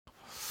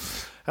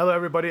Hello,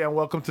 everybody, and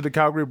welcome to the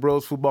Calgary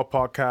Bros Football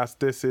Podcast.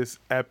 This is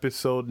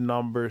episode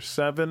number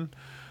 7.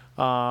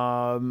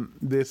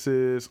 This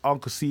is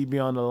Uncle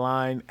CB on the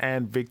line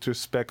and Victor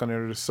Speck on the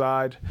other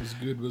side.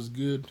 Was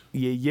good.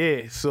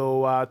 Yeah.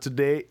 So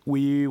today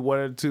we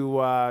wanted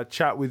to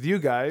chat with you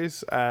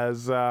guys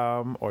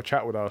or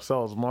chat with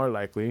ourselves more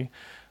likely,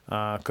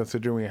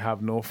 considering we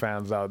have no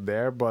fans out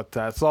there. But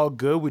it's all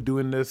good. We're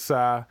doing this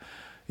for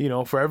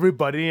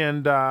everybody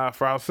and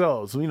for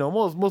ourselves.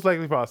 Most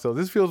likely for ourselves.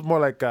 This feels more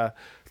like a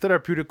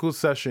therapeutical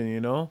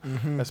session,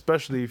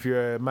 especially if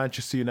you're a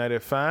Manchester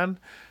United fan.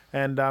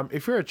 And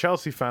if you're a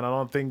Chelsea fan, I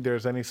don't think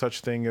there's any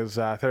such thing as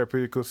a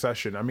therapeutical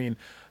session. I mean,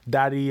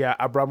 Daddy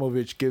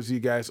Abramovich gives you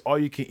guys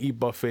all-you-can-eat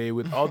buffet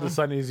with all the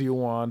sunnies you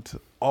want,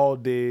 all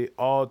day,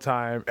 all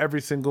time,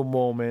 every single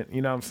moment.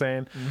 You know what I'm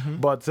saying?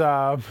 But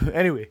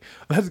anyway,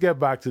 let's get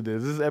back to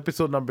this. This is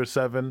episode number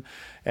 7,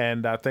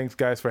 and thanks,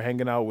 guys, for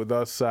hanging out with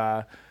us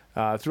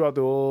throughout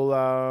the whole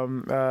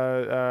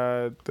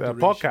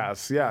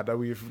podcast, that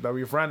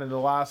we've ran in the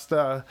last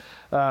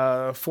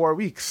 4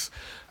 weeks.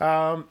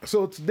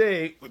 So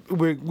today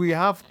we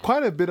have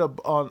quite a bit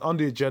on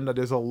the agenda.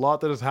 There's a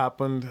lot that has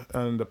happened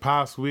in the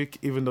past week,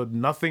 even though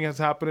nothing has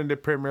happened in the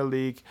Premier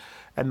League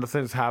and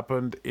nothing has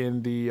happened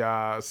in the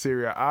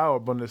Serie A or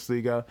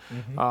Bundesliga.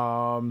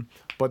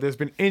 But there's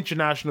been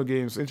international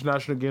games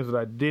that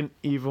I didn't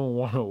even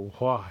want to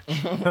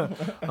watch.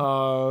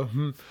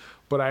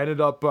 But I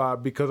ended up,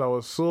 because I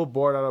was so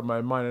bored out of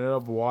my mind, I ended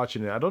up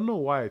watching it. I don't know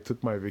why I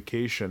took my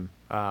vacation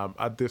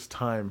at this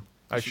time.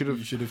 You should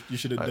have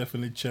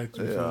definitely checked.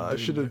 Yeah, I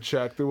should have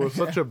checked. It was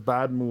such a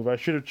bad move. I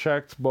should have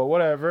checked, but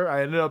whatever.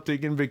 I ended up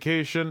taking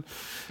vacation.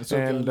 So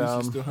and at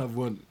least you still have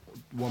one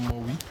more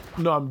week.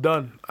 No, I'm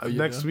done.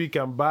 Next done? week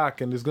I'm back,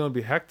 and it's gonna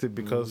be hectic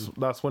because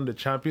that's when the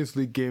Champions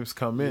League games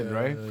come in,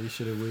 right? You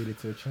should have waited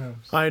till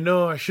champs. I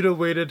know I should have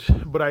waited,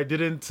 but I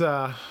didn't.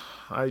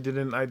 I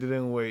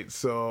didn't wait.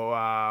 So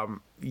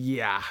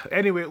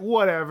Anyway,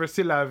 whatever.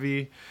 C'est la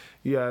vie.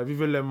 Yeah,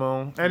 vive le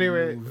monde.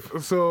 Anyway,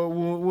 so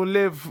we'll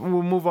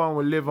move on.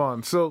 We'll live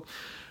on. So,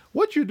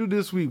 what you do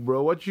this week,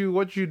 bro? What you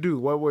do?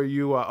 What were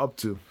you up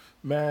to?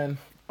 Man,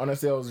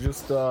 honestly, I was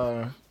just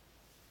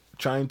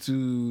trying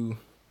to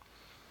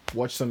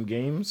watch some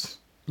games.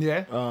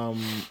 Yeah.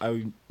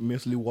 I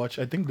mostly watch.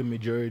 I think the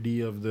majority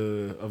of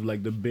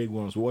the big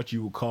ones, what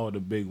you would call the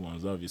big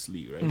ones,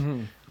 obviously,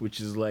 right? Which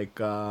is like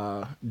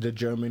the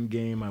German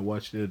game. I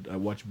watched it. I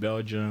watched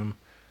Belgium.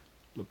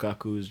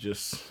 Lukaku is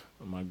just,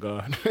 oh my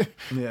God,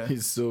 Yeah.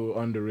 He's so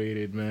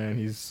underrated, man.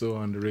 He's so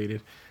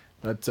underrated.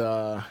 But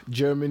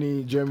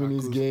Germany's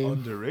Lukaku's game,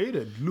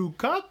 underrated.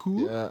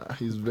 Lukaku. yeah,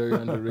 he's very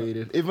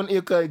underrated. Even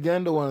Ilkay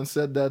Gundogan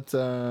said that.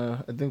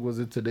 I think was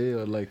it today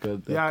or like a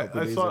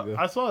couple days ago.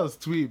 I saw his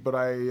tweet, but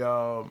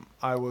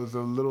I was a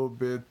little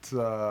bit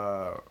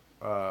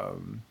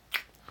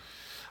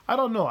I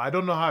don't know. I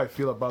don't know how I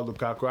feel about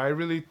Lukaku.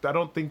 I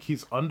don't think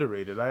he's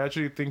underrated. I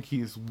actually think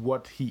he's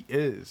what he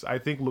is. I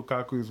think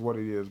Lukaku is what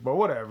he is. But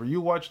whatever. You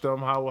watched them.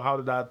 How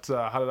did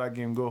that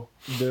game go?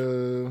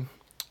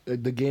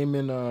 The game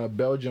in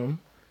Belgium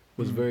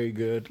was very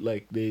good.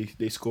 Like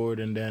they scored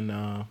and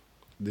then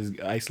this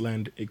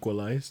Iceland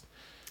equalized.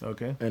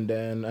 Okay. And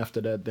then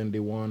after that, then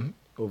they won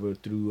over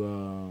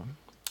through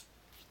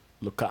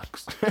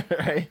Lukaku,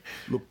 right?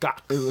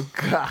 Lukaku.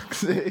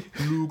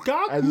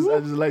 Lukaku. I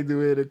just like the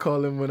way they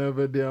call him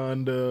whenever they're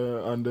on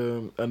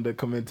the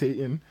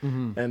commentating,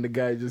 and the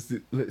guy just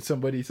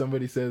somebody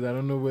says, I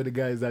don't know where the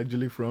guy is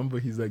actually from,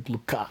 but he's like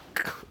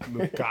Lukaku.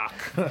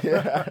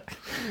 Yeah,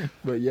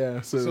 but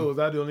yeah. So was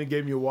that the only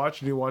game you watched?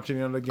 Did you watch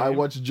any other game? I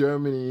watched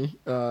Germany.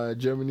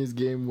 Germany's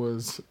game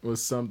was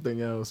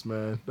something else,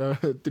 man.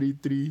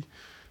 3-3.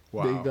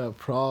 Wow. They got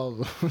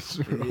problems,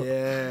 bro.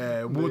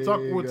 Yeah, we'll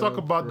talk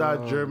about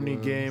that Germany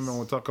game, and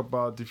we'll talk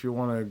about, if you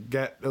want to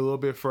get a little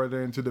bit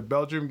further into the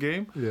Belgium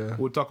game. Yeah,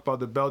 we'll talk about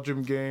the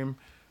Belgium game.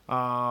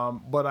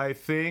 But I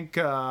think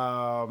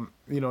the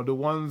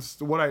ones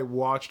what I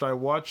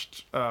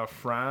watched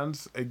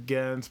France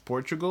against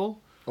Portugal.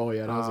 Oh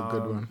yeah, that was a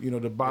good one.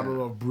 The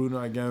battle of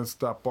Bruno against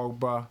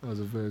Pogba. That was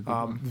a very good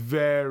one.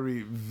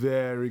 Very,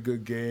 very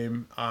good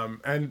game.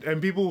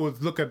 And people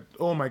would look at,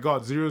 oh my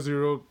God,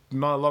 0-0,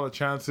 not a lot of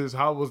chances.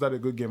 How was that a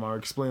good game? I'll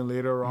explain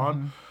later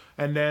on.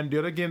 And then the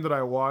other game that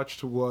I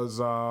watched was...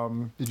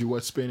 Did you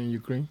watch Spain and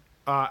Ukraine?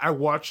 I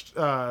watched,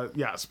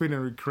 Spain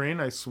and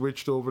Ukraine. I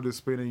switched over to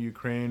Spain and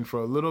Ukraine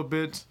for a little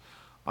bit.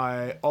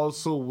 I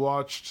also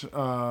watched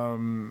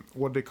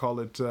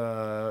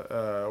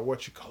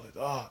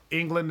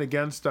England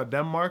against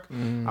Denmark.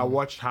 I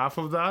watched half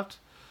of that,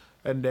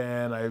 and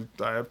then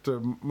after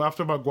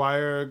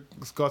Maguire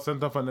got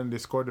sent off and then they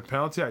scored the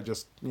penalty, I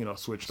just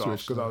switched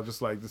off because I was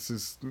just like,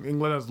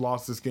 England has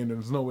lost this game and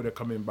there's no way they're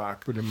coming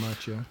back. Pretty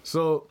much, yeah.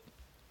 So,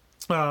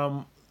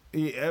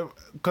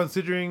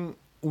 considering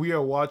we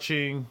are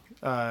watching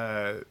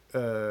the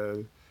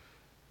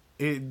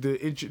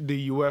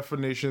UEFA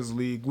Nations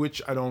League,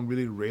 which I don't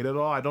really rate at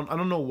all. I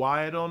don't know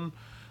why I don't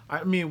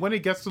I mean, when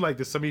it gets to like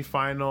the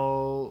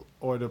semifinal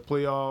or the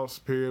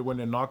playoffs period when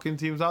they're knocking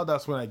teams out,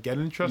 that's when I get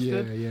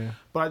interested. Yeah.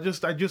 But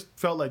I just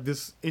felt like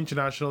this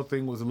international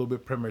thing was a little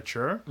bit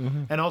premature.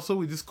 And also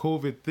with this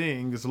COVID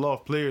thing, there's a lot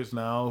of players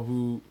now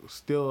who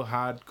still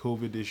had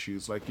COVID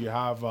issues. Like you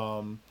have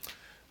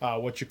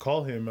what you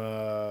call him,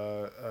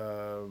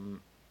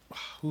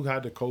 who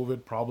had the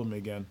COVID problem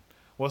again?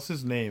 What's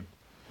his name?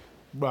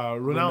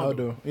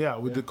 Ronaldo. Yeah,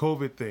 with the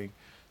COVID thing.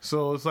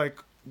 So it's like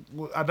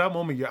at that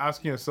moment you're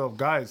asking yourself,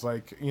 guys,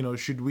 like, you know,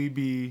 should we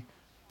be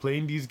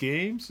playing these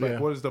games? Like,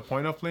 what is the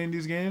point of playing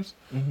these games?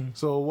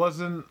 So it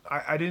wasn't.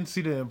 I didn't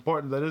see the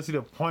importance. I didn't see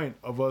the point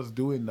of us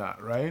doing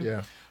that, right?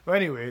 Yeah. But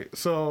anyway,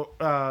 so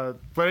that's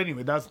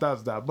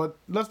that. But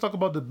let's talk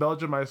about the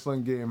Belgium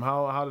Iceland game.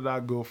 How did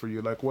that go for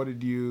you? Like, what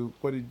did you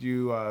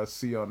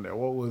see on there?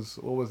 What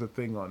was the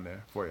thing on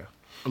there for you?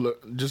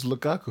 Look, just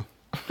Lukaku.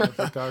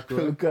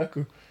 Lukaku.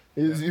 Lukaku.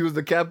 He was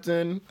the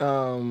captain.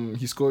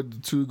 He scored the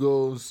 2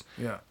 goals.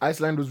 Yeah.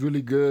 Iceland was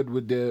really good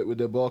with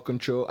the ball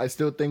control. I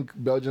still think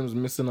Belgium's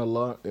missing a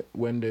lot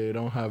when they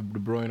don't have De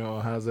Bruyne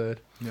or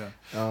Hazard. Yeah.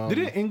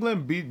 Didn't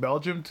England beat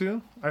Belgium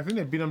too? I think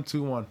they beat them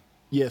 2-1.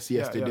 Yes,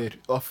 they did.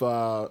 Off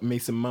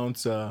Mason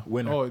Mount's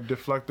winner. Oh,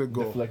 deflected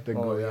goal.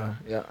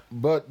 Yeah.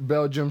 But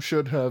Belgium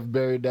should have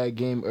buried that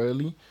game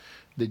early.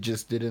 They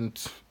just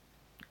didn't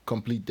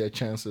complete their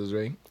chances,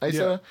 right? I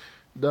saw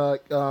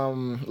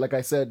like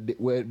I said,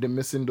 where they're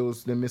missing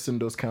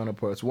those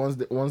counterparts. Once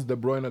De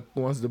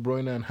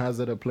Bruyne and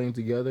Hazard are playing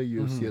together,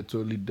 you'll see a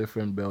totally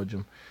different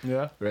Belgium.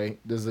 Yeah. Right?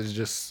 This is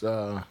just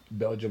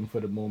Belgium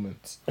for the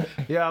moment.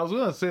 Yeah, I was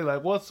gonna say,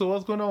 like, what's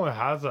going on with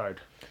Hazard?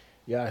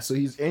 Yeah, so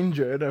he's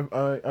injured.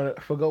 I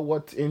forgot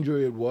what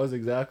injury it was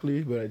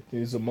exactly, but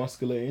it's a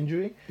muscular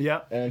injury.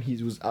 Yeah. And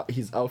he's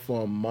out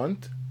for a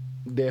month.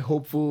 They're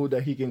hopeful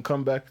that he can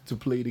come back to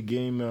play the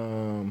game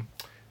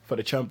for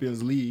the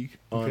Champions League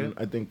on,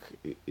 I think,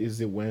 is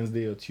it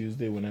Wednesday or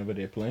Tuesday, whenever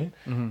they're playing.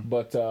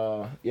 But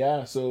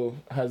so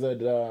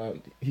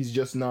Hazard, he's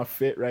just not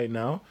fit right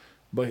now.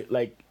 But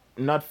like,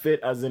 not fit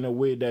as in a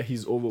way that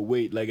he's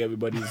overweight, like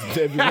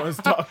everyone's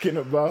talking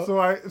about.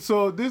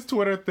 So this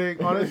Twitter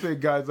thing, honestly,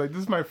 guys, like,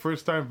 this is my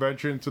first time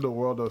venturing into the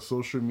world of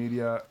social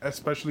media,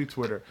 especially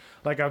Twitter.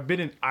 Like, I've been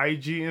in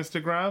IG,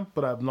 Instagram,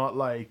 but I'm not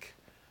like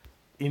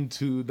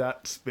into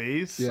that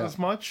space as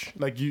much.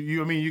 Like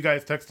you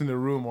guys text in the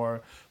room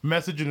or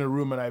message in the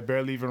room and I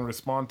barely even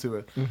respond to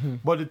it.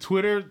 But the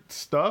Twitter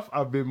stuff,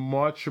 I've been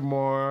much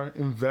more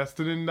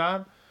invested in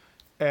that.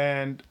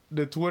 And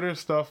the Twitter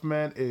stuff,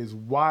 man, is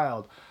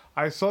wild.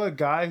 I saw a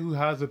guy who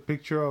has a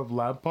picture of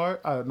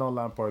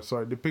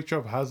the picture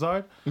of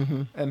Hazard,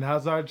 and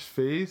Hazard's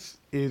face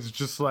is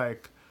just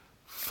like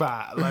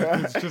fat.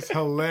 Like, it's just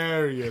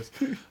hilarious.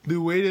 The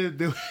way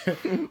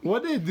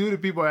what they do to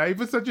people. I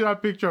even sent you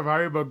that picture of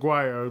Harry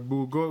Maguire.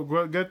 We'll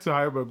go get to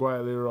Harry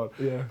Maguire later on.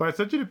 Yeah. But I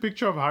sent you the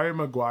picture of Harry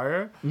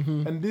Maguire,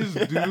 and this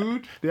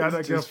dude, they had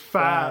like a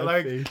fat,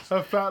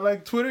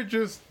 like Twitter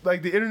just,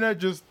 like the internet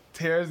just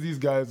tears these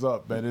guys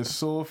up, man. It's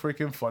so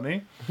freaking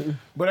funny.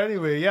 But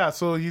anyway, yeah,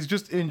 so he's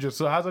just injured.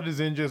 So Hazard is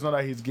injured. It's not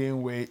that he's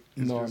gained weight.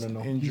 No.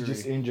 He's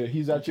just injured.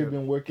 He's actually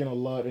been working a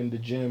lot in the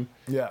gym.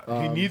 Yeah,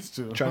 he needs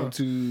to. Trying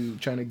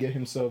to get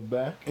himself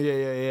back.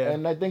 Yeah.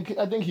 And I think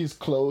he's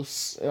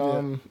close.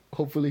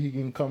 Hopefully he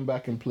can come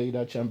back and play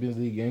that Champions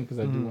League game, because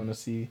I do want to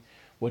see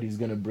what he's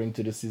going to bring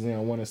to the season. I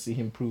want to see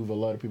him prove a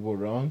lot of people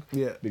wrong.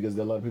 Yeah. Because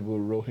a lot of people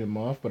wrote him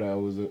off, but I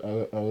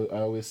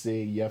always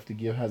say you have to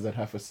give Hazard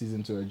half a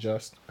season to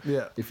adjust.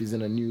 Yeah. If he's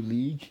in a new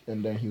league,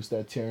 and then he'll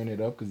start tearing it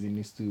up, because he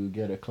needs to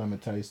get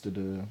acclimatized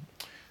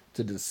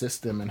to the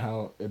system and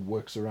how it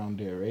works around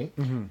there, right?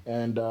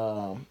 And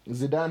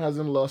Zidane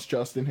hasn't lost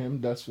trust in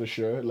him, that's for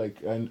sure. Like,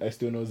 and I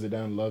still know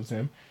Zidane loves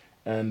him.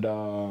 And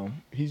I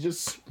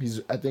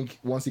think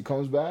once he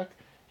comes back,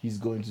 he's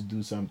going to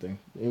do something.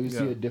 We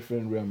see a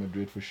different Real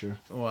Madrid for sure.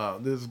 Wow,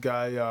 this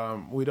guy.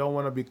 We don't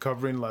want to be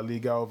covering La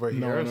Liga over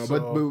here. No,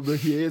 so, but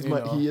he is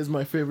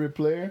my favorit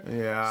player.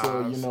 Yeah.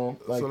 So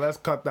so let's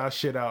cut that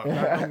shit out.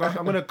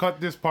 I'm gonna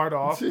cut this part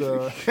off.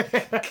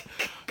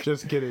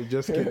 Just kidding.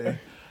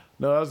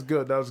 No, that's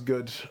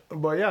good.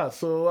 But yeah,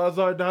 so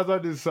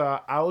Hazard is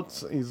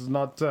out. He's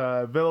not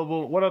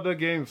available. What other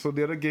games? So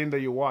the other game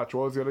that you watch,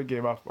 what was the other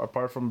game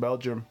apart from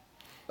Belgium?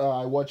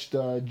 I watched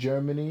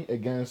Germany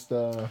against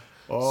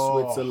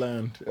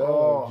Switzerland.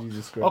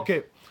 Jesus Christ.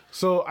 Okay,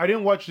 so I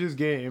didn't watch this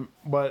game,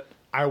 but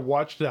I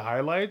watched the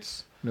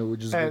highlights. No, we'll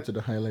just go to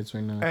the highlights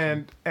right now.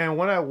 And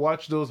when I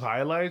watched those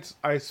highlights,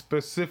 I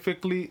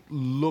specifically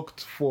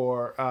looked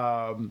for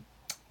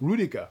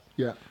Rudiger.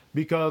 Yeah.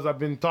 Because I've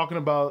been talking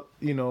about,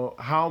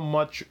 how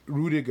much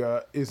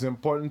Rudiger is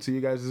important to you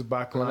guys'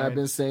 back line. And I've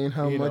been saying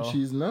how much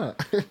he's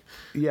not.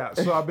 Yeah,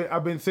 so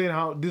I've been saying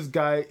how this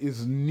guy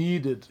is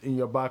needed in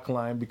your back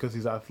line because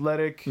he's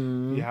athletic,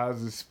 he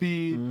has the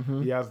speed,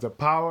 he has the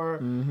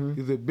power,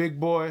 he's a big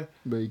boy.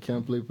 But he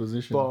can't play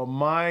position. But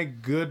my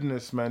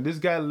goodness, man, this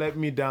guy let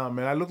me down,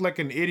 man. I look like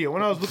an idiot.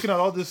 When I was looking at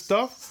all this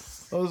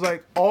stuff, I was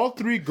like, all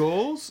 3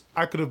 goals,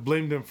 I could have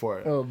blamed him for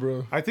it. Oh,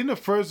 bro. I think the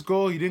first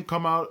goal, he didn't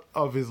come out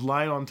of his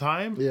line on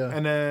time. Yeah.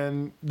 And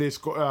then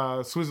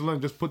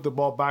Switzerland just put the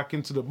ball back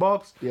into the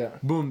box. Yeah.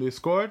 Boom, they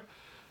scored.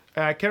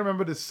 And I can't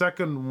remember the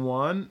second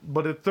one,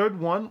 but the third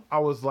one, I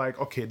was like,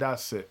 okay,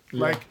 that's it.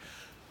 Yeah. Like,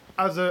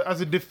 as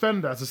a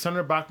defender, as a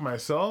center back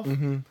myself,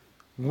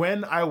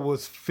 when I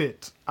was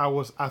fit, I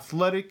was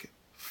athletic,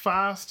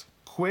 fast,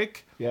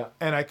 quick, Yeah.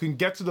 and I can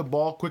get to the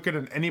ball quicker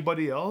than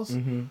anybody else.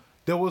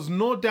 There was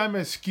no damn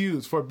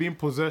excuse for being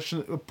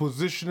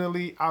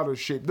positionally out of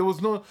shape. There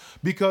was no,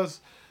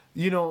 because,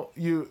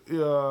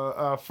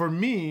 for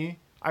me,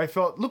 I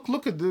felt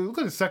look at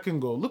the second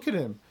goal. Look at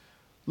him,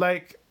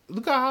 like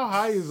look at how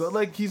high he is.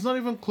 Like he's not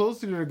even close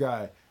to the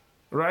guy,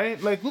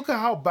 right? Like look at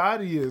how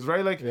bad he is,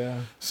 right? Like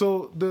Yeah.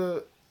 so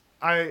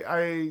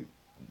I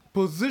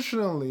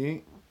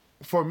positionally,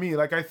 for me,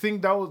 like I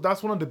think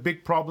that's one of the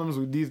big problems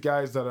with these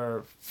guys that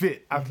are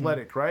fit,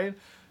 athletic, right?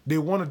 They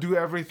want to do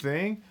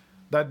everything,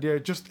 that they're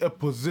just a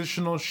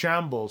positional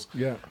shambles.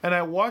 Yeah. And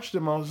I watched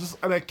them. I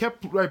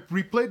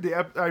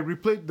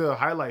replayed the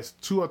highlights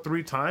 2 or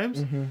 3 times,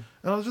 and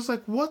I was just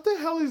like, what the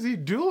hell is he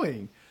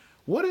doing?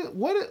 What is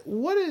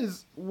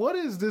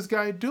this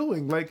guy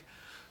doing? Like,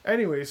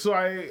 anyway, so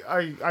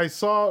I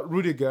saw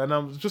Rudiger, and I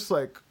was just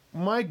like,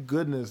 my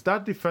goodness,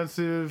 that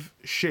defensive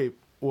shape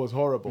was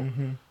horrible.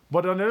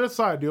 But on the other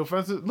side, the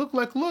offensive look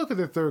at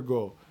the third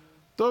goal.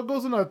 Third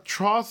goal's an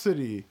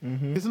atrocity.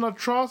 It's an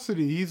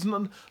atrocity. He's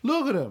not.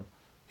 Look at him.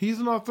 He's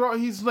not.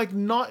 He's like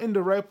not in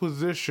the right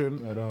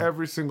position At all.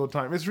 every single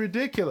time. It's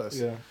ridiculous.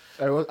 Yeah.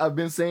 I've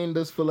been saying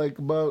this for like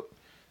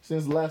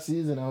since last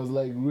season. I was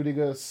like,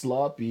 Rudiger's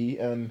sloppy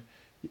and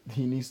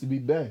he needs to be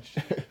benched.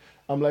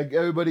 I'm like,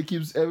 everybody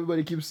keeps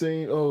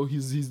saying, oh,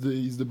 he's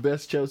the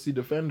best Chelsea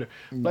defender.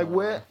 Like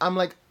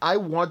I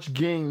watch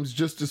games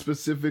just to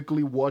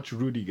specifically watch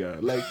Rudiger.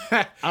 Like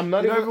I'm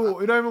not You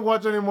don't even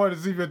watch anymore to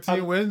see if your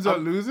team wins or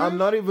loses. I'm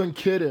not even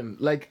kidding.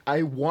 Like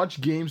I watch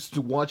games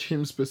to watch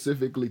him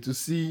specifically to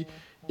see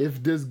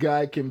if this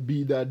guy can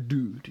be that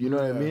dude. You know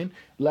what I mean?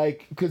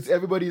 Like, because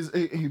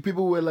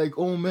people were like,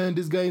 oh man,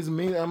 this guy is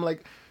amazing. I'm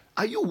like,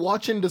 are you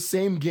watching the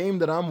same game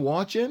that I'm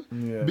watching?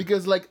 Yeah.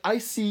 Because like I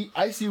see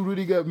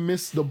Rudiger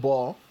miss the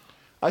ball.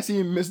 I see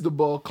him miss the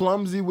ball,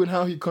 clumsy with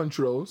how he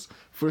controls.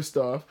 First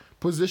off,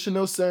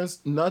 positional sense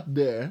not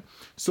there.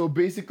 So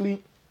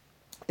basically,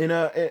 in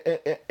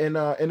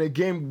a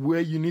game where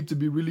you need to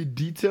be really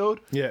detailed,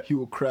 Yeah. he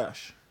will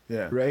crash.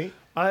 Yeah. Right.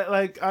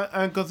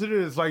 I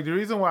consider this like the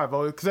reason why I've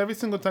always, because every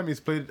single time he's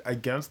played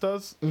against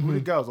us,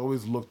 Rudiger has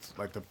always looked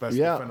like the best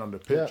defender on the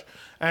pitch,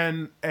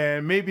 and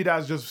maybe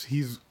that's just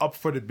he's up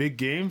for the big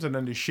games, and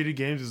then the shitty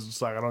games is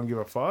just like I don't give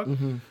a fuck.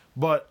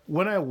 But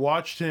when I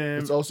watched him,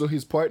 It's also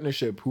his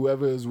partnership.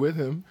 Whoever is with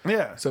him.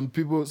 yeah, Some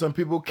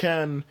people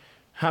can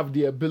have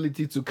the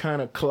ability to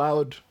kind of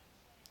cloud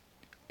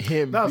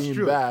him that's being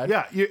true. bad.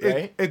 Yeah,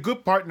 right? a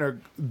good partner.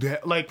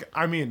 Like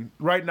I mean,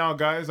 right now,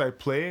 guys, I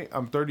play.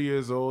 I'm 30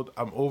 years old.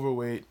 I'm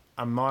overweight.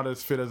 I'm not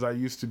as fit as I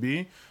used to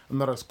be. I'm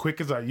not as quick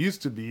as I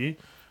used to be.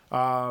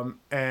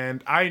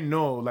 And I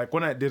know, like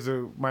when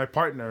my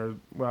partner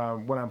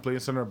when I'm playing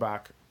center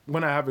back,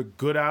 when I have a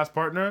good ass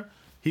partner,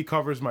 he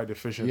covers my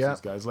deficiencies, Yeah.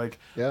 guys. Like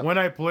Yeah. when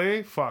I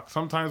play,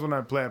 sometimes when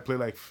I play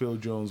like Phil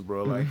Jones,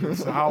 bro. Like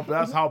that's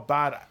how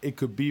bad it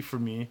could be for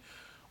me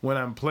when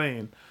I'm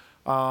playing.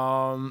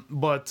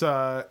 But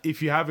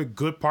if you have a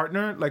good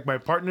partner, like my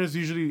partners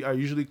are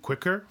usually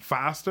quicker,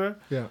 faster.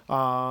 Yeah.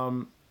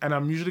 And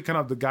I'm usually kind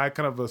of the guy,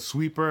 kind of a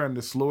sweeper and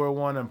the slower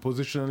one, and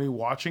positionally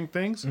watching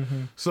things.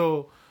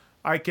 So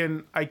I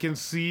can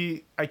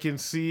see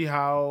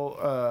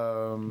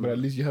how. But at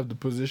least you have the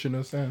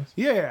positional sense.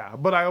 Yeah,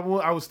 but I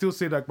would still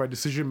say like my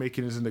decision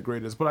making isn't the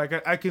greatest. But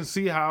I can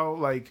see how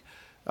like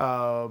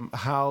that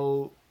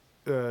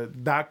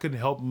could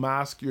help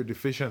mask your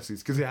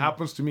deficiencies, because it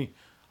happens to me.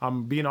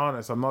 I'm being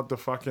honest. I'm not the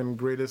fucking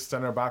greatest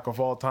center back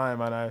of all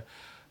time, and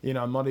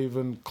I'm not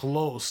even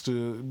close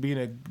to being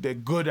a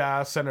good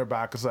ass center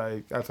back as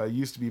I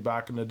used to be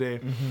back in the day.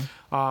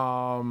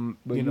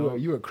 But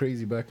you were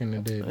crazy back in the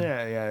day. Man.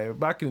 Yeah.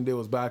 Back in the day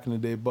was back in the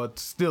day, but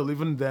still,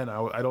 even then,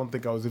 I don't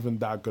think I was even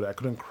that good. I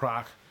couldn't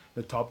crack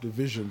the top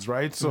divisions,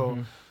 right? So,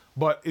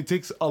 but it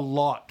takes a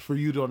lot for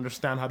you to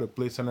understand how to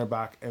play center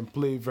back and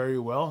play very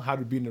well, how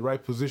to be in the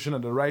right position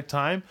at the right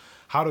time,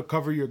 how to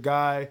cover your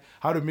guy,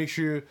 how to make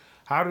sure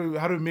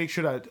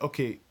that,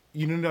 okay,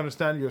 you need to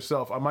understand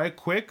yourself. Am I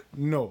quick?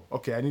 No.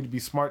 Okay, I need to be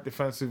smart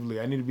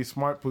defensively. I need to be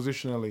smart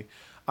positionally.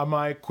 Am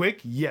I quick?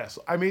 Yes.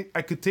 I mean,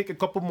 I could take a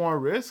couple more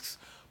risks,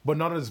 but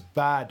not as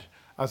bad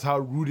as how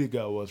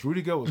Rudiger was.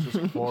 Rudiger was just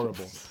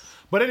horrible.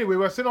 But anyway,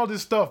 we're saying all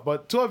this stuff,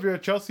 but 2 of your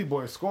Chelsea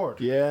boys scored.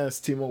 Yes,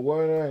 Timo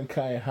Werner and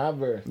Kai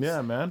Havertz.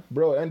 Yeah, man.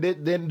 Bro, and they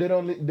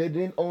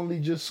didn't only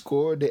just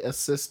score, they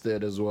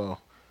assisted as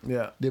well.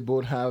 Yeah. They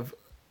both have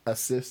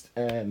assist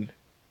and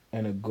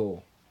a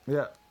goal.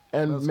 Yeah.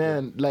 And That's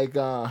man, like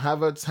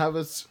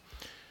Havertz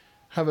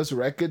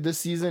record this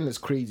season is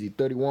crazy.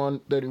 31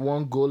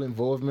 goal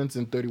involvements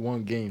in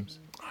 31 games.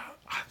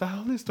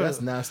 That's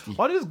That's nasty.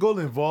 All these goal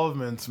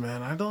involvements,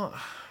 man.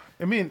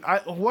 I mean,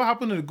 what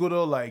happened to the good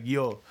old like,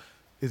 yo,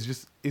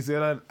 is it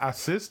an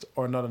assist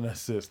or not an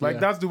assist? Like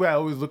that's the way I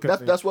always look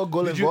at it. That's what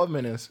goal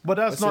involvement is. But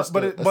that's Assist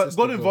not. the- But assist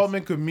the goal goals.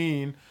 involvement could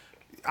mean,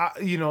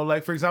 you know,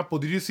 like for example,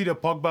 did you see the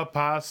Pogba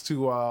pass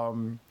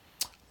to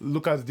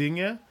Lucas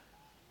Digne,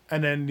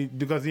 and then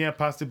Lucas Digne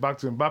passed it back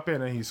to Mbappe,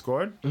 and then he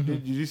scored?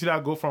 Did you see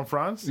that goal from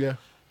France? Yeah.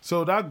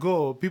 So that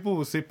goal, people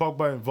will say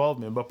Pogba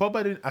involvement, but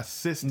Pogba didn't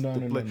assist No, the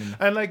no, play. no, no.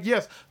 And like,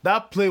 yes,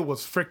 that play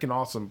was freaking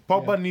awesome.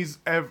 Pogba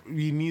Yeah.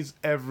 needs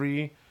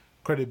every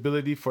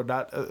credibility for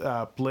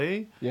that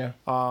play. Yeah.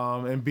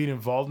 And being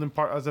involved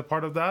as a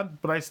part of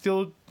that. But I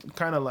still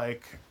kind of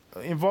like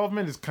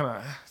involvement is kind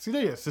of see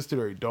they assisted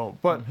or you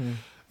don't. But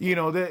you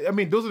know, I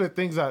mean, those are the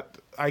things that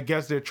I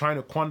guess they're trying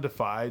to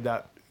quantify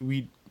that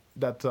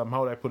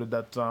how would I put it,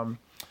 that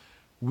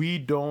we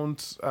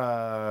don't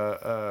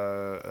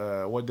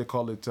what they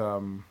call it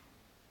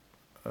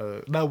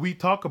that we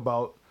talk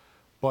about,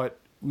 but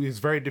it's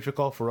very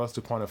difficult for us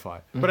to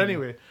quantify. But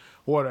anyway,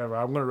 whatever.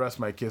 I'm gonna rest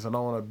my case. I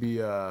don't want to be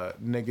a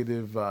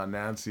negative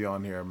Nancy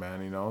on here,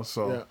 man. You know.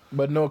 So Yeah.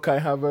 But no, Kai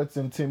Havertz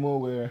and Timo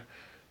were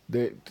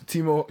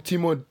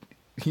Timo.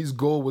 His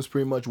goal was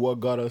pretty much what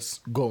got us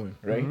going,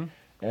 right?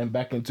 And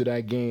back into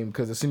that game,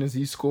 because as soon as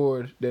he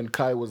scored, then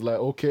Kai was like,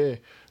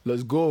 okay,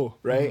 let's go,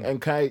 right? And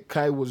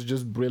Kai was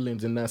just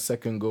brilliant in that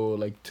second goal,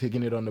 like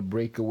taking it on the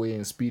breakaway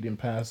and speeding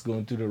past,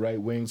 going to the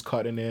right wings,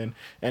 cutting in.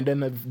 And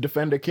then the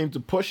defender came to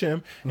push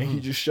him, and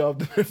he just shoved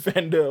the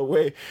defender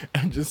away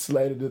and just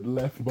slided it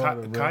left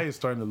bottom. Kai is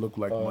starting to look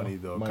like money,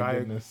 though. My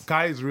goodness.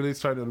 Kai is really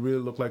starting to really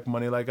look like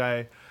money. Like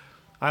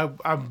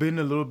I've been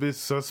a little bit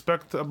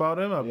suspect about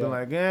him. I've been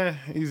like,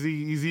 is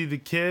he the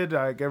kid?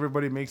 Like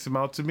everybody makes him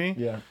out to me.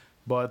 Yeah.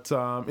 But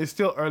it's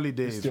still early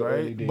days, right?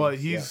 early days, But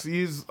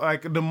he's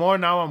like, the more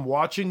now I'm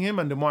watching him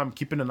and the more I'm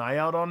keeping an eye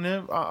out on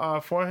him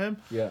for him,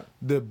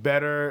 the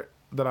better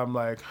that I'm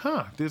like,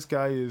 this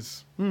guy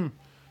is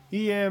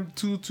he ain't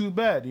too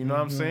bad. You know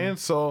what I'm saying?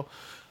 So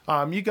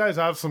you guys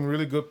have some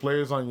really good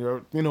players on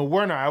your, you know,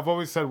 Werner. I've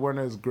always said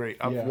Werner is great.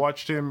 I've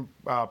watched him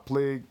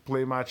play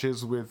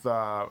matches with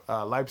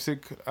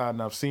Leipzig,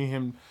 and I've seen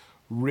him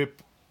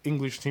rip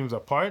English teams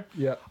apart.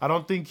 Yeah. I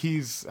don't think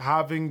he's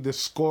having the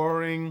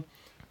scoring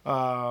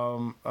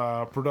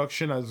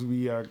production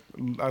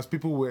as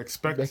people would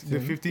expect the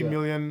 50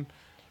 million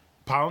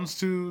pounds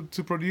to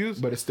produce.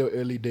 But it's still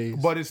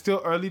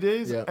early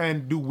days. Yeah.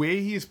 And the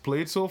way he's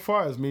played so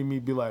far has made me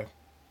be like,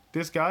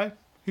 this guy,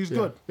 he's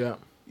good. Yeah.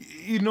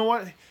 You know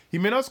what? He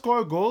may not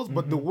score goals,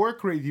 but the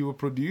work rate he will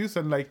produce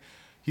and like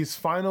his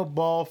final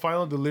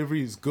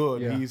delivery is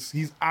good. Yeah.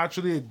 He's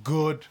actually a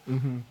good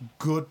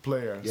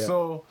player. Yeah.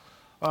 So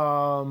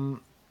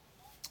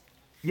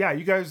yeah,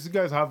 you guys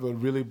have a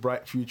really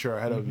bright future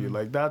ahead of you.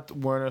 Like that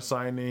Werner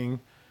signing,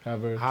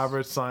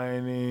 Havertz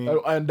signing,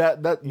 and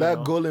that know.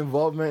 goal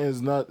involvement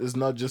is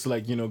not just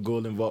like, you know,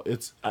 goal involved.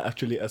 It's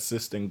actually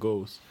assist and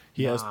goals.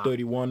 He has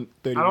 31.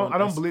 I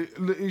don't believe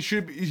it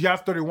should be, he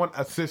has 31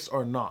 assists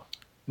or not.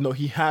 No,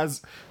 he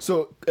has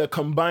a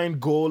combined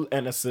goal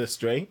and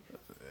assist, right?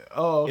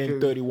 Oh, okay.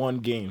 In 31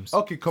 games.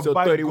 Okay, combined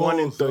so 31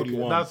 goals. and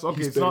 31. Okay. That's okay.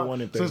 He's It's not,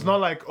 31 and so it's 31.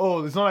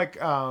 not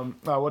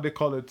like what they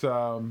call it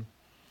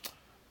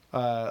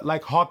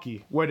like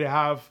hockey, where they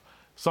have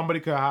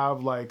somebody could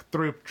have like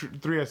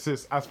three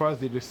assists as far as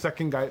the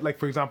second guy. Like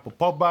for example,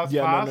 Pogba's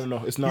pass.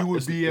 No. It's not. He would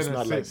It's, be it's an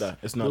not assist. like that.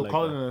 It's not They'll like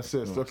call that. it an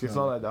assist. No, Okay, it's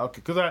not like that.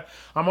 Okay, because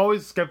I'm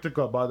always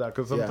skeptical about that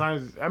because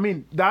sometimes I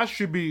mean that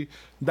should be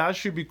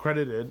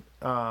credited,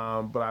 but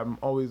I'm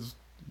always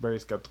very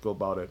skeptical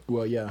about it.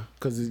 Well, yeah,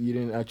 because you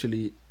didn't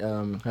actually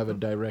have a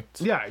direct.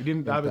 Yeah, he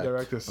didn't have a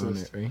direct impact on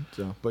assist. it, right?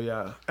 So But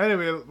yeah.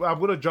 Anyway, I'm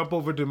gonna jump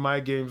over to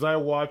my games. I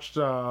watched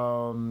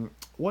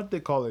what they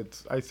call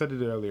it. I said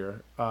it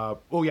earlier. I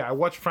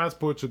watched France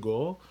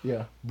Portugal.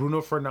 yeah, Bruno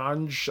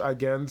Fernandes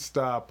against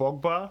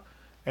Pogba,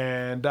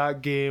 and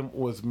that game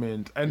was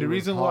mint. And the was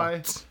reason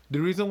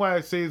hot. why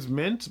I say it's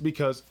mint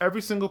because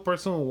every single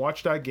person who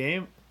watched that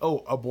game,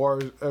 a bore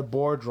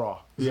draw,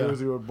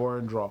 0-0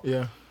 boring draw.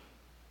 yeah,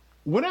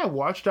 When I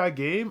watched that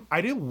game,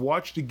 I didn't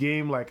watch the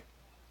game like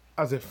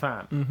as a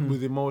fan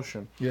with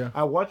emotion. Yeah.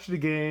 I watched the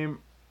game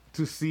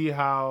to see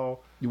how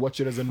you watch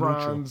it as a neutral.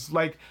 France,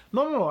 like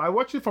no. I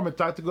watched it from a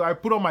tactical. I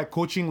put on my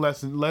coaching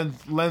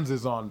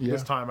lenses on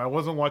this time. I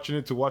wasn't watching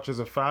it to watch as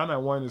a fan. I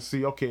wanted to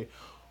see, okay,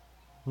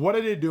 what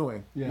are they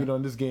doing? Yeah. You know,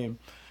 in this game.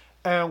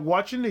 And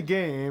watching the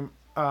game,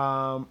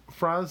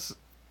 France,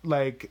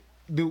 like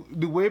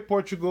the way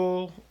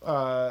Portugal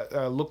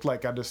looked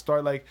like at the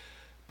start, like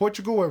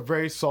Portugal were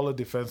very solid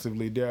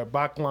defensively. Their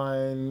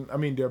backline,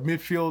 their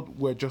midfield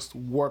were just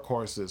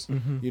workhorses.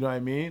 You know what I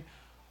mean?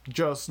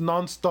 Just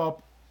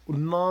non-stop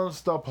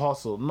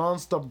hustle,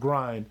 non-stop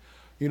grind.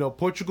 You know,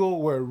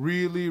 Portugal were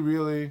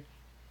really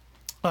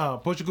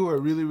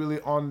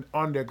on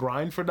their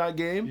grind for that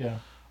game. Yeah.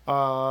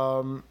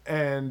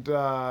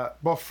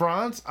 But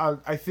France,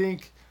 I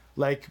think,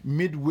 like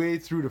midway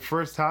through the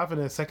first half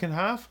and the second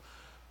half,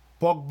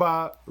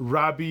 Pogba,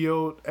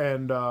 Rabiot,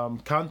 and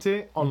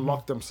Kante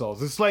unlocked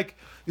themselves. It's like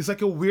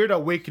a weird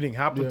awakening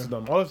happened to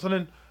them. All of a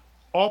sudden,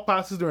 all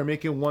passes they were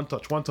making one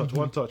touch.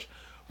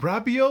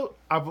 Rabiot,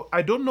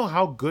 I don't know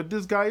how good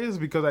this guy is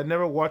because I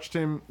never watched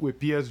him with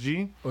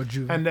PSG. Or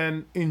Juve. And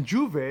then in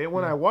Juve,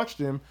 when I watched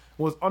him,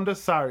 was under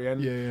Sarri.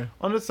 And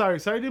under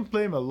Sarri didn't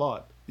play him a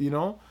lot, you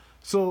know?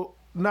 So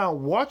now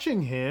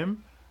watching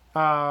him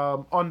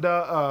watching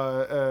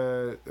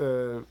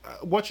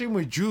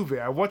with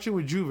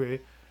Juve,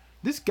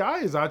 this guy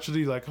is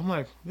actually like, I'm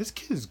like, this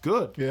kid is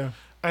good. Yeah.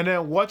 And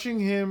then watching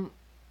him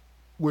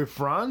with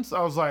France,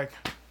 I was like,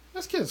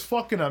 this kid's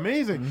fucking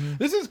amazing.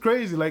 This is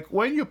crazy. Like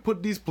when you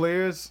put these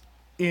players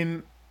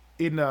in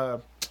a,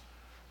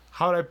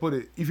 how do I put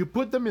it? If you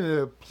put them in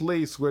a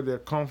place where they're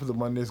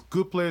comfortable and there's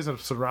good players that are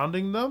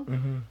surrounding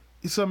them,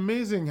 it's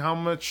amazing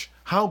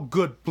how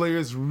good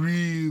players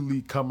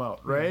really come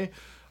out, right?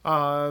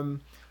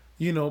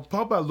 You know,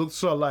 Pogba looked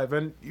so alive.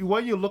 And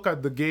when you look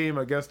at the game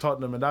against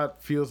Tottenham, and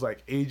that feels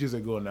like ages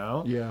ago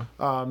now. Yeah.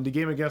 The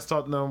game against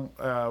Tottenham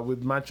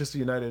with Manchester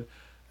United,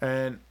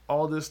 and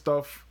all this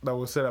stuff that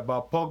was said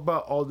about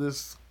Pogba, all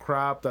this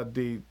crap that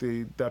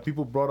that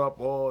people brought up.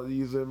 Oh,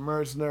 he's a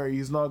mercenary.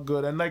 He's not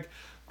good. And like,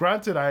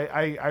 granted,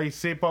 I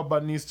say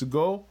Pogba needs to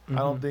go. I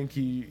don't think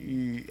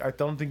I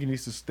don't think he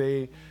needs to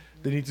stay.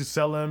 They need to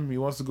sell him. He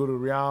wants to go to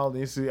Real.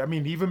 He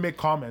even made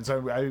comments. I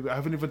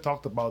haven't even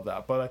talked about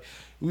that. But like,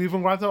 we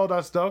even granted all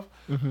that stuff.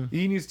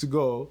 He needs to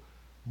go.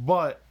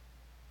 But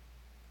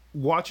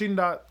watching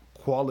that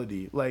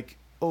quality, like,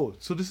 oh,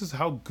 so this is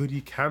how good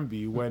he can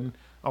be when,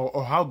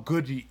 or how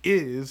good he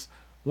is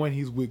when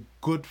he's with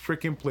good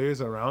freaking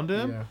players around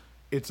him. Yeah.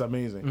 It's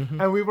amazing.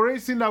 And we've already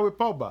seen that with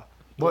Pogba.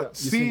 But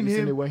seeing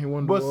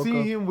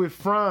him with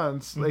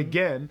France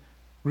again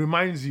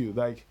reminds you,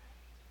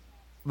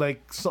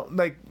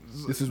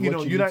 this is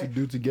what you need to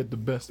do to get the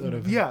best out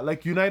of him. Yeah,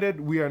 like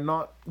United, we are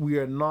not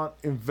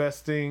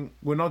investing,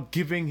 we're not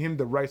giving him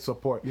the right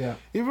support. Yeah.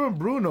 Even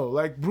Bruno,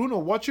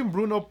 watching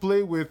Bruno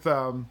play with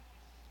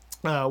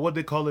what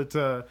they call it,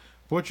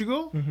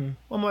 Portugal.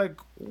 I'm like,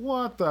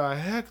 what the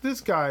heck? This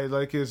guy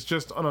is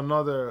just on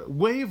another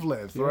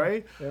wavelength,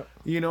 right? Yeah.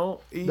 You know,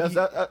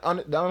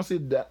 honestly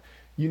that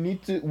you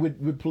need to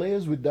with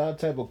players with that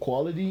type of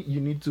quality,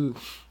 you need to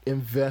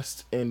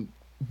invest in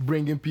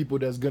bringing people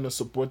that's gonna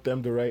support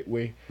them the right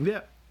way.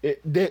 Yeah.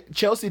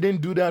 Chelsea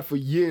didn't do that for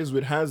years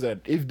with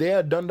Hazard. If they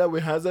had done that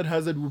with Hazard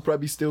would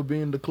probably still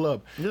be in the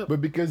club. Yeah.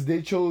 But because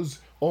they chose,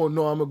 oh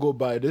no, I'm gonna go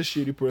buy this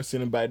shitty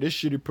person and buy this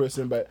shitty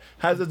person, but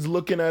Hazard's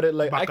looking at it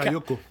like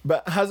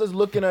Hazard's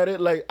looking at it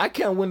like I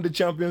can't win the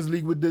Champions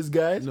League with this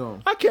guy. No.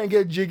 I can't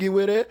get jiggy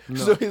with it. No.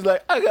 So he's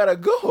like, I gotta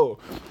go.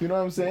 You know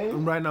what I'm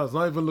saying? Right now, it's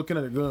not even looking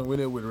at it going to win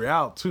it with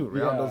Real too.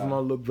 Real does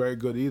not look very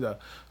good either.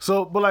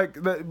 So, but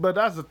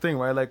that's the thing,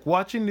 right? Like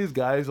watching these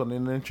guys on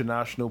an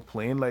international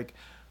plane, like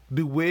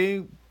the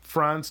way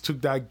France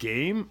took that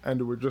game and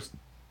they were just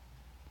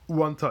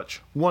one touch,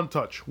 one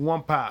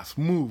pass,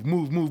 move.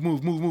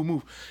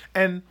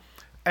 And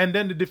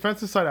then the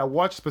defensive side, I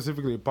watched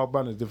specifically Pogba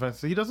and his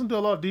defense. He doesn't do a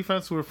lot of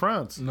defense with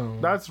France.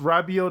 No. That's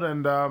Rabiot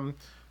and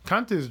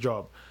Kante's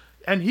job.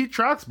 And he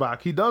tracks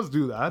back. He does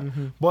do that.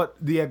 But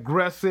the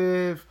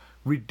aggressive,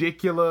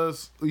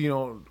 ridiculous,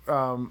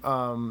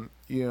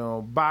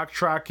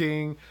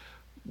 backtracking,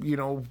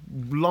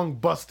 lung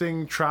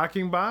busting,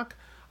 tracking back,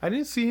 I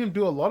didn't see him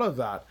do a lot of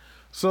that.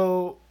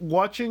 So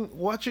watching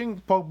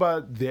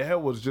Pogba there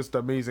was just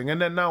amazing.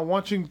 And then now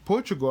watching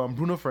Portugal and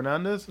Bruno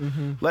Fernandes,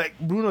 like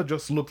Bruno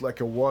just looked like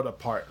a world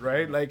apart,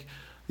 right? Like,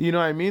 you know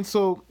what I mean?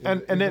 So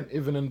then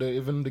even in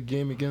the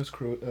game against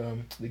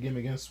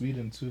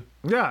Sweden too.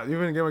 Yeah,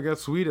 even the game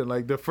against Sweden,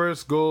 like the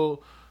first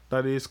goal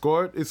that he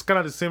scored, it's kind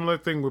of the similar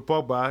thing with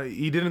Pogba.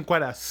 He didn't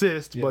quite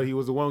assist, but he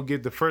was the one who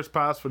gave the first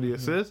pass for the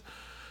assist.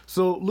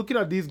 So looking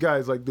at these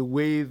guys, like the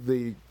way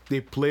they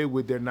play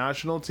with their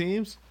national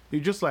teams,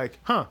 you're just like,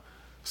 huh.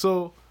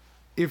 So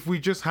if we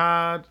just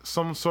had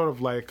some sort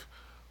of like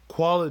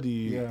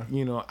quality,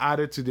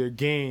 added to their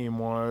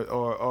game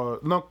or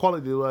not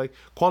quality, like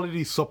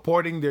quality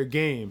supporting their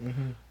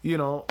game, you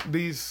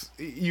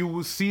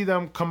will see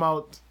them come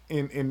out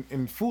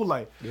in full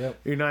light. Yep.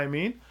 You know what I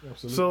mean?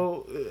 Absolutely.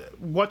 So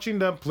watching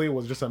them play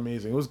was just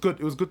amazing. It was good.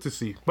 It was good to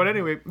see. But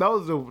anyway, that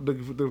was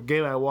the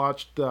game I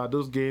watched.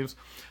 Those games,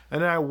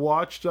 and then I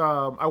watched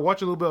a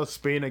little bit of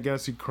Spain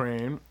against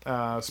Ukraine.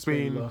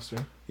 Spain lost,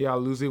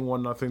 losing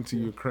 1-0 to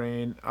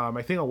Ukraine.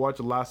 I think I watched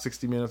the last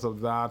 60 minutes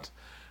of that,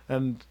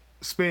 and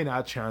Spain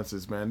had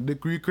chances, man. The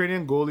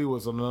Ukrainian goalie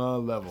was on another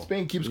level.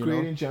 Spain keeps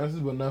creating chances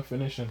but not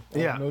finishing.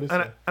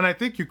 And I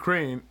think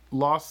Ukraine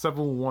lost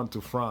 7-1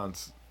 to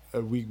France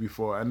a week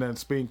before, and then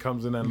Spain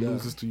comes in and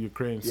loses to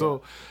Ukraine.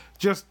 So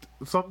just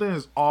something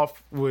is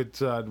off with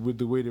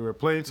the way they were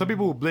playing. Some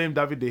people will blame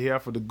David De Gea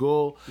for the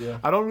goal.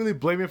 I don't really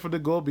blame him for the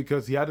goal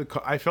because he had to.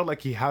 I felt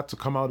like he had to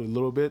come out a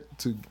little bit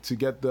to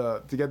get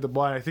the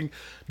ball. And I think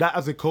that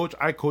as a coach,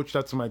 I coach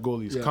that to my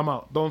goalies. Come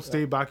out, don't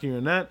stay back in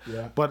your net.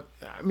 But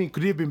I mean,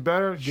 could he have been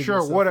better?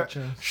 Sure,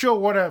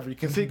 whatever. You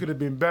can say he could have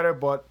been better,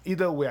 but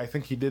either way, I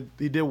think he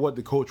did what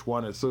the coach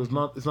wanted. So it's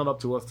not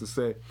up to us to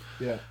say.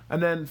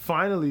 And then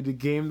finally, the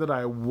game that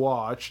I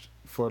watched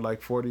for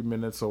like 40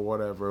 minutes or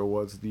whatever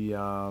was the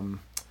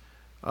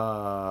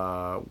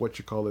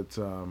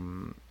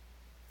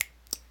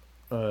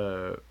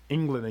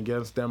England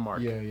against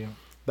Denmark. Yeah.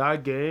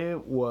 That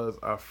game was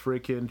a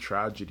freaking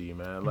tragedy,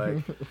 man.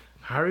 Like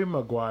Harry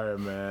Maguire,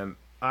 man.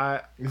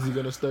 Is he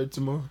gonna start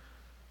tomorrow?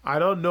 I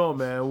don't know,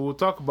 man. We'll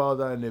talk about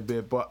that in a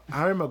bit. But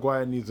Harry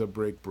Maguire needs a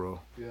break, bro.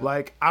 Yeah.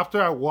 Like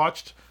after I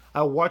watched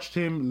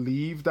him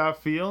leave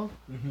that field,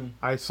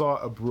 I saw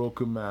a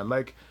broken man.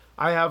 Like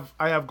I have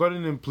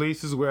gotten in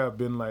places where I've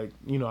been like,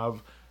 you know,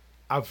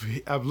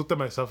 I've looked at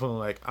myself and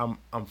like I'm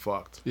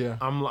fucked. Yeah.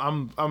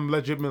 I'm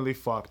legitimately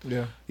fucked.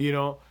 Yeah. You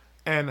know,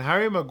 and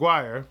Harry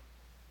Maguire,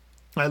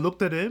 I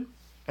looked at him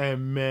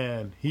and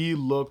man, he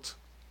looked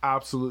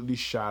absolutely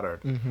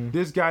shattered.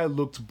 This guy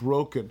looked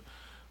broken.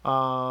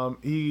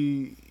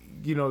 He,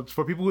 you know,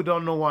 for people who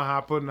don't know what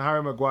happened,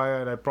 Harry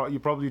Maguire, and you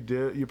probably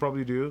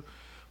do,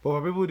 but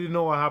for people who didn't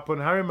know what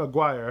happened, Harry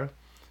Maguire,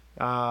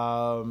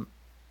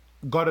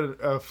 got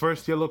a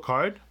first yellow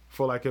card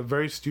for like a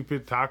very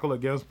stupid tackle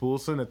against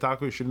Poulsen, a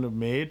tackle he shouldn't have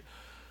made,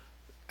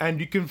 and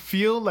you can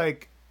feel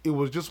like it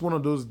was just one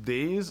of those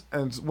days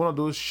and one of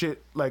those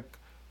shit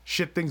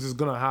things is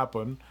gonna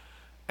happen,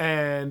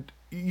 and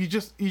you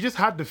just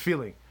had the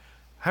feeling.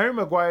 Harry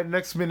Maguire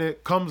next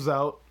minute comes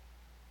out.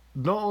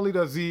 Not only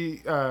does he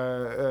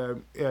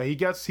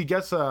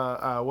gets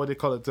a what they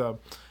call it,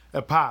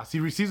 a pass. He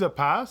receives a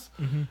pass,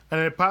 and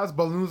the pass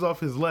balloons off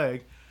his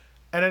leg,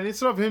 and then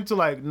instead of him to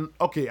like,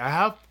 okay, I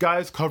have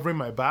guys covering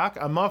my back.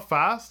 I'm not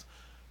fast,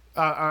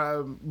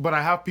 but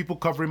I have people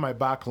covering my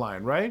back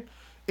line, right?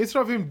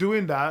 Instead of him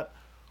doing that,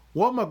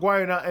 what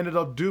Maguire now ended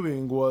up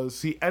doing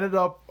was he ended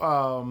up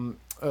going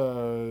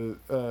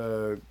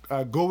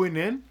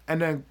in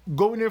and then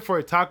going in for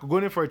a tackle,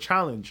 going in for a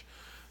challenge.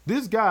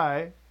 This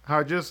guy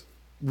had just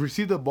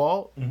received the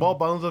ball, ball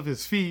bounced off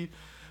his feet,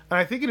 and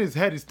I think in his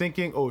head he's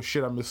thinking, "Oh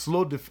shit, I'm a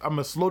slow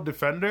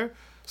defender,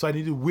 so I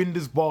need to win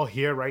this ball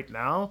here right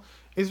now."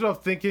 Instead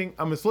of thinking,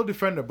 "I'm a slow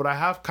defender, but I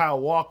have Kyle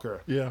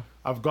Walker. Yeah.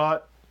 I've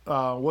got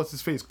what's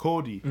his face,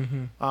 Cody,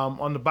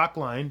 on the back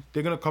line.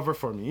 They're gonna cover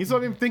for me." Instead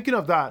of him thinking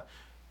of that,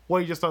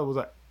 what he just thought was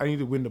like, "I need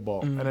to win the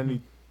ball," and then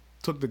he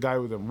took the guy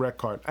with him, red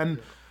card. And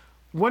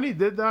when he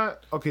did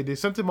that, okay, they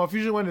sent him off.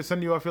 Usually when they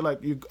send you off, you're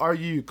like, you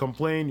argue, you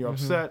complain, you're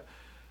upset.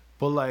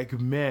 But like,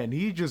 man,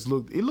 he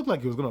looked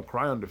like he was gonna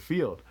cry on the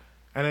field.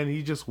 And then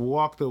he just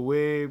walked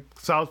away.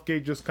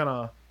 Southgate just kind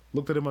of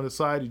looked at him on the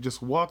side. He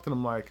just walked, and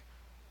I'm like,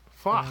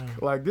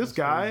 fuck. Like, this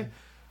guy, crazy.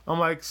 I'm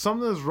like,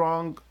 something's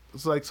wrong.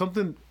 It's like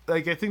something,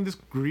 like, I think this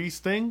Greece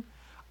thing,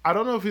 I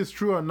don't know if it's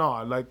true or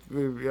not. Like,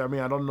 I mean,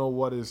 I don't know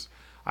what is.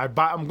 I'm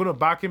going to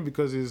back him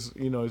because he's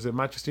a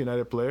Manchester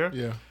United player.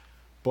 Yeah.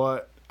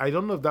 But I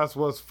don't know if that's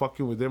what's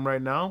fucking with him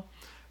right now.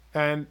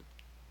 And,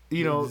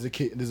 you know.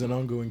 There's an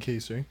ongoing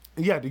case, right?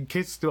 Yeah, the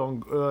case is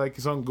still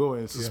it's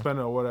ongoing,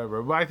 suspended or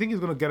whatever. But I think he's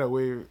going to get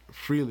away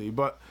freely.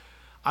 But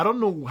I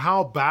don't know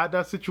how bad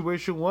that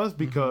situation was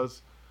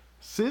because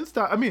since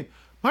that, I mean,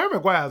 Harry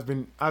Maguire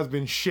has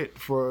been shit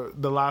for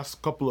the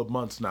last couple of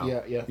months now.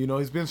 Yeah. You know,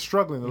 he's been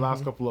struggling the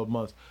last couple of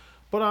months.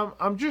 But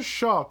I'm just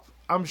shocked.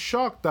 I'm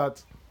shocked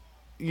that,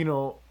 you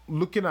know,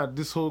 looking at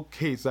this whole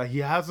case, that he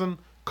hasn't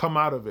come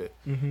out of it.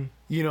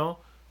 You know,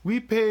 we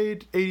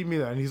paid 80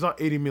 million, and he's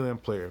not 80 million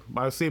player.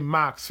 I would say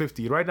max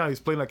 50. Right now, he's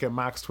playing like a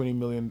max 20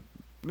 million,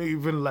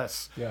 even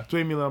less,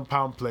 20 million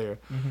pound player.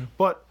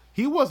 But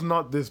he was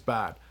not this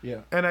bad.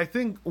 Yeah. And I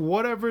think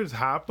whatever has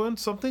happened,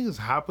 something has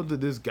happened to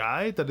this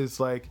guy that is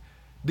like,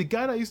 the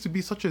guy that used to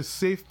be such a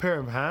safe pair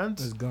of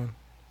hands It's gone.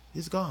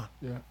 He's gone.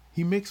 Yeah.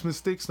 He makes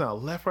mistakes now,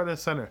 left, right, and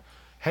center.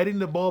 Heading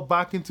the ball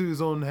back into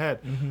his own head,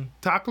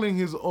 tackling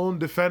his own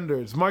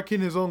defenders,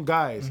 marking his own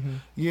guys.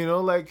 You know,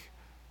 like,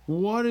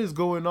 what is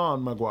going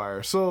on,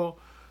 Maguire? So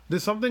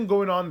there's something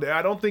going on there.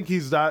 I don't think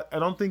he's.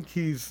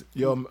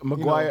 Yo,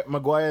 Maguire,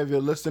 if you're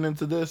listening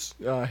to this,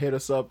 hit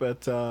us up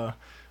at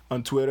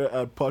on Twitter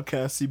at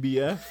Podcast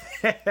CBF.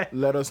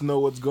 Let us know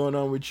what's going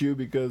on with you,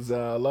 because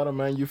a lot of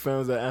Man U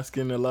fans are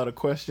asking a lot of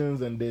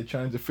questions and they're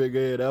trying to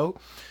figure it out.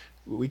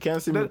 We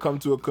can't seem to come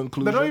to a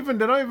conclusion.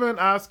 They're not even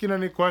asking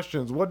any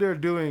questions. What they're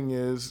doing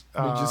is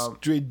just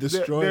straight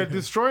destroying. They're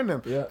destroying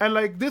them. Yeah. And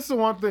like, this is the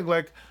one thing.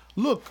 Like,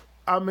 look,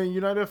 I'm a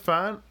United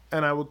fan,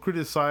 and I would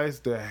criticize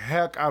the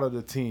heck out of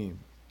the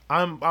team.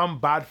 I'm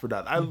bad for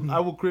that. I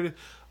will criticize.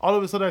 All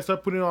of a sudden, I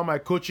start putting on my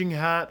coaching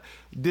hat.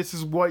 This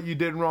is what you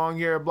did wrong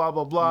here. Blah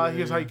blah blah.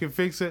 Here's how you can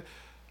fix it.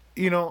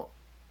 You know,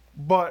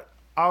 but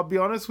I'll be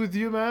honest with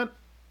you, man.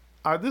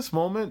 At this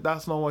moment,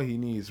 that's not what he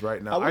needs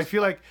right now. I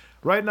feel like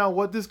right now,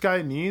 what this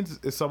guy needs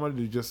is somebody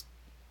to just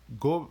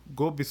go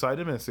beside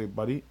him and say,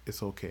 "Buddy,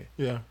 it's okay."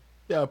 Yeah.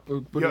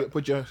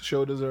 Put your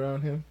shoulders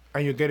around him,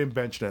 and you're getting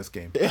benched next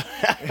game.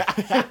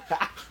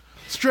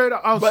 Straight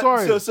up. I'm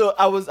sorry. So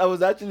I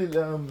was actually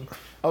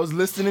I was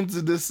listening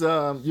to this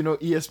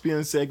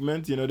ESPN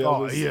segment. You know,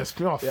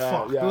 ESPN.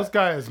 Fuck those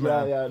guys,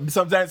 man. Yeah.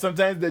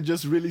 Sometimes they're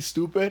just really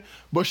stupid.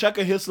 But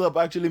Shaka Hislop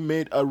actually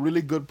made a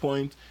really good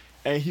point.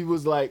 And he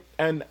was like,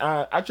 and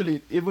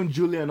actually, even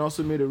Julian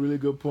also made a really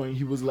good point.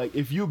 He was like,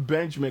 if you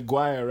bench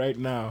Maguire right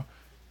now,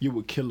 you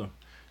would kill him,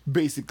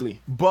 basically.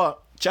 But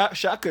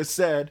Shaka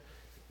said,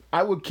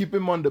 I would keep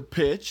him on the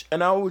pitch,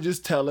 and I would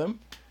just tell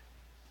him,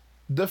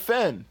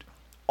 defend.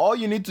 all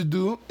you need to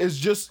do is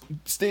just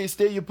stay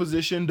your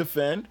position,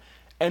 defend,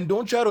 and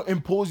don't try to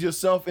impose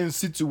yourself in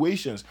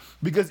situations.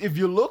 Because if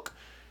you look,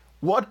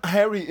 what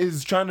Harry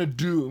is trying to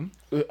do,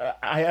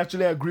 I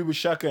actually agree with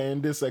Shaka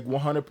in this, like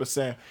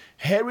 100%.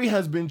 Harry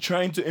has been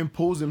trying to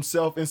impose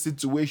himself in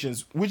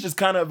situations, which is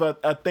kind of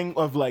a thing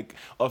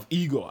of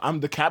ego.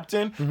 I'm the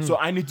captain, so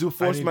I need to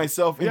force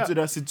myself into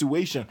that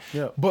situation.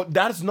 Yeah. But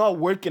that's not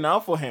working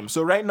out for him.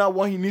 So right now,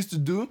 what he needs to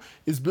do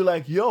is be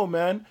like, yo,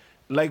 man,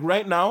 like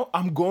right now,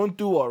 I'm going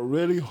through a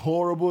really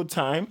horrible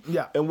time.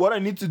 Yeah. And what I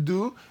need to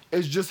do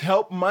is just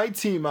help my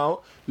team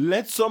out.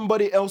 Let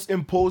somebody else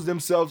impose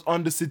themselves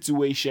on the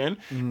situation,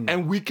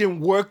 and we can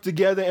work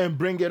together and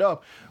bring it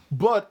up.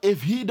 But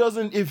if he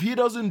doesn't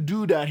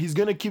do that, he's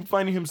gonna keep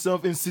finding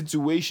himself in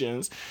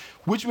situations,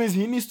 which means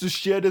he needs to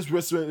share this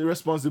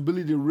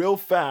responsibility real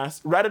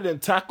fast rather than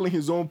tackling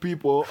his own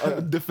people,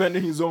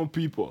 defending his own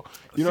people.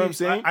 You know what I'm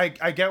saying?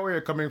 I get where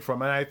you're coming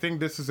from, and I think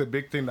this is a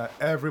big thing that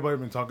everybody's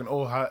been talking.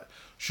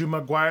 Should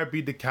Maguire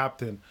be the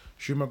captain?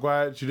 Should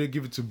they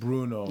give it to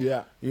Bruno?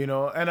 Yeah. You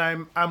know, and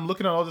I'm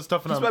looking at all this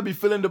stuff, and He's probably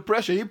feeling the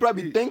pressure. He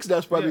probably thinks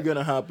that's probably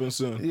gonna happen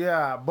soon.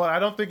 Yeah, but I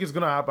don't think it's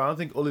gonna happen. I don't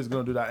think Ole's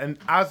gonna do that. And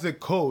as a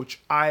coach,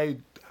 I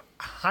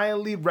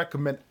highly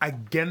recommend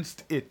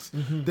against it.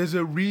 There's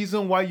a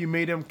reason why you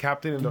made him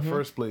captain in the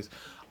first place.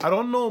 I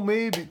don't know,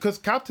 maybe because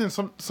captains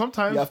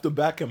sometimes You have to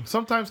back him.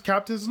 Sometimes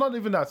captains, not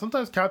even that.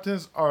 Sometimes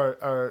captains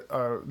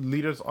are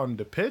leaders on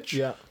the pitch.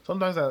 Yeah.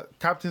 Sometimes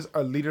captains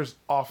are leaders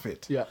off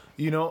it. Yeah.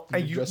 You know, In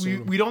and the dressing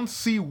room. we don't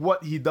see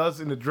what he does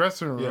in the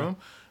dressing room. Yeah.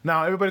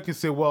 Now everybody can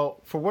say, well,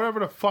 for whatever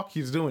the fuck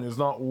he's doing, it's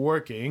not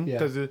working Yeah.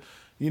 because it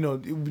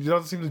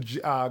doesn't seem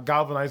to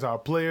galvanize our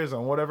players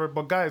and whatever.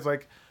 But guys,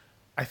 like,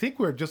 I think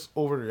we're just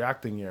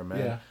overreacting here, man.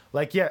 Yeah.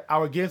 Like,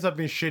 our games have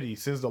been shitty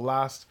since the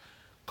last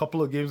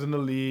couple of games in the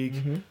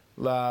league.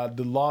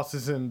 The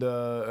losses in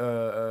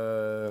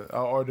the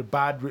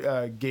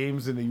bad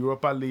games in the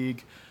Europa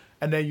League,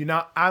 and then you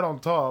now add on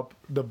top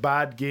the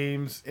bad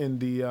games in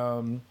the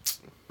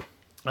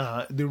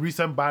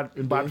recent bad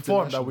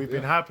form that we've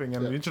been having,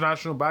 and the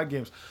international bad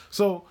games.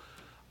 So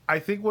I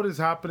think what is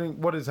happening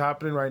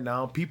right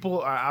now,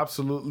 people are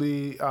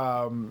absolutely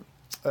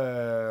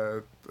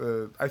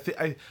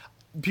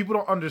people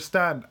don't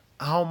understand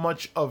how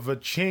much of a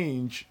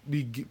change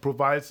he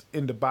provides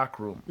in the back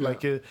room,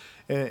 like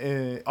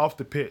off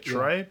the pitch,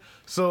 right?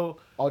 So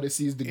All they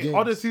see is the game.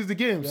 all they see is the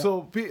game.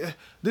 So this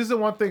is the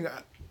one thing.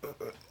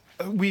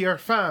 We are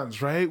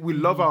fans, right? We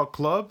love our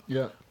club.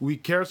 Yeah. We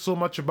care so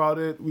much about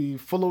it. We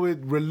follow it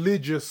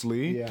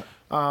religiously. Yeah.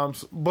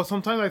 But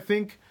sometimes I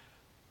think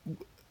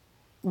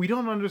we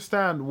don't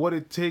understand what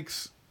it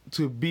takes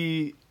to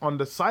be on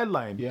the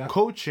sideline,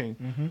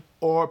 coaching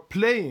or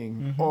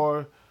playing,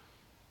 or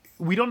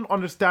we don't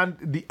understand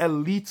the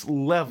elite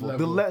level.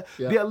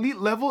 The elite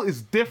level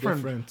is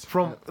different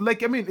from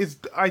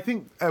I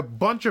think a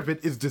bunch of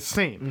it is the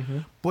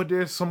same, but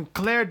there's some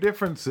clear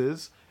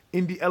differences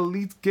in the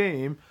elite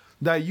game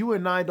that you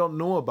and I don't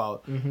know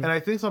about. And I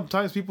think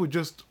sometimes people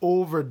just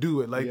overdo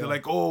it. Like they're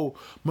like, oh,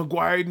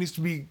 Maguire needs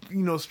to be,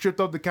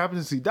 stripped of the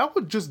captaincy. That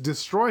would just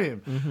destroy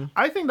him.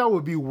 I think that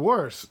would be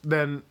worse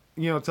than,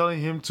 telling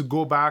him to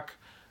go back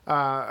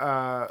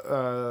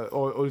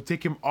or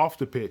take him off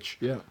the pitch.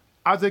 Yeah.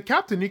 As a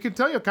captain, you can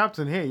tell your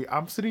captain, hey,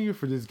 I'm sitting here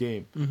for this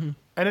game. And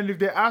then if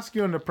they ask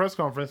you in the press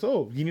conference,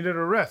 oh, he needed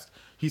a rest.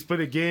 He's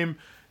played a game,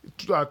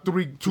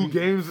 two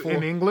games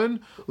in England,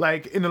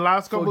 like in the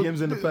last couple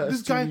games in the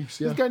past 2 weeks.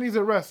 This guy needs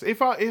a rest. If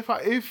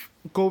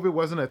COVID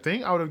wasn't a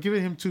thing, I would have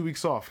given him 2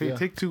 weeks off. Hey,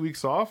 take 2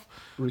 weeks off,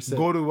 Reset.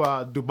 go to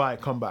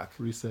Dubai, come back.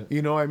 Reset.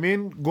 You know what I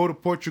mean? Go to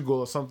Portugal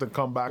or something,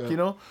 come back,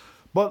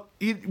 But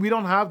we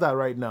don't have that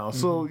right now.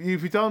 So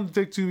if you tell him to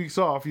take 2 weeks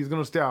off, he's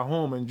going to stay at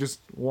home and just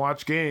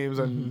watch games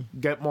and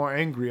get more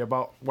angry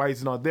about why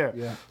he's not there.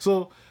 Yeah.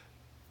 So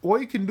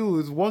what you can do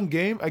is one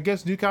game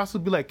against Newcastle,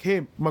 be like,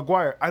 hey,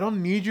 Maguire, I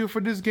don't need you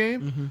for this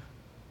game.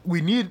 We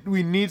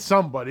need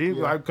somebody,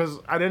 because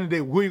at the end of the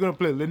day, who are you going to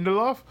play?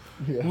 Lindelof,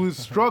 who's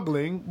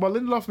struggling. But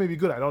Lindelof may be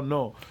good. I don't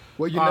know.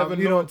 Well, you never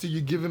know until you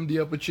give him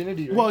the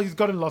opportunity. Right? Well, he's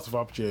gotten lots of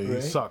opportunities.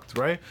 Right? He sucked,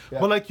 right? Yeah.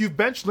 But like you've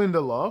benched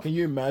Lindelof. Can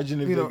you imagine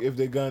if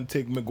they're gonna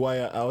take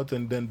Maguire out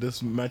and then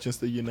this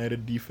Manchester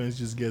United defense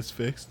just gets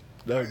fixed?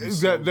 That would be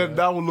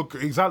that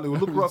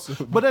would look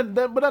rough. But then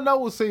that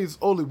would say is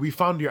Ole, we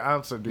found your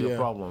answer to your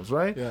problems,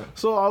 right? Yeah.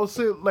 So I would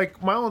say,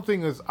 like, my own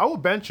thing is I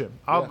would bench him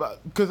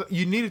because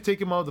you need to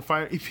take him out of the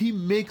fire. If he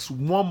makes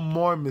one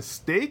more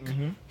mistake,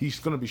 he's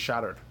gonna be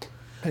shattered.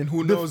 And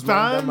who knows,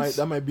 man,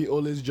 that might be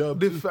Ole's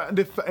job.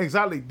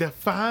 Exactly. The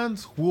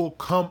fans will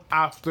come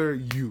after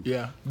you.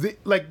 Yeah.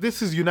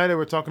 This is United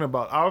we're talking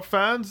about. Our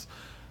fans,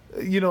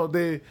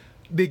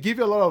 they give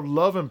you a lot of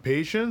love and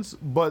patience,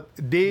 but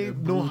they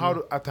know how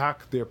to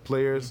attack their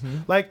players.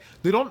 Like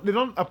they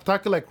don't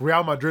attack it like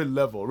Real Madrid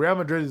level. Real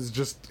Madrid is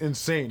just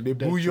insane. They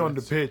boo you on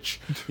the pitch.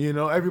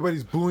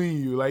 Everybody's booing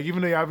you. Like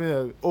even though you're having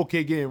an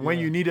okay game, when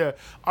you need an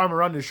arm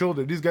around your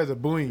shoulder, these guys are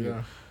booing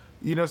you.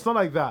 It's not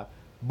like that.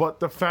 but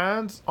the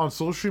fans on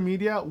social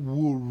media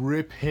will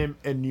rip him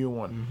a new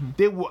one.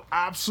 They will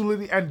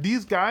absolutely, and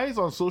these guys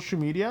on social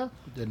media,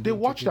 they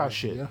watch that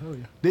shit. Yeah, oh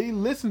yeah. They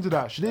listen to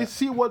that shit. They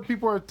see what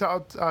people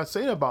are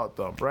saying about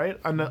them, right?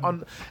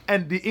 And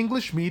the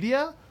English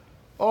media,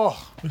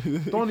 oh,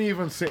 don't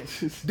even say.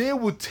 They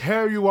would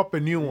tear you up a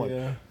new one.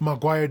 Yeah.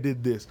 Maguire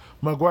did this.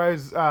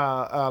 Maguire's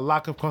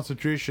lack of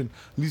concentration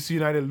leads to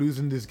United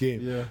losing this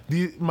game.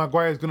 Yeah.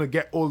 Maguire is gonna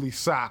get Ole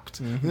sacked.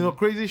 You know,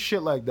 crazy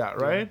shit like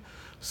that, right?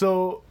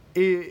 So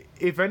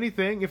if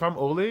anything, if I'm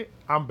Ole,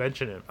 I'm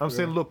benching him. I'm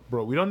saying, look,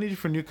 bro, we don't need you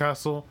for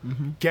Newcastle.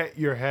 Get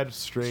your head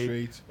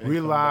straight. And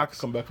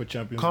Relax. Come back for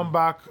Champions Come League.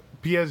 back.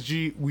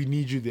 PSG, we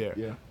need you there.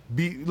 Yeah.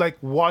 Be like,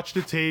 watch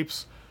the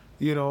tapes.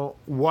 You know,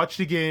 watch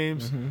the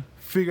games.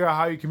 Figure out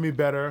how you can be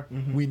better.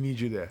 We need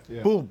you there.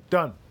 Yeah. Boom,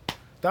 done.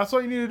 That's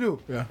all you need to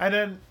do. Yeah. And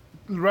then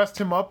rest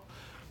him up.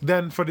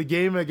 Then for the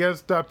game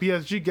against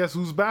PSG, guess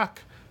who's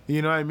back?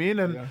 You know what I mean?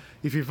 And Yeah.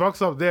 if he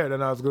fucks up there, then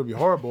that's going to be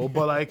horrible.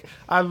 But like,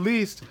 at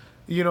least,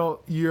 you know,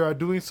 you are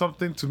doing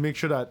something to make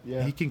sure that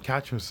Yeah. he can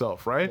catch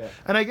himself, right? Yeah.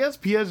 And I guess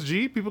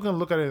PSG, people can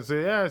look at it and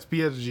say, yeah, it's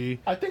PSG.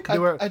 I think they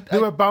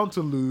were bound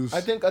to lose.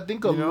 I think a You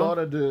know? lot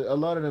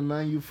of the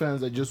Man U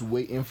fans are just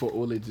waiting for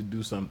Ole to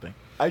do something.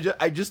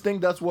 I just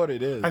think that's what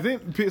it is. I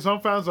think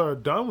some fans are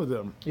done with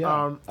him.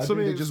 Yeah. I think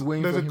they're just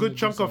waiting there's for a him good to do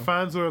chunk of something.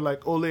 fans who are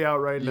like Ole out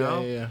right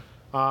now. yeah.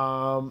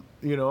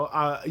 You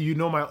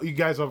know, you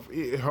guys have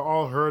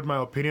all heard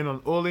my opinion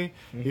on Ole.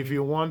 If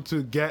you want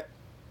to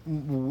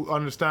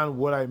understand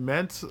what I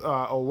meant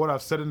or what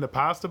I've said in the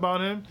past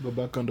about him, Go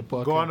back on the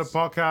podcast. go on the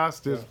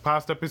podcast. There's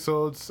past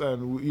episodes,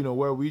 and you know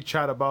where we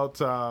chat about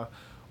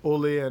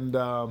Ole and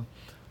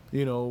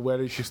you know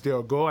whether he should stay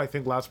or go. I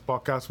think last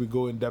podcast we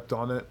go in depth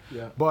on it.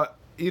 Yeah. But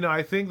you know,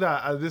 I think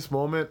that at this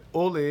moment,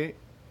 Ole,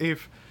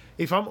 if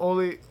I'm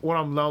Ole, what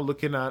I'm now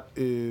looking at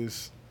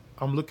is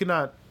I'm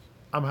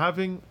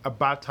having a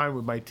bad time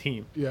with my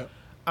team. Yeah.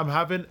 I'm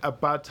having a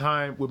bad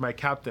time with my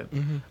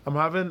captain. I'm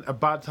having a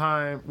bad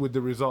time with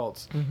the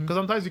results. Because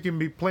sometimes you can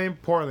be playing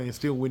poorly and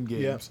still win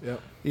games. Yeah.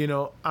 You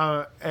know,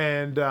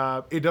 and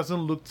it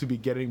doesn't look to be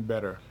getting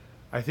better.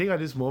 I think at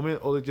this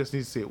moment, Ole just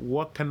needs to say,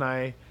 what can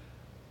I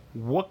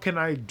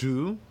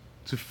do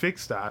to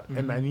fix that?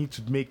 And I need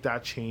to make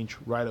that change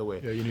right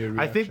away. Yeah, you need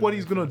a I think what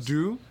he's reaction going to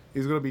do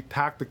is going to be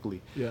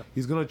tactically. Yeah.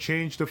 He's going to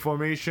change the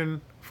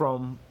formation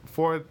from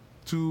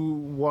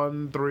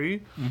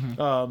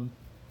 4-2-1-3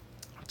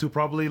 to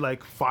probably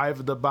like 5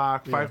 at the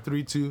back,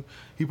 5-3-2.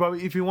 He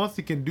probably, if he wants,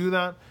 he can do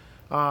that.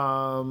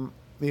 You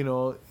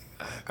know,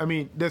 I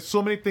mean, there's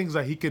so many things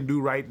that he can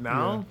do right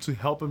now to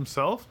help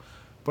himself.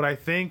 But I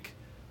think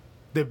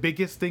the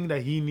biggest thing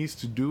that he needs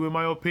to do, in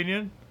my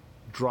opinion,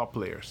 drop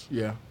players.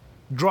 Yeah.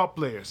 Drop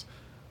players.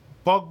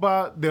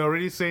 Pogba, they're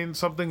already saying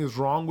something is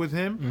wrong with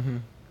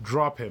him.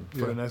 Drop him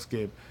for the next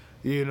game.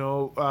 You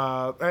know,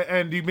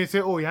 and you may say,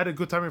 oh, he had a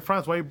good time in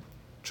France. Why?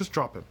 Just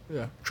drop him.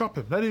 Yeah. Drop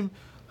him. Let him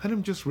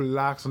just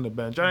relax on the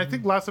bench. And I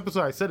think last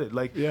episode I said it.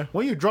 Like,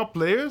 when you drop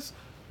players,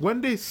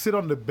 when they sit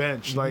on the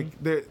bench,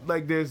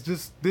 there's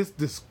just this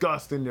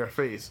disgust in their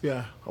face.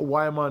 Yeah.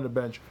 Why am I on the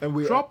bench? And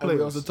we drop players.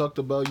 we also talked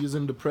about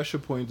using the pressure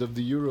point of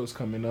the Euros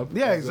coming up.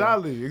 Yeah, as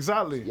exactly.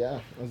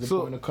 a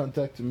point of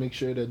contact to make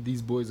sure that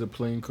these boys are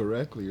playing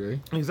correctly, right?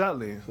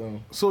 Exactly.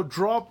 So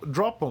drop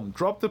them,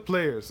 drop the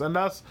players, and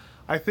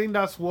I think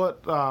that's what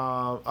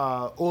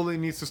Ole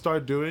needs to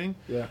start doing.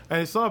 Yeah.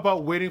 And it's not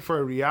about waiting for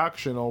a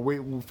reaction or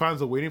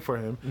fans are waiting for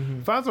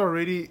him. Fans are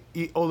already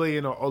Ole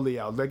in or Ole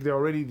out. Like, they're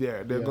already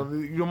there. They're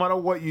no matter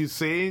what you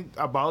say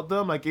about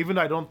them, like, even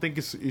though I don't think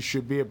it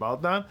should be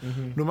about that,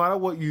 no matter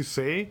what you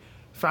say,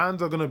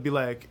 fans are going to be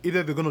like,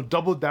 either they're going to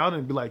double down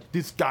and be like,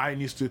 this guy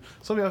needs to.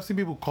 I've seen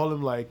people call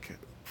him like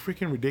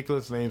freaking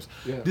ridiculous names.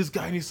 Yeah. This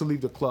guy needs to leave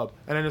the club.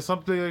 And then there's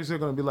some players who are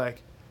going to be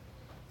like,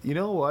 you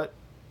know what?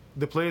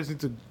 The players need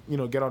to,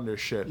 get on their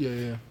shit.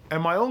 Yeah.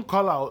 And my own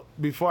call out,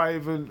 before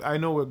I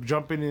know we're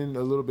jumping in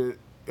a little bit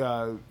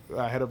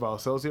ahead of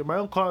ourselves here. My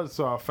own call out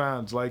to our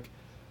fans, like,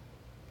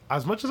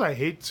 as much as I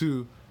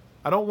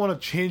don't want to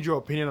change your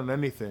opinion on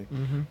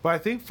anything, but I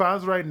think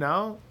fans right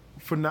now,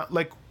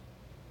 like,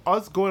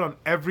 us going on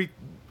every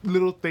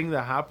little thing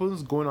that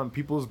happens, going on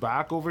people's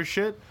back over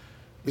shit,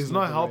 is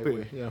not helping.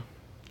 Right way. Yeah.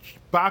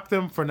 Back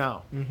them for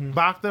now.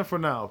 Back them for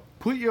now.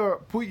 Put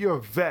your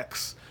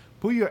vex.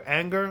 Put your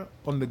anger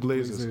on the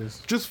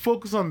Glazers. Just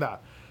focus on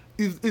that.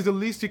 Is the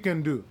least you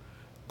can do.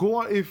 Go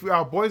on. If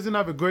our boys didn't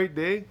have a great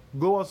day,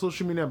 go on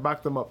social media and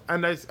back them up.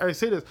 And I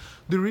say this: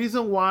 the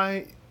reason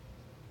why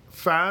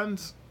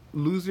fans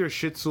lose their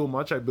shit so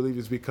much, I believe,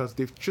 is because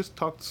they've just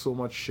talked so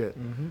much shit.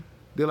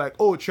 They're like,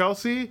 oh,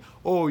 Chelsea,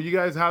 oh, you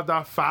guys have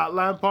that fat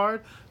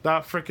Lampard,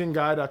 that freaking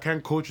guy that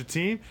can't coach a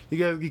team.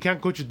 You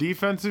can't coach a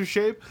defensive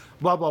shape,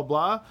 blah, blah,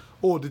 blah.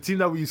 Oh, the team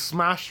that we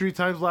smashed 3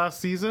 times last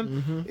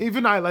season.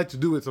 Even I like to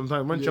do it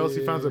sometimes when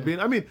Chelsea fans are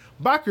being. I mean,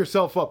 back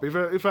yourself up. If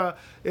a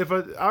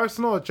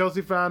Arsenal or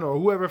Chelsea fan or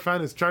whoever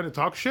fan is trying to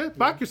talk shit,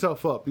 back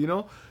yourself up.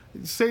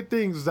 Say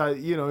things that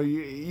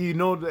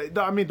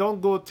I mean,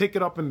 don't go take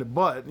it up in the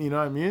butt. You know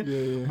what I mean?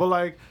 Yeah. But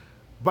like,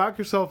 back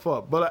yourself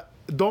up. But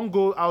don't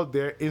go out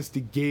there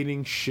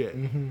instigating shit.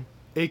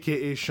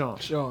 AKA Sean.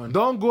 Sean.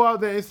 Don't go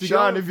out there instigating.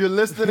 Sean, if you're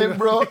listening,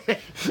 bro.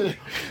 If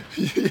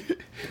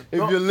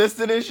you're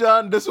listening,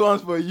 Sean, this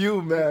one's for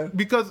you, man.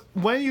 Because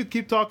when you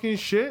keep talking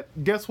shit,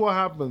 guess what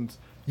happens?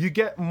 You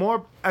get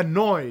more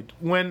annoyed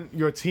when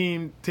your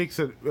team takes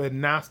a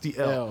nasty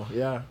L.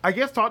 Yeah. I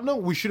guess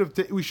Tottenham, we should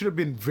have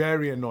been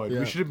very annoyed.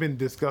 Yeah. We should have been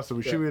disgusted.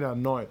 We should have been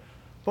annoyed.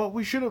 But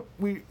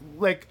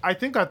I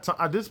think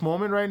at this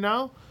moment right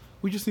now,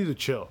 we just need to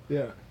chill.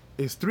 Yeah.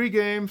 It's 3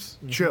 games,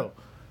 chill.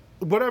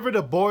 Whatever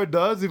the board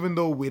does, even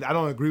though I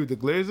don't agree with the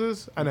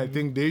Glazers, and I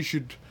think they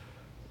should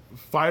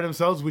fire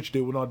themselves, which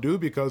they will not do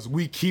because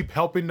we keep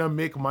helping them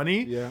make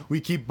money. Yeah. We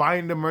keep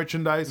buying the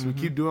merchandise. We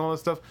keep doing all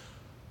this stuff.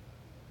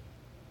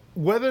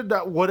 Whatever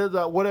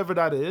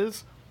that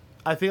is,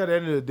 I think at the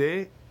end of the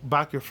day,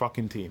 back your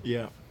fucking team.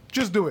 Yeah.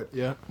 Just do it.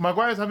 Yeah.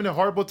 Maguire's having a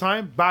horrible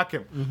time, back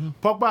him.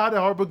 Pogba had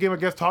a horrible game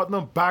against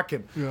Tottenham, back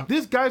him. Yeah.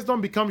 These guys don't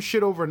become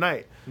shit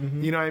overnight.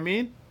 You know what I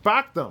mean?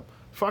 Back them.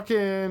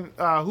 Fucking,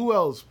 who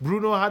else?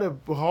 Bruno had a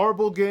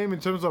horrible game in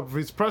terms of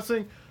his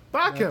pressing,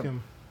 back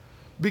him.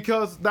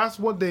 Because that's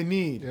what they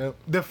need. Yep.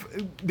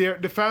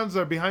 The fans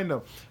are behind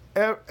them.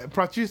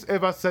 Patrice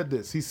Eva said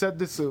this. He said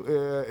this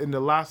in the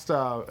last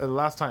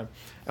time.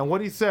 And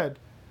what he said,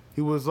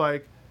 he was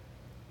like,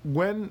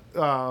 when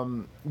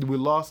we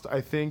lost,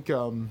 I think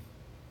 4-1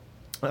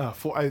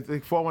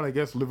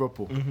 against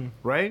Liverpool,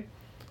 right?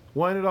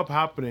 What ended up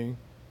happening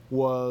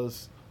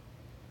was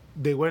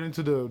they went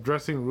into the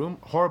dressing room,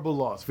 horrible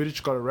loss.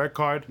 Vidic got a red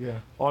card,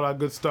 all that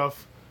good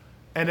stuff.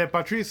 And then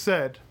Patrice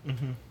said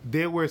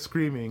they were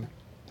screaming,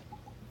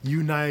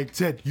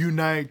 United,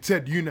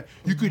 United, United.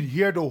 You could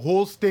hear the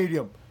whole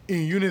stadium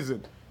in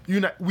unison.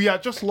 We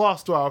had just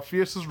lost to our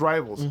fiercest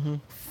rivals.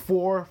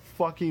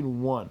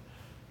 4-1.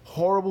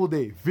 Horrible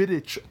day.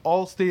 Vidic,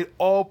 all-state,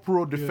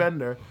 all-pro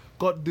defender,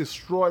 got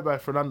destroyed by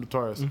Fernando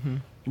Torres.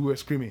 We were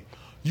screaming,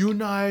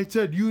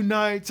 United,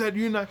 United,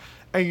 United.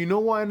 And you know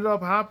what ended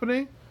up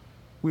happening?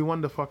 We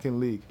won the fucking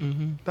league.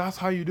 That's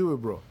how you do it,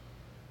 bro.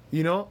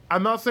 You know,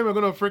 I'm not saying we're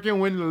going to freaking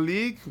win the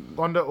league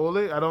under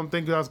Ole. I don't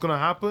think that's going to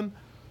happen.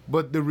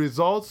 But the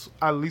results,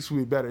 at least, will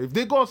be better. If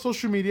they go on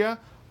social media,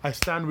 I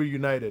stand with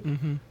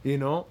United. You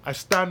know, I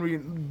stand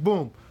with...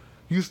 Boom.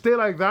 You stay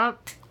like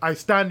that, I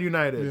stand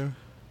United. Yeah.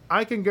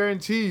 I can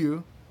guarantee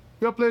you,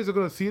 your players are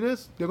going to see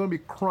this, they're going to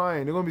be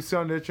crying. They're going to be sitting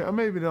on their chair.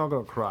 Maybe they're not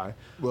going to cry.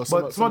 Well,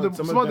 but some of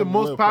the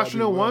most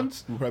passionate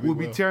ones will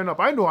be tearing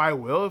up. I know I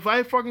will. If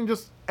I fucking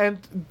just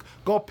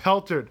got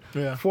peltered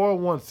 4-1,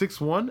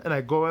 6-1, and I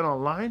go in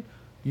online,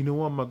 you know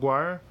what,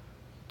 Maguire?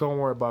 Don't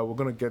worry about it. We're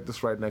going to get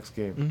this right next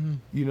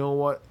game. You know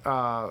what?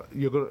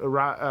 You're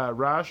gonna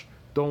Rash,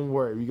 don't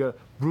worry. We got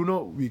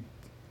Bruno, we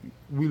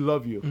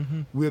love you.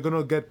 You're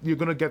going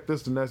to get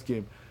this the next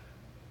game.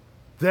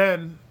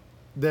 Then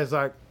there's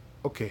like,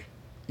 okay,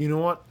 you know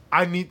what?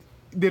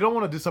 They don't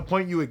want to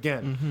disappoint you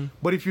again.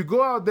 But if you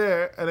go out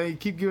there and then you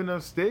keep giving them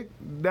stick,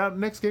 that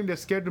next game they're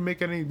scared to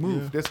make any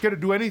move. They're scared to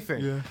do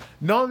anything.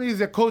 Not only is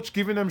their coach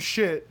giving them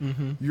shit,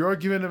 you're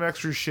giving them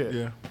extra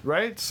shit.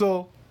 Right?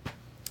 So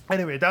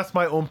anyway, that's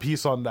my own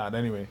piece on that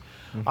anyway.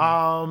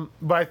 But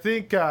I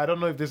think, I don't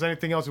know if there's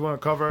anything else you want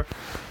to cover,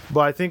 but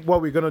I think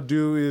what we're going to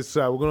do is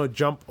we're going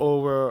to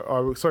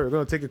we're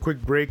going to take a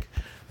quick break,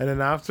 and then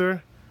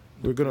after,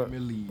 we're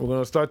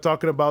gonna start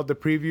talking about the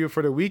preview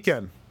for the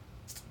weekend.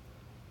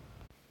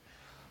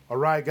 All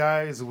right,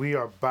 guys, we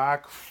are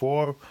back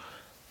for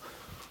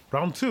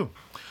round 2.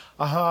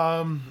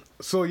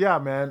 So yeah,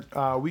 man,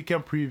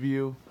 weekend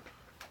preview.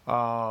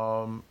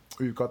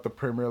 We've got the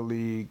Premier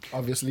League.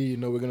 Obviously, you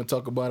know, we're gonna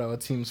talk about our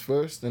teams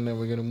first, and then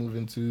we're gonna move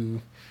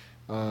into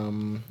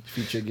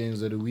feature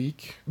games of the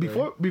week.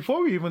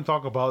 Before we even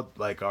talk about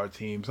like our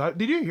teams,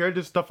 did you hear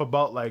this stuff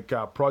about like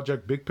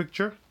Project Big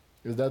Picture?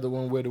 Is that the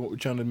one where we're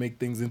trying to make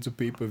things into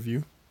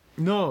pay-per-view?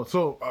 No,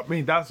 so I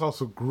mean that's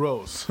also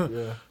gross.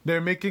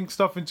 They're making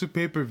stuff into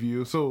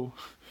pay-per-view. So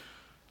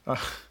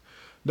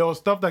there was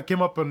stuff that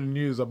came up on the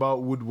news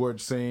about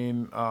Woodward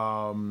saying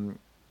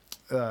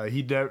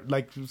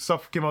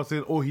stuff came out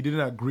saying, oh, he didn't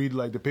agree to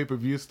like the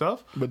pay-per-view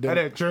stuff, but then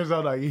it turns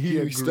out like he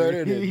agreed.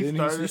 Started it.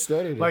 He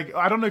started it. Like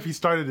I don't know if he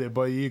started it,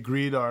 but he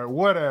agreed or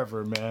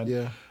whatever, man.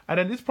 Yeah. And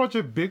then this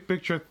Project Big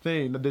Picture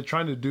thing that they're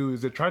trying to do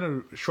is they're trying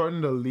to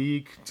shorten the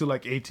league to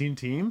like 18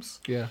 teams.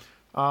 Yeah.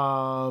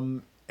 But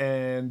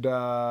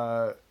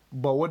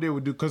what they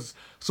would do,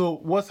 so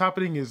what's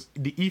happening is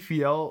the the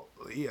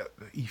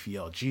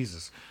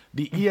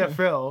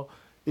EFL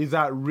is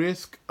at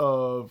risk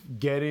of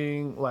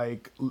getting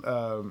like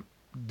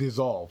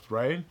dissolved,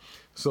 right?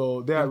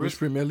 So they're at risk.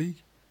 Premier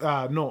League?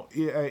 No,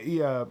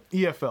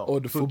 EFL. Oh,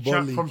 the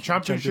football league. From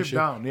championship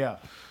down, yeah.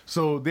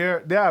 So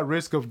they're at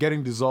risk of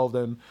getting dissolved,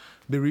 and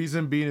the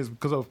reason being is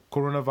because of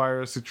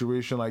coronavirus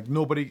situation. Like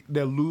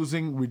they're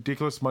losing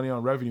ridiculous money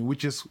on revenue,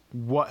 which is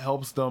what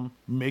helps them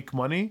make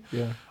money.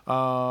 Yeah.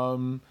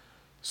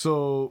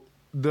 So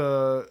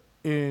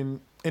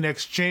in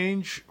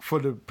exchange for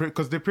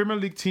because the Premier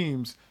League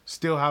teams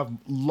still have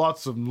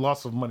lots of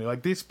money.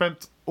 Like they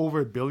spent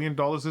over $1 billion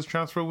this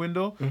transfer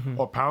window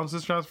or pounds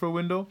this transfer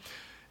window.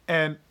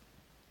 And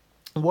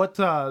what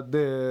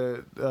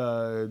they're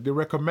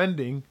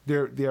recommending,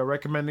 they are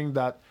recommending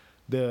that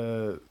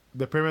the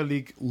Premier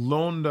League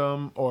loan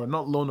them, or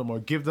not loan them, or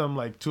give them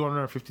like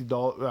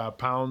 $250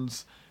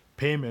 pounds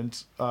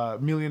payments,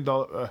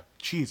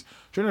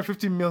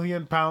 £250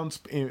 million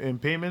in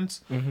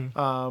payments,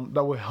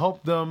 that will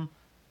help them,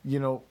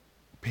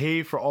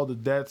 pay for all the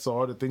debts or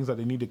all the things that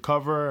they need to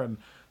cover, and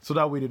so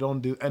that way they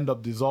don't end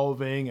up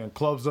dissolving and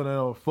clubs don't end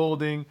up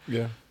folding.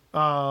 Yeah.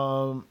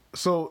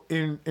 So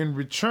in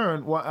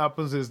return, what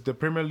happens is the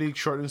Premier League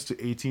shortens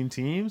to 18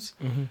 teams,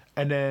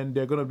 and then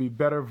they're going to be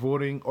better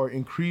voting or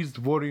increased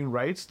voting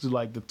rights to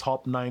like the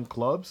top 9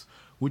 clubs,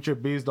 which are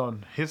based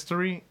on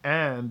history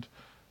and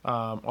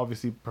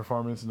obviously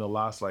performance in the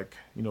last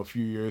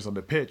few years on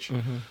the pitch.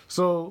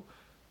 So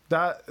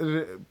that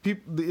it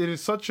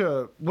is such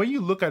a, when you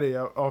look at it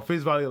on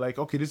face value, like,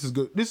 okay, this is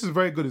good, this is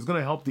very good, it's going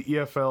to help the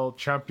EFL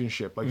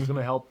Championship, like it's going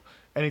to help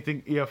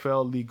anything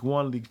EFL League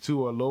 1, League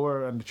 2 or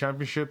lower, and the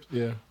Championship.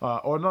 Yeah.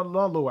 Or not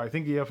lower. I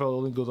think EFL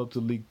only goes up to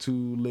League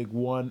 2, League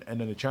 1, and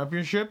then the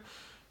Championship.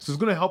 So it's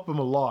going to help them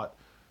a lot.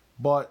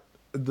 But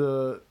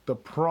the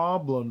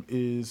problem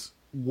is,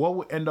 what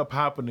will end up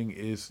happening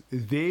is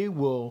they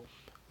will,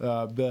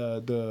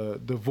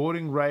 the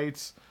voting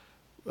rights,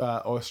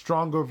 or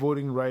stronger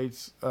voting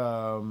rights,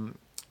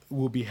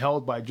 will be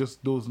held by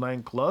just those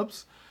 9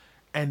 clubs.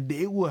 And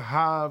they will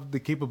have the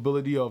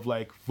capability of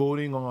like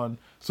voting on.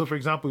 So, for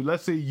example,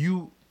 let's say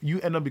you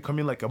end up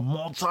becoming like a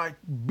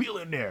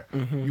multi-billionaire.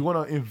 You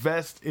want to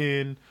invest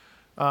in,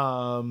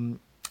 I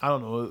don't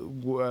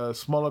know, a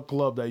smaller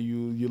club that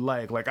you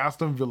like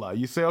Aston Villa.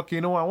 You say, okay,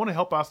 you know what? I want to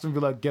help Aston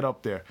Villa get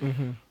up there.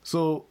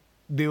 So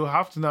they will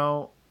have to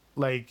now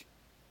like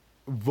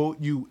vote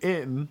you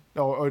in,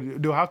 or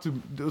they'll have to.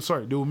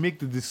 Sorry, they will make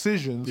the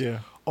decisions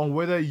on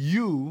whether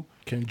you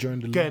can join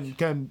the league,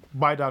 can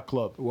buy that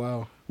club.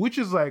 Wow. Which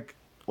is like,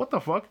 what the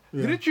fuck?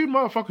 Yeah. Didn't you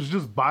motherfuckers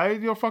just buy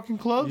your fucking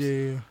clubs?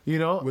 Yeah.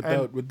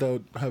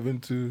 Without having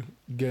to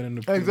get in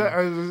the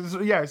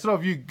exactly. Yeah, instead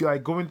of you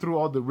like going through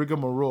all the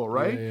rigmarole,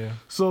 right? Yeah.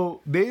 So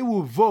they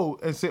will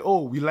vote and say,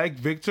 "Oh, we like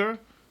Victor,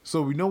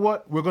 so we know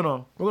what, we're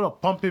gonna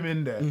pump him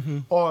in there."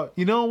 Or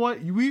you know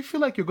what? We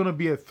feel like you're gonna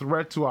be a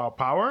threat to our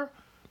power.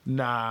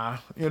 Nah,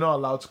 you're not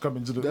allowed to come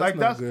into the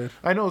that's good.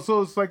 I know,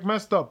 so it's like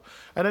messed up.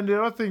 And then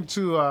the other thing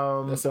too,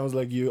 that sounds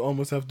like you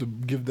almost have to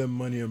give them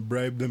money and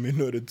bribe them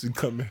in order to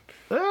come in.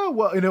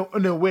 Well,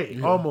 in a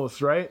way,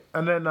 almost, right?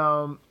 And then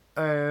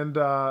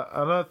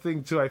another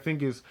thing too, I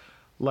think, is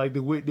like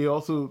the way they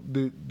also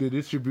the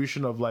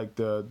distribution of like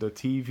the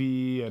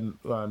TV and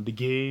the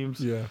games.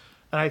 Yeah.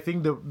 And I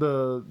think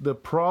the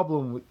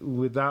problem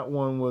with that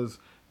one was,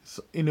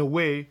 in a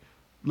way,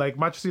 like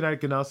Manchester United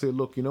can now say,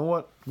 look, you know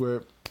what,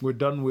 we're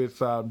done with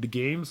the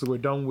games. We're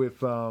done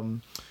with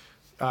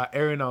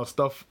airing our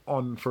stuff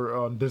on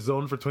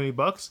DAZN for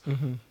 $20.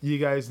 You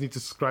guys need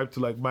to subscribe to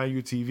like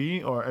MyU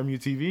TV or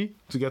MUTV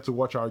to get to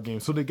watch our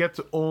games. So they get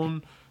to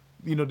own,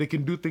 they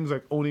can do things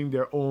like owning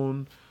their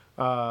own,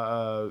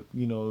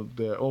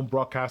 their own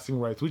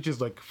broadcasting rights, which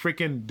is like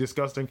freaking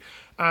disgusting.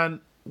 And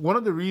one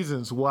of the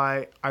reasons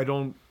why I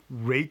don't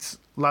rate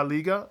La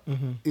Liga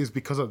is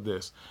because of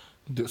this.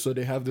 So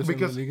they have this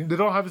because in La Liga? They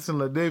don't have this in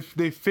La Liga.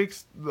 They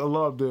fixed a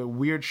lot of the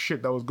weird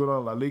shit that was going on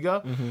in La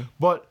Liga.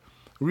 But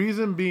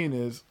reason being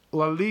is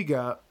La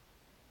Liga,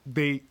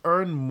 they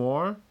earn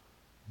more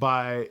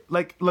by,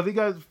 like, La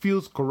Liga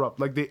feels corrupt.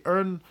 Like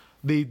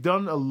they've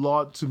done a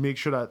lot to make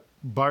sure that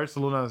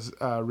Barcelona's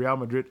Real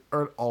Madrid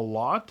earn a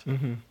lot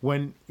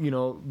when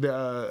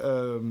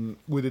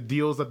with the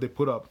deals that they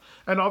put up.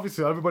 And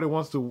obviously everybody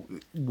wants to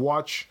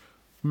watch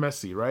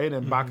Messi, right?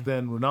 And back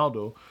then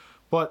Ronaldo.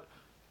 But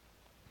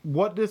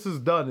what this has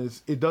done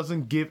is it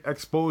doesn't give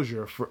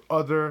exposure for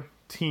other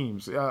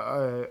teams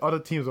or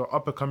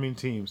up-and-coming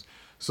teams.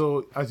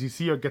 So as you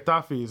see your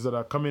Getafes that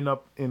are coming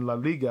up in La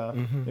Liga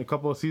a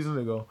couple of seasons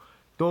ago,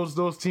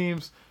 those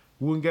teams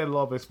wouldn't get a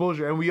lot of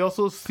exposure. And we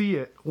also see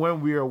it when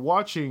we are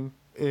watching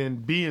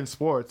in beIN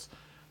Sports.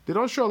 They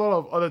don't show a lot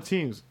of other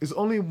teams. It's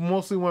only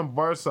mostly when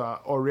Barca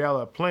or Real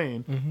are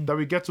playing that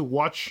we get to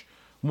watch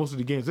most of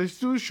the games. They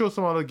still show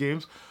some other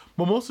games,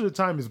 but most of the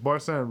time it's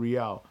Barca and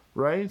Real,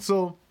 right?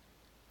 So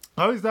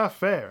how is that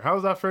fair? How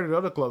is that fair to the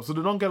other clubs? So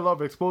they don't get a lot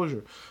of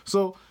exposure.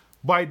 So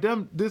by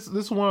them, this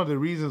is one of the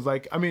reasons.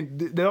 Like, I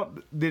mean, La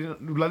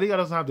Liga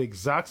doesn't have the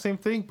exact same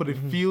thing, but it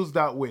feels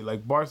that way.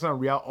 Like Barca and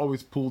Real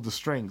always pull the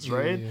strings,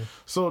 right? Yeah.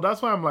 So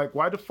that's why I'm like,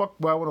 why the fuck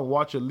do I want to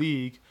watch a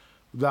league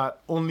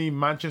that only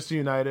Manchester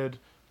United,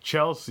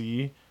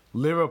 Chelsea,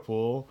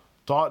 Liverpool,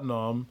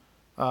 Tottenham,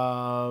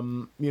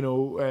 and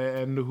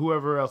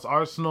whoever else,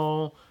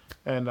 Arsenal,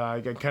 and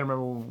I can't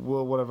remember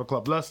whatever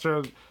club,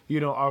 Leicester,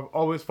 are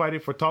always fighting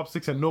for top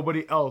 6, and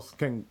nobody else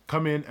can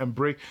come in and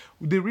break.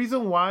 The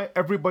reason why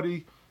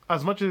everybody,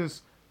 as much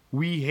as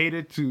we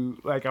hated to,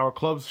 like, our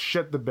clubs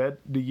shit the bed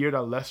the year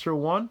that Leicester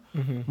won,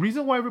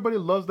 reason why everybody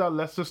loves that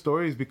Leicester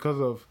story is because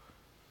of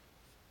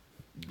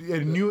a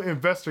new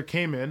investor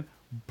came in,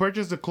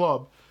 purchased the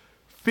club,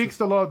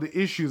 fixed a lot of the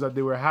issues that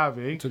they were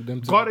having, Took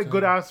them to got the a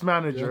good ass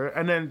manager,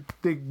 and then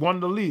they won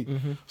the league.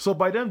 So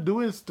by them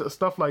doing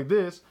stuff like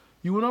this,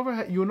 you will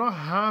never you will not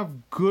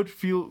have good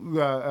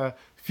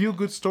feel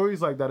good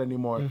stories like that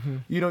anymore.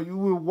 You know, you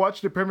will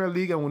watch the Premier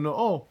League and will know,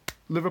 oh,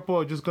 Liverpool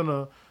are just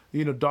gonna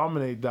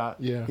dominate that.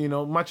 Yeah. You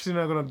know, Manchester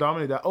United are gonna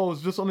dominate that. Oh,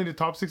 it's just only the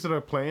top 6 that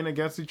are playing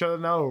against each other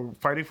now or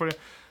fighting for it.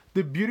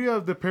 The beauty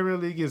of the Premier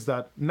League is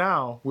that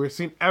now we're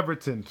seeing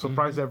Everton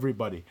surprise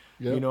everybody.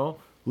 Yep. You know,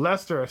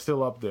 Leicester are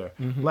still up there.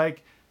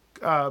 Like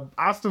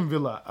Aston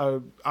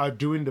Villa are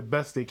doing the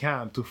best they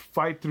can to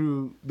fight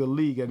through the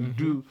league and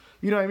do,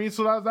 you know what I mean?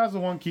 So that's the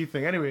one key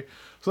thing. Anyway,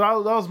 so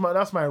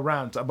that's my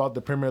rant about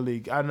the Premier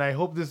League, and I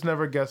hope this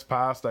never gets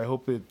passed. I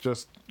hope it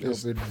just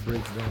It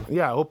breaks down.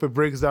 yeah, I hope it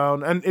breaks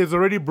down. And it's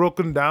already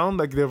broken down.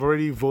 Like, they've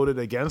already voted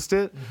against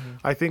it.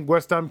 I think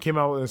West Ham came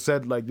out and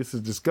said, like, this is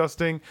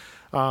disgusting.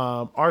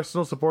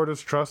 Arsenal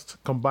Supporters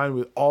Trust combined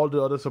with all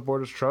the other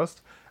supporters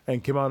trust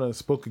and came out and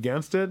spoke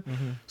against it.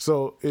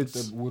 So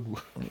it's...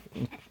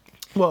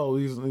 Well,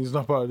 he's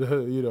not part of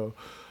the, you know.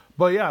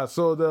 But yeah,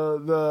 so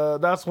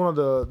that's one of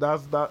the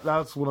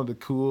that's one of the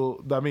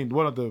cool, I mean,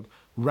 one of the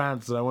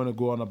rants that I want to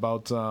go on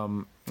about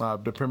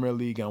the Premier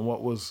League and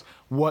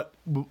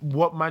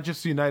what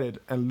Manchester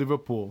United and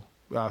Liverpool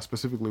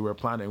specifically were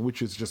planning,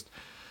 which is just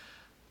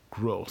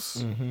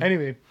gross.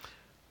 Anyway,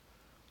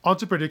 on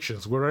to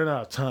predictions. We're running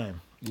out of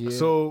time. Yeah.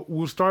 So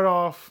we'll start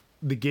off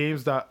the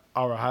games that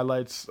are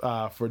highlights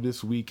for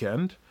this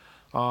weekend.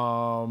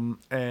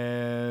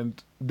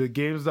 And the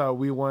games that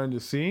we wanted to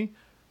see,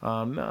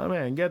 nah,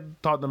 man,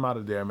 get Tottenham out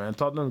of there, man.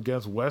 Tottenham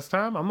against West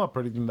Ham, I'm not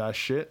predicting that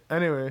shit.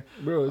 Anyway,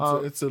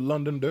 Bro, it's a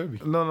London derby.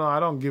 no, I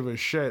don't give a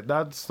shit.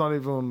 That's not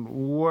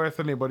even worth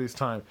anybody's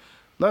time.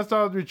 Let's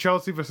start with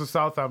Chelsea versus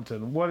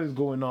Southampton. What is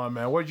going on,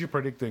 man? What are you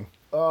predicting?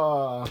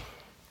 I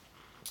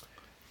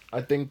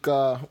think,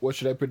 what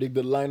should I predict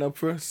the lineup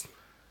first?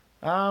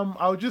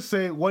 I would just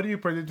say, what do you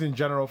predict in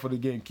general for the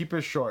game? Keep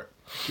it short.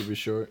 Keep it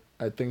short.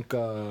 I think,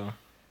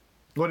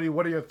 What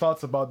are your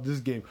thoughts about this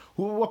game?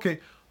 Okay,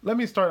 let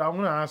me start. I'm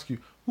gonna ask you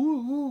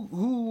who.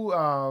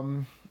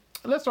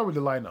 Let's start with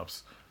the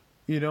lineups.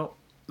 You know,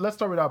 let's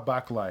start with our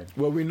back line.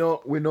 well, we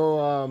know,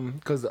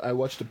 because I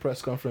watched the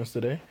press conference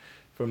today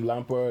from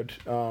Lampard.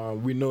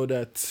 We know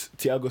that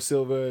Thiago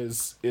Silva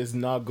is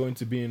not going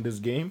to be in this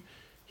game.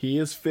 He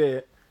is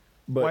fit,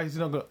 but Why is he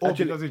not going? Oh,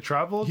 actually, because he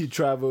traveled. he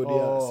traveled.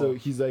 Oh. Yeah, so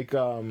he's like,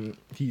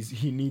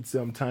 he needs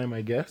some time,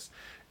 I guess,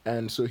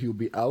 and so he'll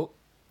be out.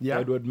 Yeah.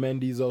 Edward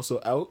Mendy's also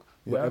out,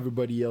 but Yeah.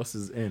 everybody else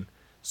is in.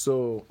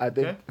 So I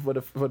think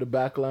Okay. for the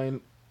back line,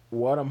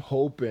 what I'm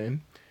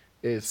hoping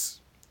is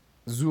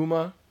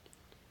Zuma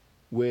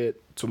with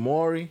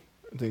Tomori.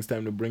 I think it's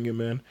time to bring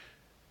him in.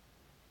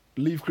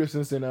 Leave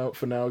Christensen out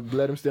for now.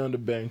 Let him stay on the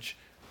bench.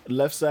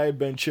 Left side,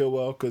 Ben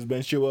Chilwell, because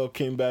Ben Chilwell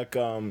came back,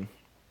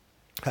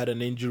 had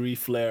an injury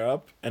flare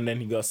up, and then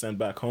he got sent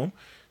back home.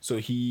 So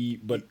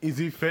Is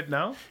he fit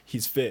now?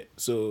 he's fit.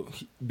 So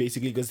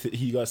basically, because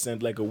he got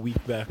sent like a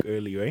week back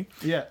early, right?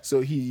 Yeah.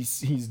 So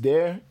he's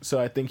there. So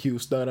I think he'll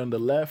start on the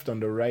left. On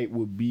the right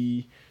would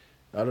be,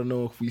 I don't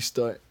know if we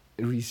start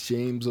Reece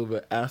James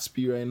over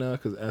Aspie right now,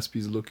 because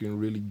Aspie's looking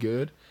really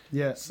good.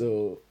 Yeah.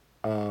 So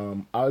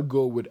I'll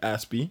go with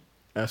Aspie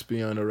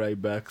on the right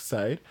back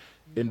side.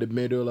 In the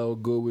middle, I'll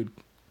go with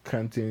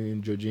Kante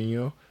and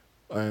Jorginho.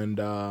 And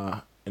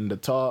in the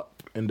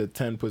top, in the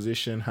 10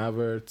 position,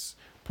 Havertz.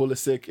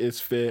 Pulisic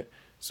is fit,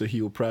 so he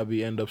will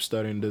probably end up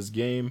starting this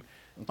game.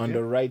 Okay. On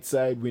the right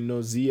side, we know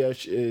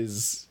Ziyech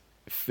is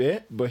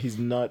fit, but he's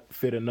not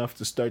fit enough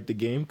to start the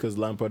game because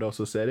Lampard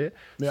also said it.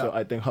 Yeah. So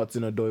I think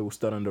Hudson-Odoi will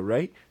start on the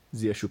right.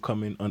 Ziyech will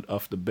come in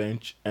off the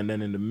bench. And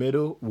then in the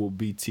middle will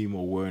be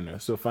Timo Werner.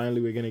 So finally,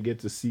 we're going to get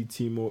to see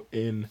Timo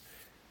in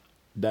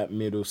that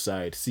middle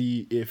side.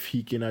 See if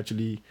he can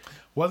actually...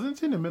 Wasn't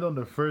he in the middle of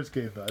the first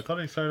game, though? I thought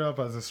he started off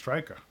as a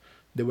striker.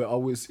 It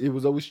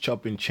was always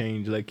chop and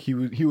change. Like he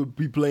would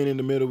be playing in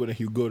the middle, but then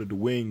he'd go to the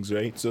wings,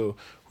 right? So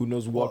who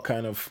knows what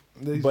kind of...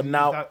 But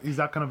now... He's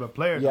that kind of a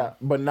player, Yeah,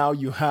 but now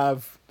you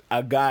have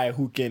a guy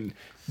who can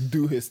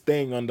do his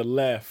thing on the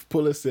left,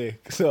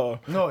 Pulisic. So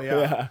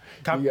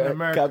Captain you got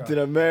America. Captain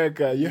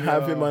America. You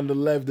have him on the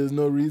left. There's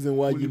no reason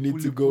why you need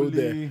to go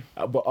Pulley.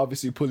 there. But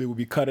obviously, Pulley will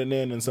be cutting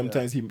in, and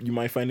sometimes you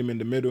might find him in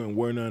the middle and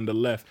Werner on the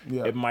left.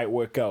 Yeah. It might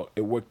work out.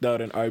 It worked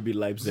out in RB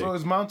Leipzig. So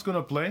is Mount going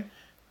to play?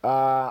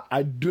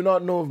 I do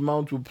not know if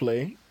Mount will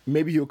play.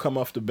 Maybe he'll come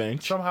off the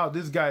bench. Somehow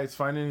this guy is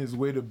finding his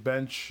way to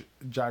bench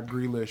Jack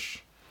Grealish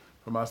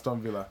from Aston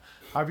Villa.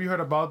 Have you heard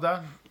about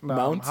that?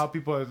 Mount? How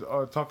people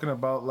are talking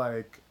about,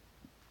 like,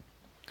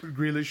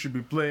 Grealish should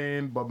be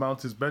playing, but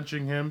Mount is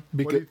benching him.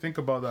 What do you think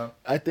about that?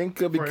 I think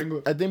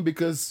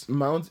because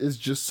Mount is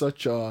just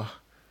such a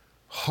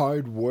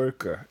hard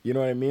worker. You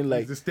know what I mean?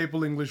 Like He's a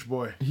staple English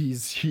boy. he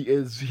is.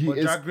 But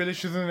Jack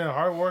Grealish isn't a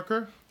hard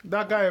worker.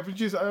 That guy, have you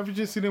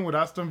just seen him with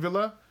Aston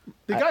Villa?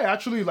 The guy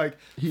actually, like,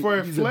 for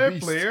a he's a flair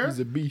beast. player, He's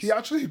a beast. he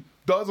actually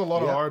does a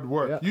lot of Yeah, hard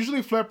work. yeah.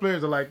 Usually flair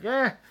players are like,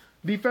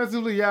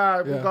 defensively, we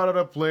got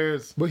other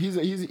players. But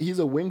he's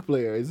a wing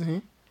player, isn't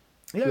he?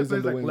 Yeah, he plays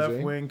on the like wings, left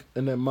right? wing.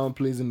 And then Mount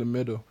plays in the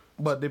middle.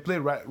 But they play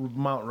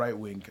Mount right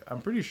wing.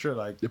 I'm pretty sure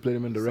like They played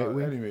him in the right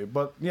wing. Anyway,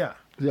 but yeah.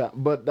 Yeah,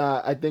 but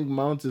I think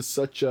Mount is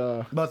such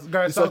a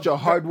Gareth such a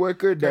hard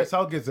worker Gareth that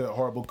Southgate's a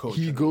horrible coach.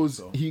 he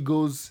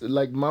goes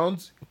like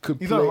Mount could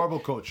He's play. not a horrible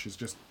coach. He's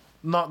just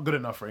not good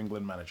enough for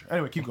England manager.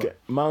 Anyway, keep going.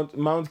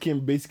 Mount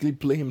can basically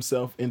play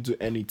himself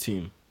into any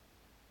team.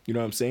 You know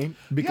what I'm saying?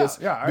 Because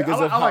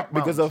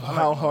because of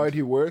how hard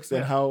he works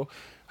and how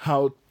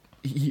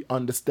he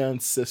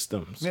understands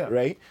systems,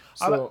 right?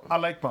 So I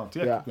like Mount.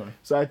 Yeah, keep going.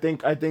 So I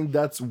think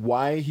that's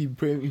why he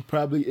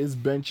probably is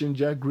benching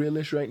Jack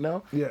Grealish right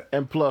now. Yeah,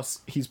 and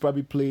plus he's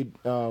probably played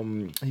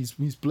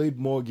he's played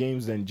more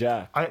games than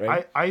Jack.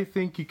 I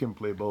think he can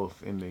play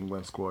both in the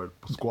England squad,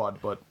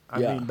 but I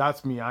mean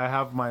that's me. I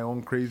have my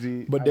own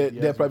crazy. But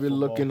they're probably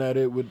looking at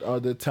it with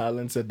other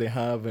talents that they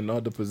have in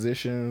other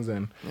positions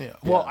and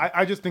Well,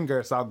 I just think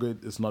Gareth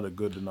Southgate is not a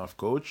good enough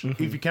coach.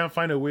 Mm-hmm. If you can't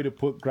find a way to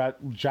put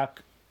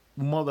Jack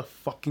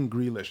motherfucking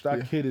Grealish,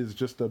 that kid is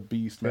just a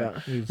beast,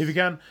 man. Yeah, if you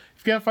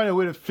can't find a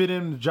way to fit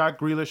in Jack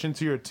Grealish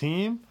into your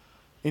team,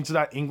 into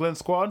that England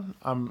squad,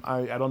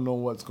 I don't know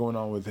what's going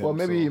on with him. Well,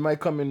 maybe he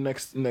might come in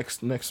next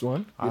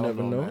one. You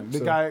never know.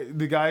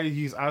 The guy,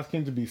 he's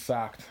asking to be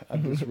sacked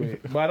at this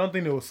rate, but I don't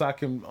think they will sack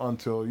him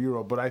until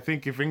Euro. But I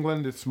think if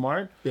England is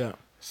smart,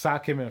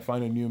 sack him and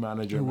find a new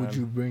manager. Who would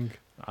you bring?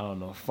 I don't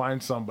know.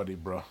 Find somebody,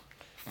 bro.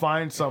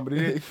 Find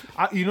somebody.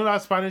 You know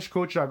that Spanish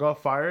coach that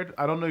got fired?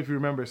 I don't know if you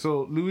remember.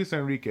 So Luis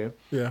Enrique.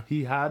 Yeah.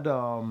 He had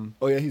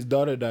his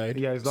daughter died.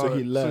 Yeah, his daughter. So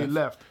he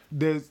left.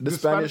 The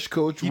Spanish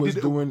coach was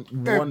doing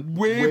one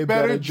way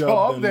better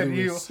job than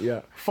Luis. you.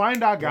 Yeah.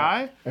 Find that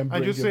guy and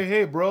just say,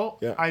 hey, bro,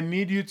 Yeah. I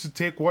need you to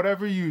take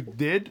whatever you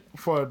did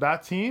for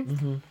that team.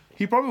 Mm-hmm.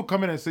 He probably will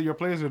come in and say, your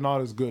players are not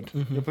as good.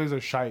 Your players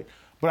are shite.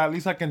 But at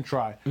least I can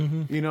try,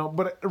 you know.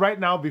 But right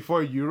now,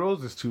 before Euros,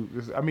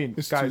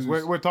 guys,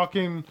 we're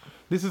talking.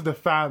 This is the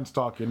fans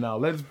talking now.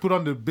 Let's put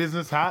on the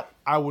business hat.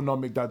 I would not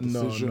make that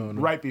decision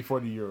right before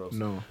the Euros.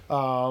 No.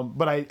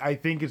 But I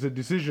think it's a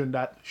decision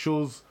that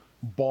shows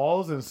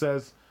balls and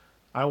says,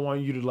 I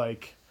want you to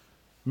like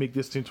make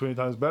this team 20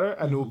 times better.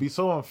 And it will be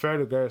so unfair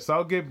to Gareth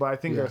Southgate. But I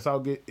think Gareth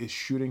Southgate is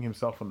shooting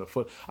himself in the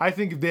foot. I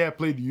think if they had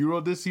played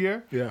Euro this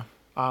year,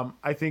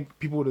 I think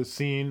people would have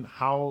seen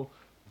how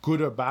good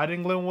or bad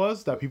England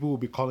was, that people will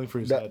be calling for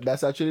his head.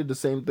 That's actually the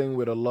same thing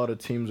with a lot of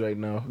teams right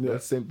now. Yeah. The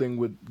same thing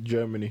with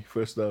Germany,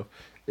 first off.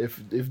 If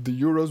the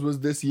Euros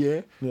was this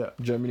year,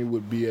 Germany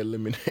would be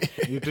eliminated.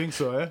 You think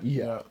so, eh?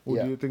 Yeah. Do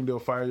you think they'll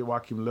fire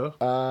Joachim Löw?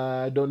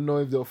 I don't know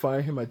if they'll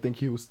fire him. I think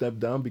he will step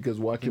down because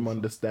Joachim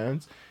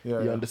understands. He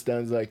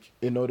understands, like,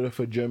 in order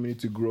for Germany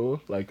to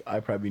grow, like, I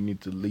probably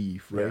need to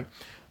leave, right? Yeah.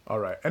 All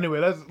right. Anyway,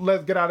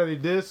 let's get out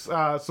of this.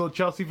 So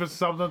Chelsea versus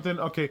Southampton.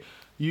 Okay.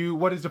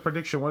 What is the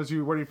prediction? What are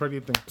you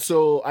predicting?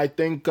 So I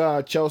think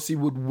Chelsea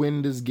would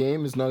win this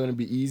game. It's not going to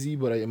be easy,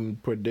 but I am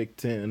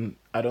predicting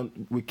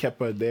we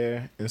kept her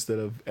there instead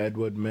of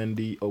Edward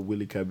Mendy or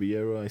Willy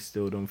Caballero. I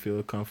still don't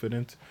feel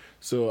confident.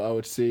 So I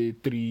would say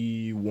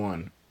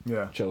 3-1.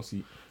 Yeah,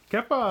 Chelsea.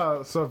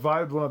 Kepa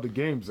survived one of the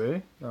games, eh?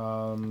 The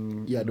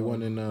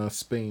one in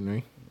Spain,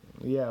 right?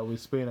 Yeah, with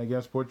Spain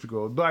against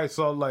Portugal. Though I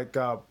saw like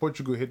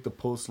Portugal hit the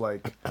post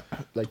like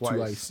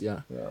twice.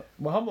 Yeah.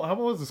 Well, how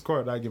was the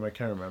score of that game? I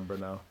can't remember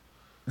now.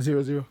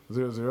 0-0.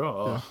 0-0.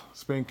 Oh,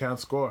 Spain can't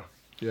score.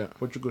 Yeah.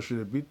 Portugal should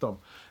have beat them.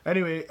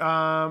 Anyway,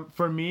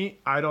 for me,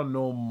 I don't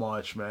know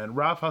much, man.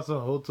 Ralph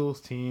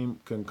Hasenhutl's team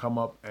can come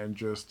up and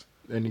just.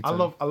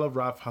 Anytime. I love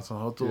Ralph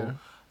Hasenhutl. Yeah.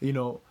 You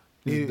know.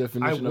 His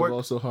definition of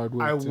also hard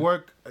work. I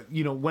work,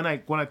 you know, when I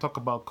talk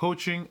about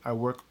coaching, I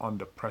work on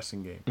the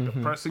pressing game. The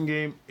pressing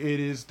game, it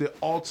is the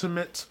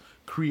ultimate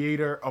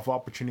creator of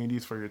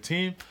opportunities for your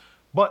team,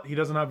 but he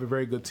doesn't have a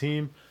very good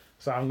team,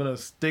 so I'm gonna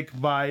stick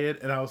by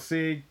it, and I'll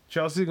say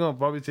Chelsea gonna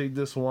probably take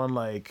this one.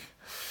 Like,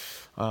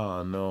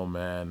 oh no,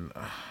 man.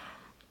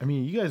 I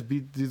mean, you guys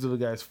beat these other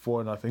guys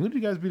 4-0. Who did you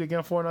guys beat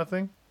again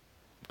 4-0?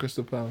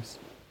 Crystal Palace.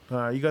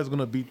 You guys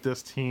gonna beat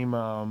this team.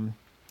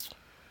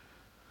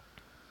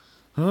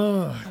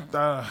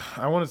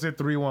 I want to say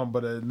 3-1,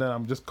 but then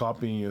I'm just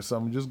copying you, so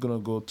I'm just gonna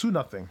go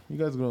 2-0. You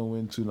guys are gonna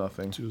win 2-0.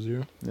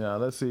 2-0. Yeah,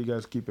 let's say you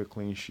guys keep a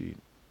clean sheet.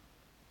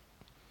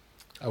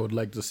 I would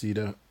like to see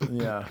that.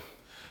 Yeah.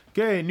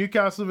 Okay,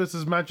 Newcastle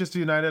versus Manchester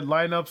United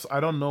lineups. I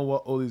don't know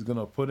what Ole's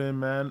gonna put in,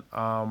 man.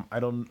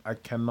 I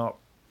cannot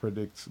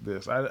predict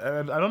this.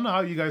 I don't know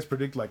how you guys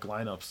predict like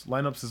lineups.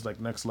 Lineups is like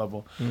next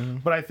level.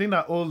 But I think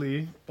that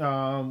Ole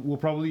will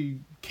probably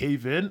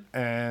cave in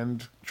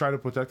and try to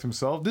protect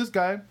himself. This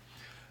guy,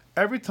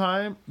 every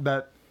time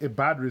that a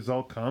bad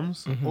result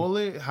comes,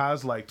 Ole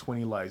has like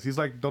 20 lies. He's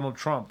like Donald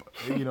Trump,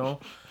 you know.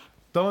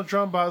 Donald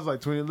Trump has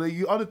like 20. Like,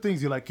 other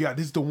things you're like, yeah,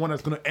 this is the one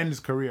that's gonna end his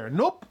career.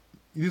 Nope.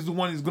 This is the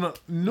one he's gonna.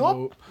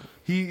 Nope.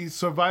 He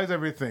survives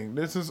everything.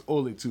 This is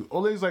Ole too.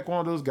 Ole is like one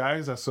of those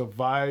guys that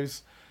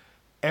survives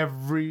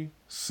every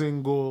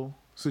single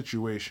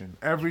situation,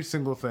 every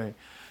single thing,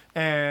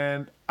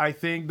 and I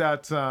think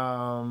that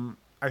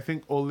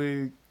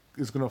Ole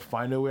is gonna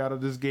find a way out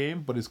of this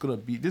game. But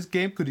this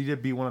game could either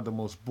be one of the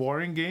most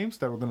boring games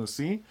that we're gonna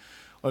see,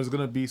 or it's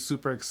gonna be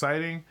super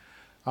exciting.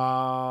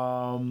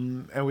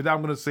 And with that,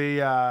 I'm gonna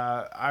say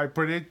I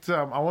predict.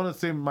 I want to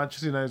say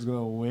Manchester United is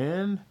gonna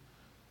win.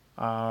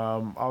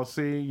 I'll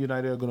say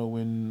United are gonna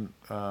win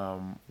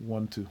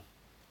 1-2.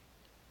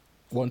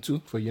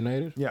 1-2 for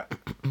United. Yeah.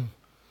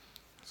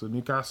 So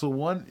Newcastle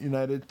 1,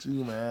 United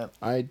 2, man.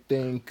 I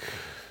think.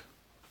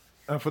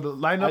 And for the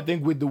lineup, I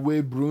think with the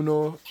way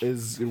Bruno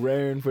is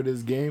raring for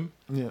this game,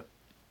 yeah.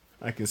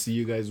 I can see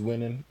you guys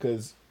winning.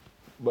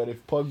 But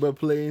if Pogba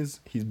plays,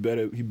 he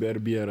better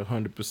be at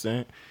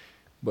 100%.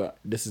 But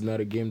this is not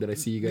a game that I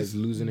see you guys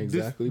losing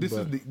exactly.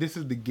 This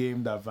is the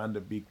game that Van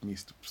de Beek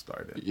needs to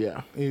start it.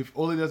 Yeah. If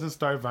Ole doesn't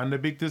start Van de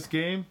Beek this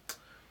game,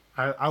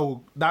 I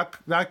will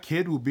that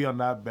kid will be on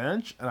that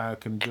bench, and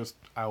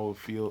I will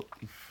feel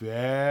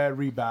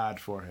very bad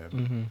for him.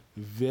 Mm-hmm.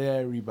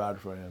 Very bad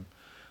for him.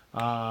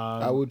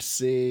 I would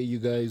say you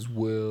guys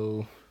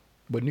will,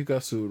 but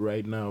Newcastle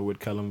right now with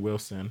Callum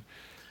Wilson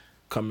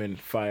coming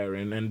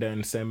firing, and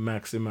then Sam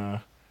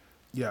Maxima.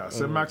 Yeah,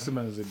 Sam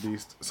Maximin is a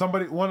beast.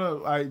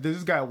 There's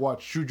this guy I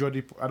watched, True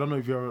Jordy. I don't know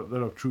if you ever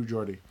heard of True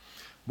Jordy.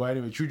 But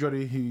anyway, True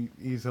Jordy,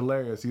 he's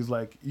hilarious. He's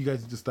like, you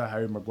guys need to start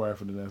Harry Maguire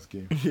for the next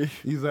game.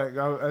 He's like,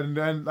 and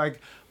then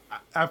like,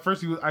 at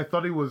first I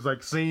thought he was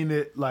like saying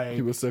it like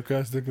He was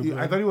sarcastic.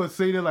 I thought he was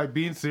saying it like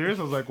being serious.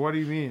 I was like, what do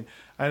you mean?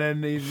 And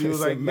then he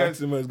was like,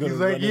 Maxima is gonna he's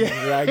run like,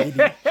 him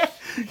raggedy.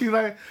 He's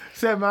like,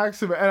 Sam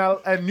Maxima.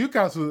 And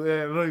Newcastle, I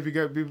don't know if you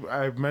get,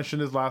 I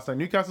mentioned this last time.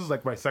 Newcastle's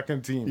like my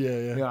second team.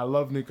 Yeah. I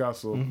love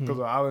Newcastle because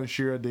of Alan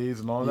Shearer days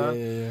and all that.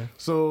 Yeah.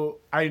 So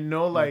I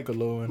know like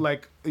Michael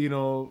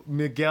Owen.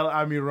 Miguel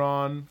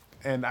Amiron,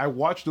 and I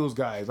watch those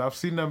guys. I've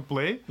seen them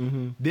play.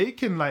 Mm-hmm. They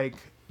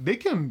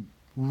can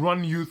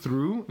run you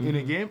through in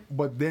a game,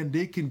 but then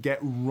they can get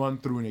run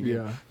through in a game.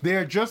 Yeah. They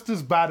are just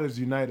as bad as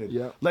United.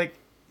 Yeah. Like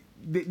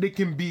they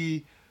can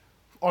be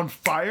on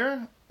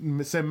fire,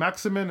 say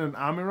Maximin and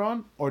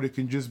Amiron, or they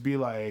can just be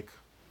like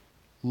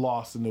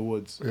lost in the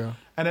woods. Yeah.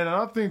 And then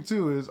another thing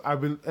too is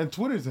and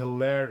Twitter is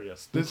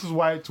hilarious. This is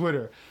why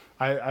Twitter,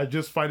 I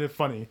just find it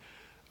funny.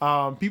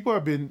 People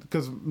have been,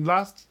 because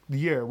last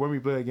year when we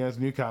played against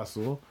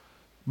Newcastle,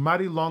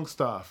 Matty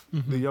Longstaff,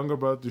 the younger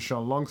brother to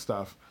Sean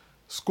Longstaff,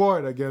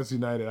 scored against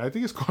United. I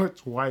think he scored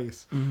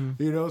twice.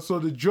 So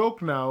the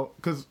joke now,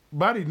 because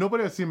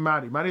nobody has seen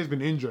Matty. Matty has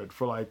been injured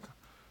for like,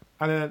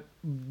 and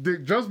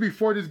then just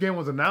before this game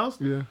was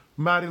announced,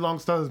 Matty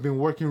Longstaff has been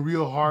working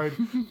real hard,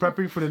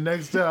 prepping for the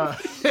next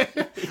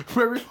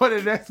prepping for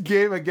the next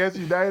game against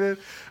United.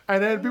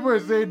 And then people are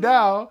saying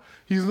now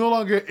he's no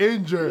longer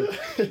injured.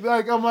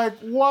 Like, I'm like,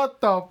 what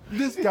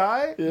this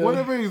guy,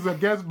 whenever he's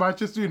against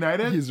Manchester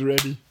United, He's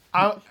ready.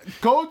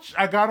 Coach,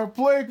 I gotta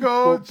play,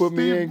 Coach. Put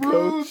me in,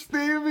 Coach.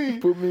 Stevie.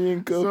 Put me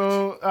in, Coach.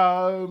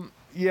 So,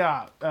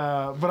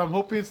 but I'm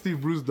hoping Steve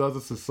Bruce does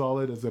us a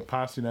solid as a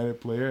past United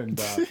player and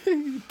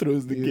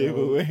Throws the game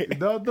away.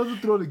 Doesn't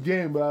throw the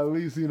game, but at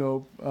least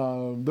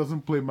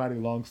doesn't play Matty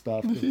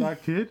Longstaff. 'Cause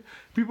that kid,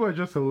 people are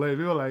just hilarious.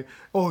 They're like,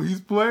 "Oh, he's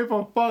playing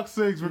for fuck's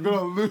sakes, we're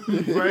gonna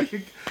lose!"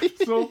 Right?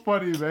 So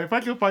funny, man. If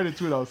I can find a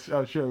tweet, I'll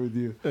share it with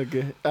you.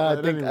 Okay.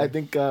 I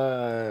think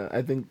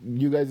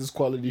you guys'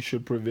 quality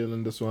should prevail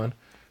in this one.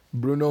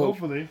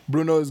 Hopefully,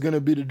 Bruno is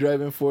gonna be the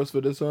driving force for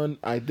this one.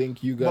 I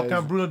think you guys. but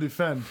can Bruno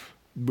defend?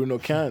 Bruno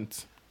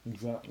can't.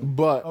 Exactly.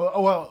 But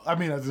well, I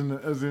mean, as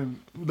in,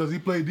 does he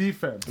play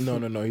defense?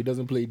 no, he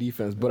doesn't play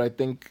defense. But I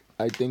think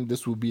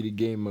this will be the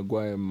game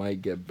Maguire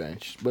might get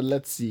benched. But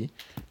let's see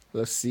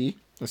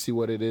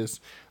what it is.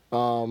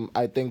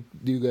 I think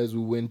you guys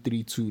will win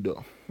 3-2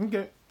 though.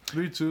 Okay.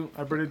 3-2.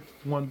 I predict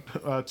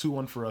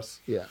 2-1 for us.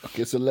 Yeah.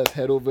 Okay, so let's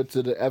head over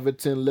to the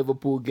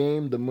Everton-Liverpool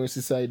game, the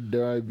Merseyside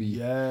derby.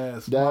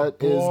 Yes, That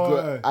my is boy.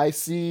 good. I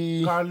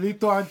see.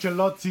 Carlito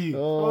Ancelotti.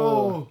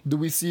 Oh. Do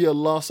we see a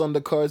loss on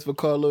the cards for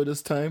Carlo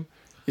this time?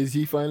 Is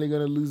he finally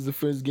going to lose the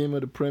first game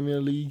of the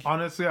Premier League?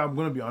 Honestly, I'm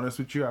going to be honest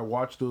with you. I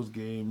watched those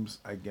games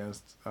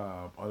against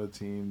other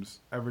teams.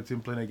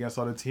 Everton playing against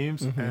other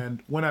teams.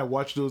 And when I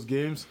watched those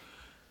games,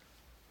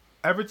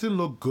 Everton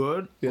looked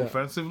good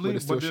offensively,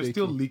 but they're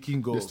still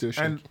leaking goals.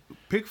 And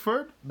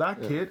Pickford, that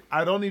kid,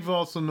 I don't even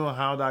also know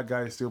how that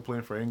guy is still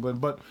playing for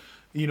England, but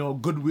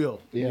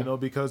goodwill,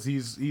 because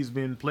he's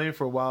been playing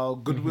for a while.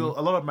 Goodwill.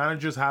 A lot of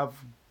managers have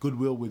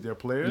goodwill with their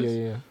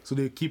players, so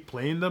they keep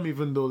playing them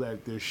even though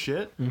like they're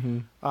shit.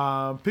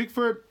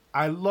 Pickford,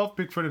 I love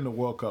Pickford in the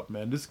World Cup,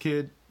 man. This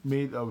kid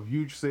made a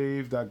huge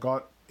save that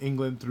got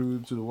England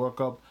through to the World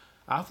Cup.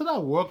 After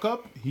that World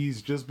Cup,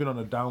 he's just been on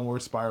a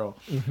downward spiral.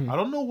 I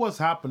don't know what's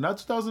happened. That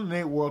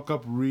 2008 World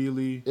Cup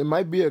really... It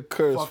might be a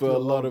curse fucked for a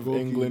lot of goalkeeping.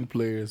 England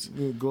players.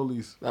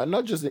 Goalies.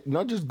 Not just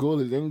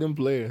goalies, England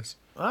players.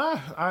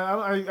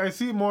 I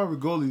see it more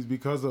with goalies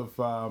because of...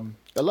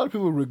 a lot of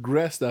people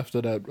regressed after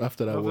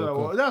that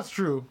World Cup. That's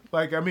true.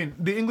 Like, I mean,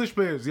 the English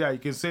players, you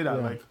can say that.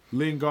 Yeah. Like,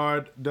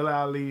 Lingard, Dele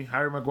Alli,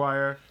 Harry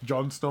Maguire,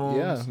 John Stones.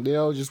 Yeah, they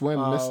all just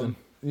went missing.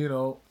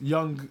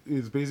 Young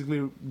is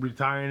basically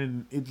retiring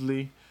in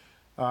Italy.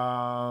 In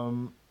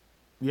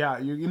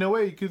a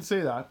way, you can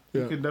say that.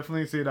 You can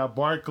definitely say that.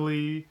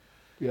 Barkley,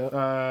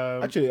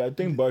 Yeah. Actually, I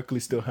think Barkley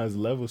still has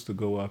levels to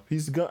go up.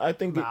 He's gonna. I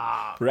think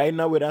Nah. right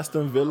now with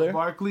Aston Villa,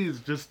 Barkley is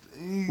just.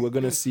 we're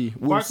gonna see.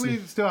 We'll Barkley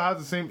see. still has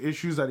the same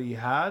issues that he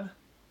had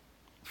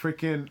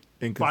freaking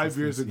 5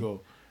 years Inconsistency.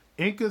 ago.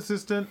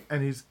 Inconsistent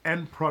and his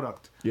end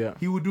product. Yeah.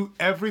 He would do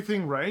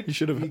everything right. He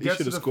should have gets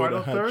to the scored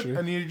a final third, hat-trick.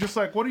 and you're just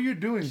like, what are you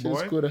doing, Should have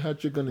boy? scored a hat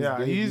trick on his Yeah,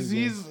 debut,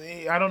 he's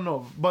I don't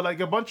know, but like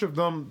a bunch of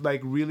them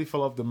like really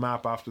fell off the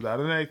map after that,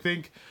 and I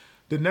think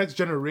the next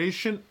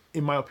generation,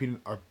 in my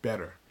opinion, are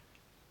better.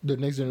 the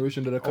next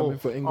generation that are coming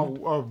for England.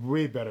 Are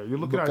way better. You're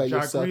looking at Bukayo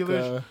Jack Saka.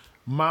 Grealish,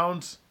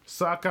 Mount,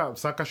 Saka.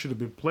 Saka should have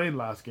been playing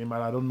last game,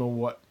 and I don't know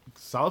what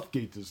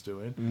Southgate is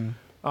doing.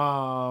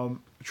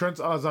 Trent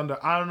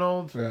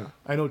Alexander-Arnold. Yeah.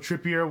 I know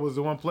Trippier was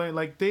the one playing.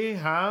 Like they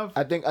have.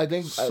 I think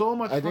So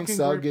much I think fucking great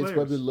Southgate's players.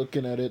 probably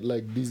looking at it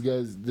like these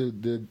guys,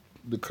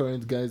 the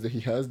current guys that he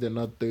has, they're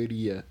not 30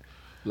 yet.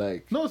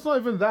 Like No, it's not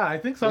even that. I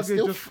think they're Southgate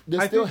still, just.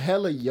 they're I still think,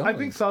 hella young. I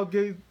think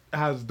Southgate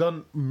has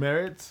done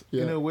merits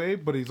in Yeah. a way,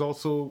 but he's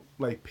also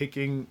like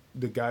picking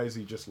the guys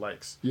he just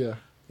likes. yeah,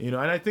 And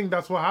I think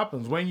that's what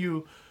happens when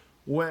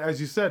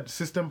as you said,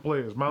 system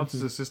players. Mount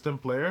is a system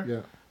player.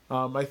 yeah.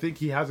 I think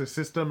he has a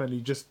system and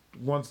he just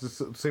wants the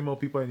same old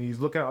people, and he's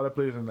looking at other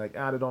players and like,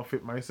 they don't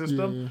fit my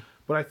system. Yeah.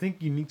 But I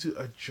think you need to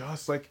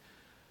adjust. Like,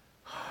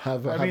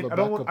 Have a I mean, have a I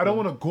don't backup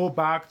want to go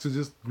back to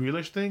this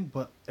Grealish thing,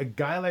 but a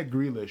guy like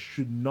Grealish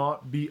should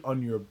not be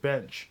on your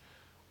bench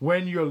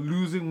when you're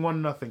losing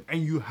 1-0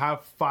 and you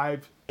have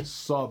 5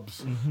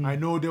 subs. I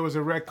know there was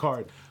a red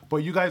card, but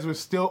you guys were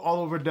still all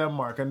over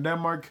Denmark, and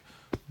Denmark.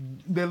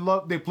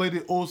 They play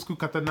the old school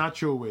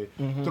Catenaccio way.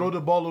 Throw the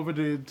ball over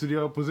to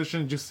the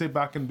opposition, just sit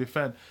back and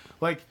defend.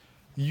 Like,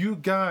 you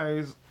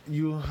guys,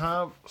 you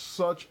have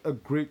such a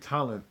great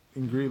talent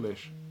in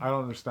Grealish. I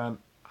don't understand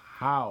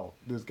how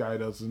this guy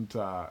doesn't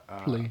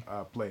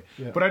play.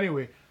 Yeah. But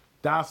anyway,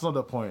 that's not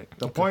the point.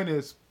 The point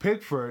is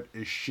Pickford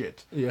is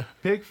shit. Yeah.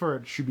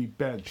 Pickford should be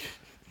benched.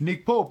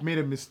 Nick Pope made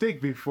a mistake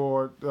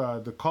before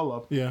the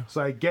call-up. Yeah.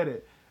 So I get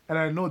it. And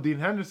I know Dean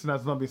Henderson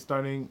has not been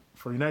starting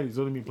for United. He's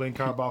only been playing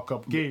Carabao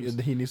Cup games.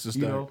 He needs to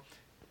start.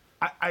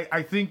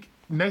 I think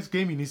next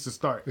game he needs to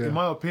start, Yeah. in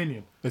my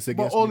opinion. It's But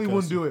against Ole wouldn't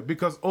Newcastle. do it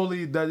because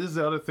Ole, that is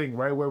the other thing,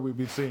 right? Where we've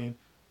been saying,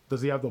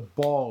 does he have the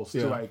balls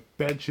Yeah. to like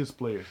bench his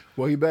players?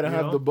 Well, he better You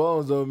have know? the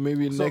balls, or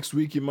maybe So- next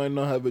week he might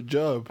not have a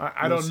job.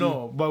 I We'll don't see.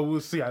 know, but we'll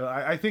see.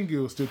 I think it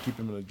will still keep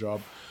him in a job,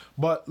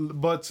 but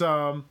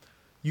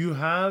you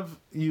have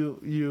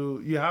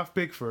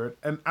Pickford,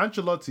 and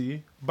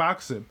Ancelotti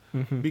backs him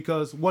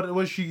because what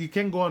was you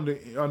can't go on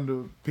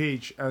the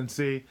page and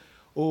say,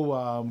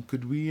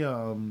 could we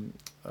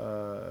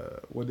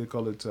what they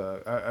call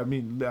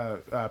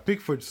it?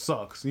 Pickford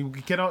sucks. You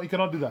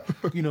cannot do that.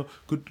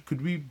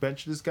 Could we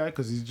bench this guy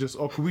because he's just,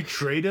 or could we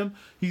trade him?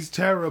 He's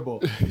terrible.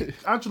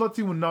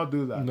 Ancelotti would not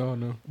do that.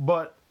 No.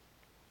 But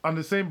on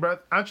the same breath,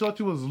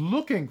 Ancelotti was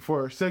looking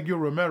for Sergio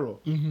Romero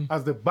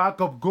as the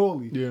backup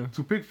goalie Yeah.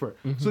 to Pickford.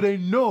 So they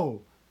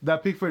know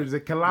that Pickford is a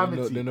They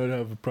calamity. know they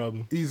have a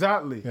problem.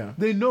 Exactly. Yeah.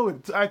 They know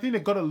it. I think they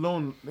got a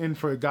loan in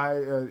for a guy,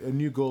 a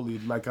new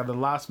goalie, like at the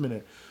last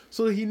minute.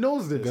 So he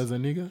knows this.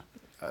 Gazaniga?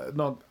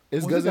 No,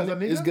 Is was it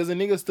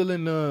Gazaniga still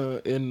in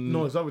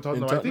No, it's not with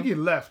Tottenham. I think he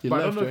left, He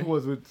but I left, don't know if right? it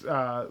was with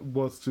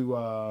was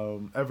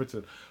to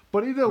Everton.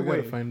 But either We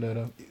gotta way, find that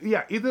out.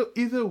 yeah,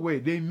 either way,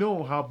 they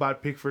know how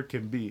bad Pickford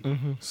can be.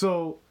 Mm-hmm.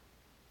 So,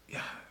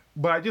 yeah,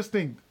 but I just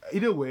think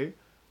either way,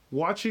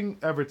 watching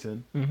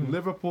Everton,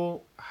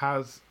 Liverpool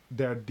has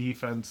their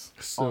defense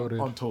Sorted.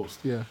 on toast.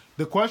 Yeah.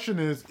 The question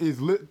is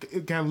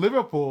can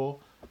Liverpool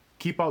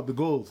keep out the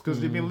goals? Because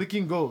they've been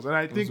leaking goals, and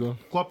I think well.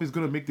 Klopp is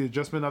going to make the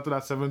adjustment after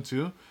that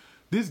 7-2.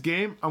 This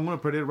game, I'm going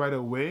to predict right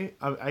away.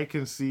 I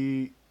can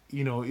see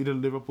either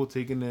Liverpool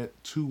taking it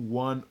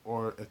 2-1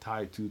 or a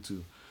tie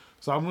 2-2.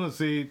 So I'm gonna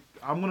say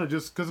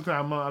just because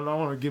I don't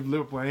want to give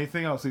Liverpool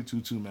anything. I'll say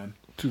 2-2, man.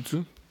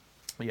 2-2.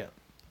 Yeah.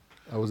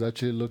 I was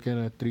actually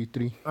looking at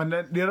 3-3. And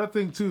then the other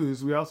thing too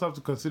is we also have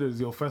to consider is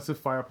the offensive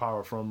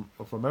firepower from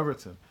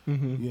Everton.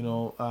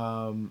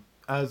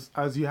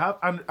 As you have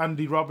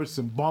Andy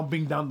Robertson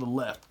bombing down the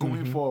left,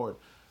 going forward.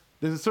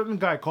 There's a certain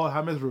guy called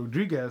James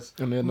Rodriguez,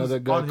 And another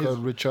who's guy on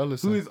called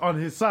Richarlison. who is on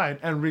his side,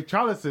 and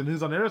Richarlison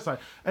who's on the other side,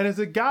 and it's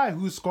a guy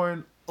who's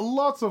scoring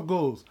lots of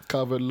goals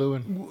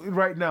Calvert-Lewin.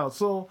 right now.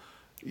 So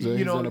So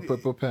he's on a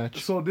purple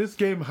patch. So this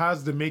game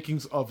has the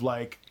makings of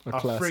like A a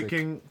classic.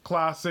 freaking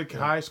classic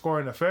high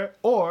scoring affair,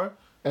 or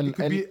it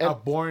could be a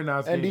boring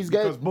ass game. these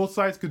guys- because both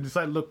sides could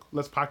decide, look,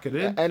 let's pack it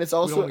in. And it's We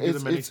don't also wanna give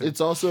them anything. it's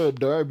also a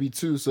derby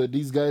too. So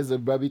these guys are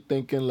probably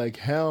thinking like,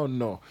 hell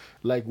no,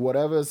 like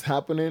whatever's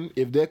happening,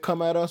 if they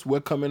come at us,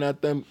 we're coming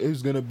at them.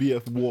 It's gonna be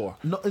a war.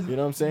 No, you know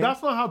what I'm saying?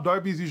 That's not how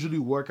derbies usually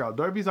work out.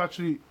 Derbies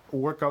actually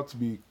work out to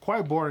be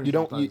quite boring. You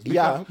don't- sometimes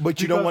yeah,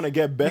 but you don't wanna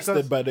get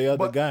bested by the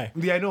other guy.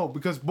 Yeah, I know,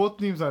 because both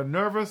teams are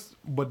nervous.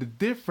 But the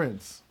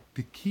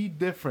key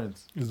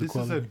difference, Is the this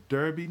is a quality.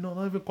 derby. No,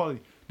 not even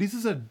quality. This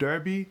is a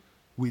derby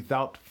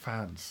without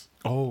fans.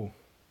 Oh,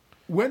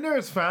 When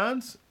there's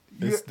fans,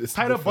 It's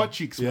tighter butt different.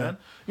 cheeks, Yeah. man.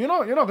 You're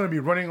not gonna be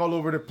running all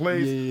over the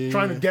place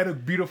trying to get a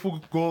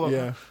beautiful goal.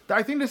 Yeah.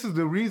 I think this is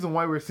the reason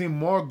why we're seeing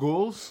more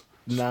goals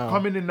Now.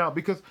 coming in now,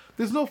 because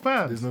there's no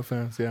fans. There's no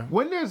fans. Yeah.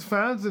 When there's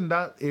fans in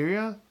that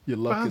area, Your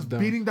luck fans is down.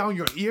 beating down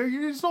your ear,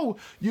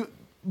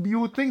 you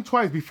would think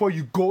twice before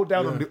you go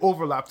down on the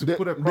overlap to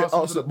put it across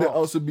into the They'll box.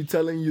 also be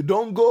telling you,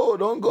 don't go.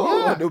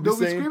 Yeah, Or they'll be they'll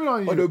be saying, screaming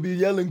on or you. they'll be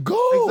yelling, go.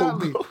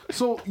 Exactly. Go.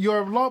 So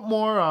you're a lot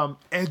more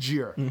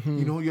edgier.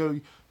 You know,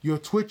 you're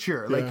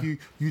twitchier. Like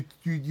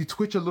you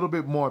twitch a little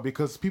bit more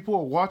because people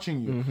are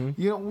watching you.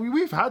 You know,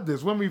 we've had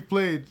this when we've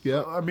played.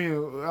 Yeah. I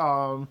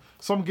mean,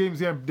 some games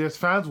here, there's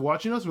fans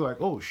watching us. We're like,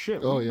 oh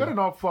shit, we better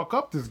not fuck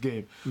up this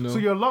game. No. So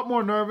you're a lot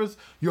more nervous.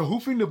 You're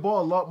hoofing the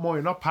ball a lot more.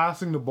 You're not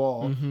passing the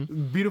ball.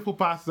 Beautiful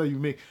passes that you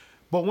make.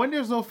 But when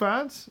there's no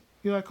fans,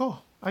 you're like, oh,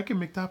 I can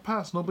make that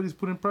pass. Nobody's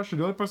putting pressure.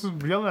 The only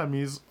person yelling at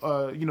me is,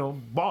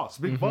 boss,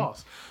 big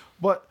boss.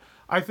 But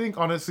I think,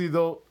 honestly,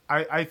 though,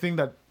 I think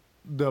that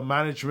the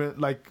management,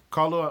 like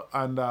Carlo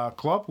and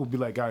Klopp, will be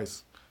like,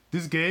 guys,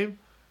 this game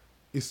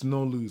is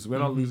no lose. We're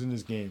not losing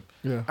this game.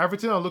 Yeah.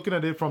 Everything I'm looking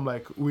at it from,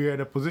 like, we're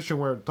in a position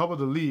where at the top of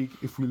the league,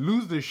 if we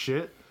lose this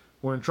shit,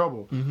 we're in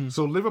trouble.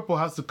 So Liverpool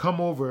has to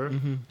come over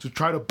to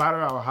try to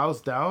batter our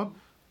house down.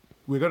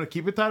 We're going to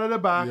keep it tight at the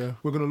back. Yeah.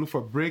 We're going to look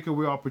for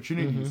breakaway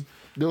opportunities.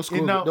 They'll score.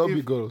 And now, There'll if-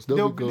 be goals.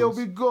 There'll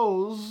be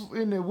goals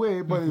in a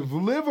way, but if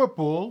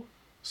Liverpool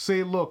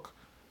say, look,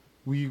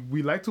 we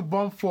like to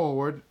bump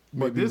forward,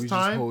 but Maybe this we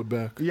time, just hold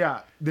back.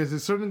 yeah, there's a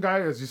certain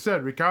guy, as you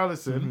said,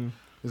 Richarlison.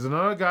 There's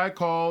another guy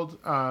called,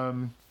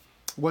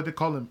 what they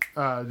call him,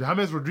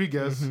 James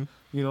Rodriguez,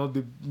 you know,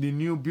 the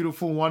new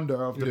beautiful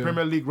wonder of the Yeah.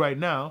 Premier League right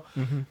now.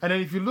 And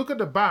then if you look at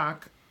the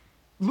back,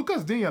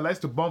 Lucas Digne likes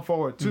to bump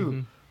forward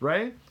too,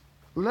 right?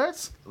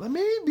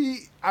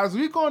 Maybe as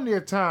we go on the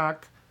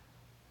attack,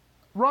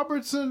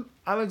 Robertson,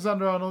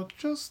 Alexander Arnold,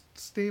 just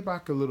stay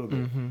back a little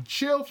bit.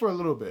 Chill for a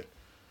little bit.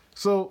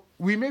 So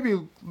we may be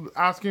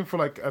asking for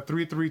like a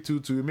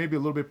 3-3-2-2. It may be a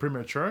little bit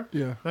premature.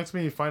 Yeah. Next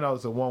thing you find out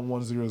it's a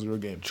 1-1-0-0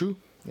 game. True.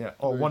 Yeah.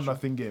 Or Very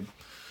 1-0 game.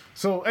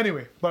 So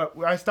anyway, but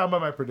I stand by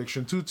my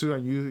prediction. 2-2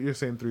 and you're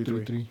saying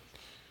 3-3. 3-3.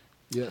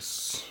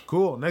 Yes.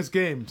 Cool. Next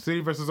game. City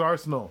versus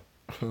Arsenal.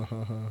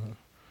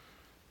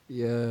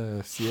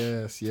 Yes.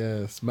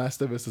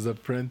 Master versus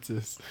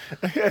apprentice.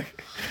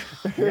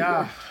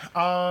 Yeah.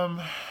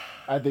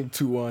 I think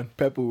 2-1.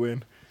 Pep will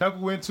win. Pep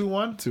will win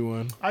 2-1.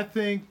 2-1.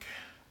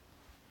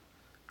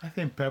 I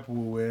think Pep will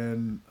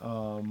win,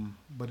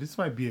 but this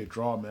might be a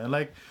draw, man.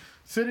 Like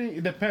City,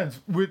 it depends.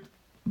 With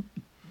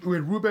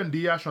Ruben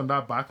Dias on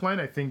that back line,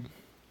 I think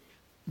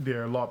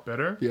they're a lot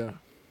better. Yeah.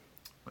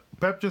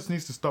 Pep just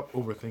needs to stop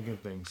overthinking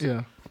things.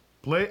 Yeah.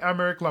 Play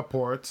Aymeric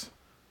Laporte,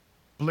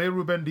 play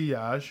Ruben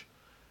Dias,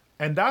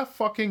 and that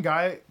fucking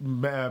guy,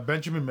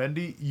 Benjamin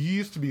Mendy, he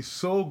used to be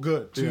so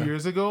good 2 Yeah.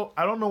 years ago.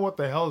 I don't know what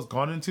the hell has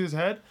gone into his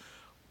head.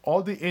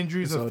 All the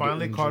injuries have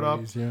finally caught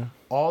up. Yeah.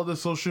 All the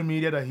social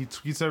media that he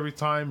tweets every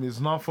time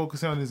is not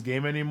focusing on his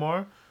game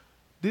anymore.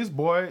 This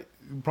boy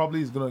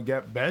probably is going to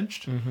get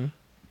benched.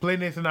 Play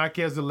Nathan Ake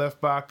as the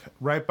left back.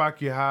 Right back,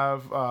 you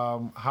have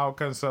João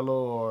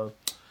Cancelo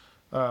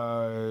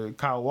or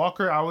Kyle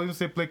Walker. I would even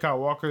say play Kyle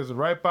Walker as a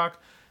right back.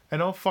 And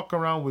don't fuck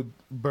around with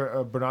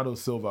Bernardo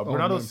Silva.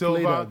 Bernardo man,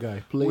 Silva, play that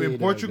guy. Play in that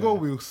Portugal,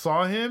 guy. we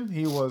saw him.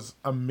 He was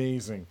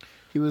amazing.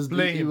 He was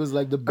Play he him. was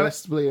like the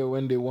best player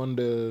when they won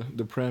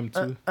the Prem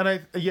too.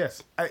 And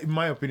in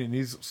my opinion,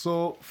 he's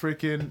so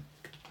freaking.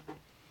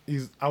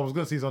 I was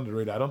gonna say he's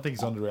underrated. I don't think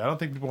he's underrated. I don't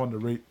think people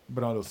underrate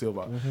Bernardo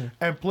Silva.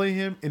 And play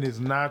him in his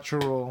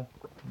natural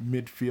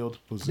midfield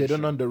position. They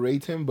don't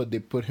underrate him, but they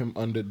put him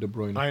under De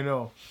Bruyne. I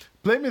know.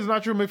 Play him in his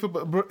natural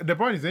midfield. But De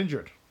Bruyne is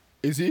injured.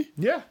 Is he?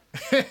 Yeah.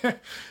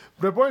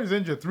 De Bruyne is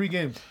injured. 3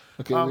 games.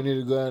 Okay, we need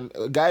to go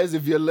and guys.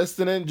 If you're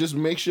listening, just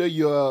make sure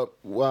you're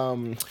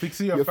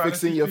Fixing your you're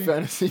fantasy fixing your team.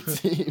 fantasy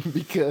team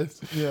because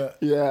Yeah.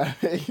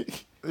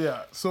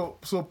 yeah. So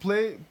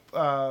play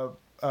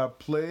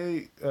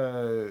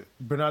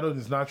Bernardo in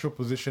his natural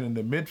position in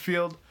the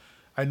midfield.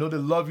 I know they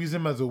love using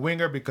him as a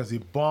winger because he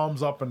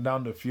bombs up and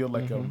down the field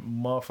like a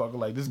motherfucker.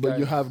 Like this guy. But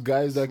you have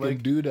guys that can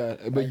slick. do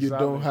that, but you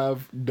don't Exactly.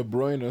 have De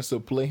Bruyne, so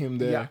play him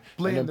there Yeah,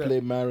 play him and then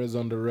there. play Mahrez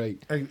on the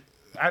right. And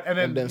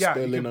then you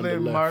Sterling can on play the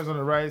left. Mars on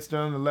the right,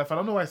 Sterling on the left. I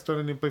don't know why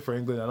Sterling didn't play for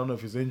England. I don't know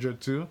if he's injured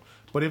too.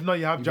 But if not,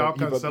 you have João He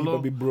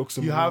probably broke Cancelo.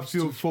 some You have bones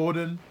Phil too.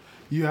 Foden.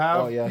 You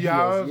have. Oh, yeah,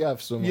 you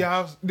have so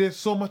much. There's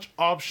so much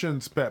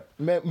options, Pep.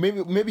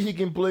 Maybe he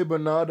can play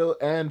Bernardo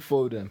and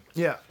Foden,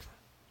 Yeah.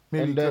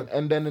 Maybe.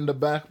 and then in the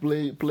back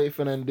play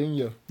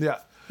Fernandinho, Yeah.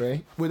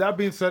 right? With that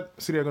being said,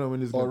 City are going to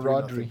win this game. Or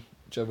 3-0. Rodri,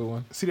 whichever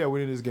one. City are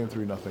winning this game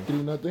 3-0.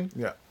 3-0.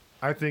 Yeah.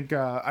 I think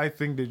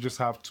they just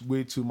have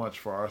way too much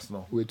for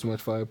Arsenal. Way too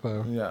much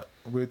firepower. Yeah,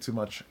 way too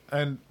much.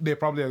 And they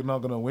probably are not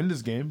going to win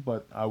this game,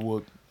 but I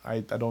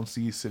don't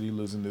see City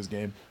losing this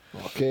game.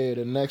 Okay,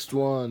 the next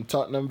one,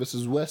 Tottenham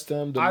versus West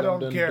Ham, the I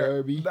London don't care.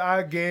 Derby.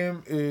 That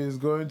game is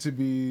going to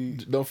be.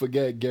 Don't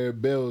forget,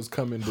 Gareth Bale is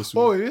coming this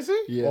week. Oh, is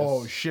he? Yes.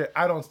 Oh shit!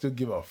 I don't still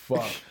give a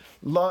fuck.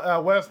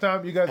 West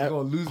Ham, you guys are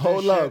gonna lose.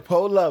 Hold this up, shit.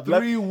 hold up.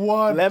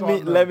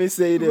 3-1. Let me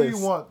say this.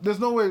 3-1. There's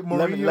no way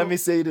Mourinho. Let me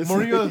say this.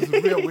 Mourinho is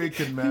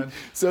reawakened, man.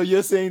 So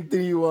you're saying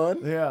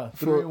 3-1? Yeah,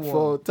 3-1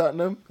 for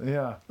Tottenham?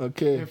 Yeah.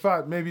 Okay. In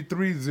fact, maybe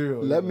 3-0.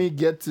 Let me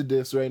get to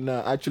this right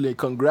now. Actually,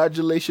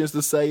 congratulations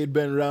to Said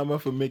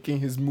Benrahma for making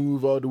his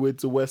move all the way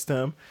to West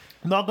Ham.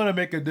 Not gonna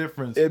make a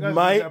difference. It You guys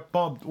might- get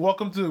pumped.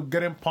 Welcome to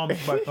getting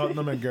pumped by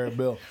Tottenham and Gareth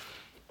Bale.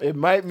 It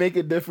might make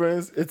a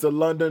difference. It's a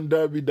London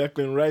derby.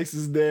 Declan Rice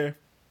is there.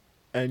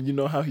 And you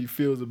know how he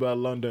feels about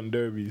London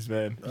derbies,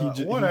 man.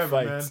 He Whatever,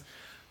 man. fights.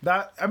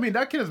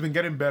 That kid has been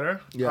getting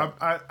better. Yeah.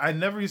 I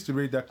never used to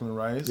rate Declan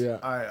Rice. Yeah.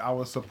 I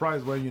was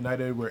surprised when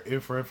United were in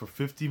for him for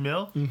 50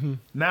 mil.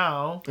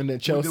 Now, And then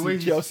with the way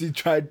Chelsea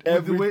tried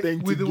with the way- everything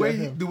with to the get way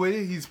him. the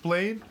way he's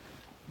playing,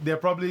 they're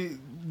probably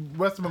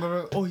West Ham are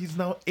going, oh, he's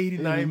now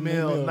 89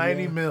 mil,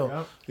 90 yeah. mil.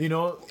 Yeah. You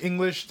know,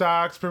 English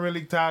tax, Premier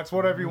League tax,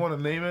 whatever you want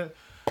to name it.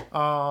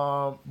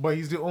 But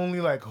he's the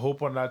only like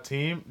hope on that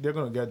team. They're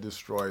gonna get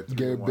destroyed.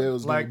 Gareth 3-1.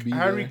 Bale's gonna like be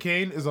Harry there.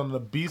 Kane is on the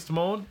beast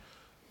mode.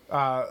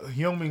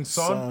 Heung-min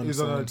Son is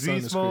on the Son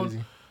beast is mode.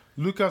 crazy.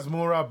 Lucas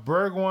Moura,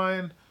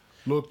 Bergwijn,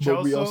 Lo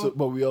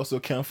But we also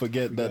can't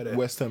forget that Forget it.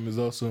 West Ham is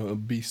also a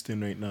beast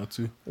in right now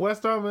too.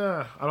 West Ham.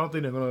 I don't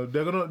think they're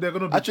gonna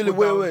be Actually,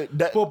 put down-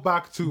 wait. put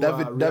back to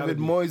David reality.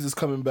 Moyes is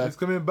coming back. He's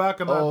coming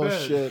back on that Oh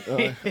bench. shit! All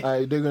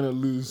right, they're gonna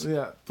lose.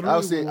 Yeah,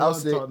 I'll say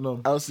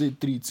Tottenham.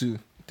 3-2.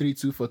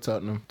 3-2 for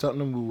Tottenham.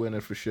 Tottenham will win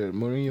it for sure.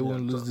 Mourinho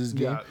won't lose this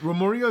game. Yeah, well,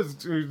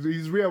 Mourinho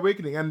he's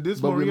reawakening, and this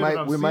But Mourinho that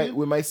I'm seeing,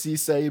 we might see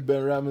Said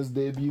Benrahma's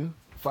debut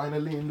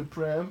finally in the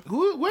Prem.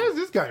 where is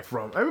this guy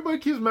from? Everybody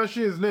keeps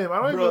mentioning his name.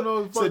 I don't even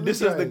know. Who the So fuck this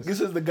guy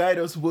is the guy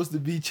that was supposed to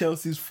be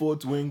Chelsea's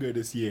fourth winger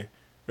this year,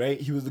 right?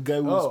 He was the guy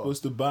we were Oh.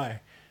 supposed to buy,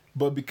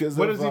 but because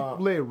Where of does he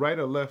play? Right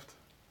or left?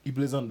 he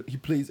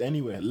plays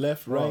anywhere,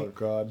 left, right. Oh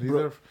God,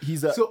 Bro,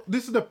 so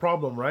this is the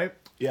problem, right?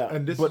 yeah,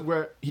 and this but is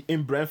where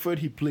in Brentford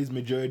he plays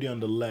majority on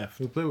the left.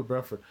 he played with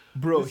Brentford.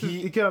 Bro,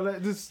 he can't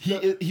let this.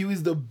 he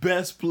was the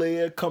best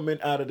player coming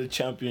out of the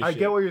championship. I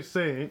get what you're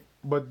saying,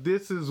 but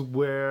this is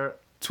where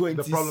the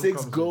problem 26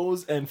 comes in.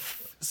 goals and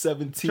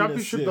 17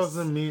 Championship assists.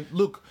 doesn't mean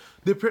look.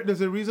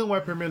 There's a reason why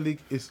Premier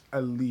League is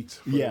elite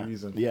for a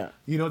reason. Yeah.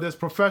 You know, there's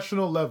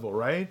professional level,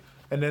 right?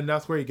 And then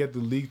that's where you get the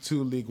League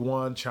 2, League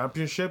 1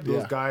 championship.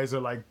 Those Yeah. guys are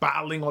like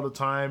battling all the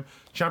time.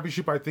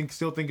 Championship, I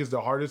still think is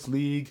the hardest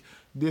league.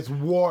 There's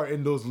war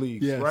in those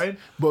leagues, Yes. right?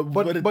 But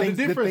the things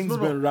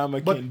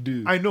Benrahma but can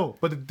do. I know,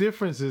 but the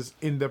difference is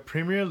in the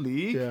Premier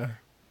League, Yeah.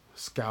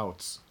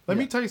 scouts. Let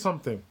me tell you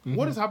something.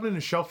 What is happening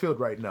in Sheffield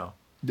right now?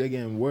 They're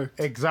getting worked.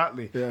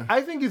 Exactly. Yeah.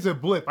 I think it's a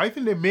blip. I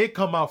think they may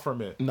come out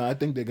from it. No, I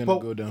think they're gonna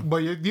go down. But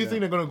do you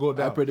think they're gonna go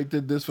down? I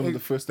predicted this from the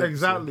first episode.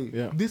 Exactly.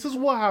 Yeah. This is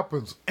what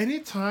happens.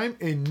 Anytime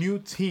a new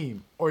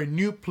team or a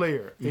new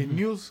player, a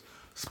new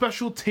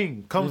special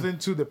team comes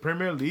into the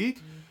Premier League,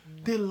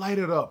 they light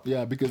it up.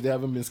 Yeah, because they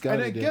haven't been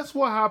scouted And then yet. guess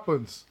what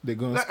happens? They're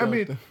gonna Like, I scout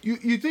mean, them.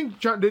 you think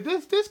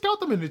they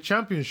scout them in the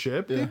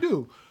championship? They Yeah.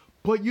 do,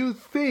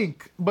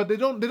 but they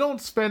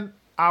don't spend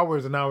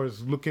hours and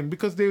hours looking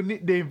because they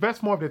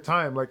invest more of their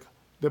time. Like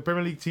the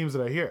Premier League teams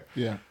that are here,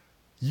 Yeah.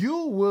 you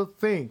will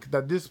think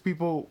that these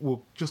people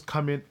will just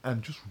come in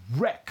and just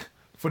wreck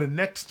for the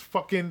next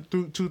fucking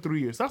 2-3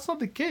 years. That's not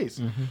the case.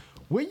 Mm-hmm.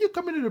 When you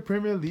come into the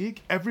Premier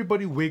League,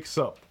 everybody wakes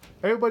up.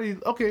 Everybody,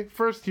 okay,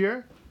 first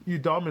year, you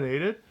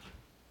dominated.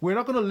 We're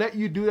not going to let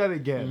you do that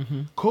again.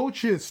 Mm-hmm.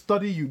 Coaches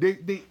study you.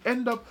 They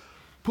end up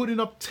putting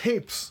up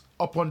tapes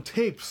upon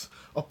tapes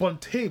upon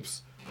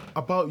tapes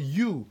about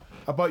you,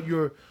 about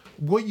your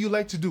what you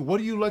like to do. What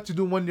do you like to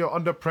do when you're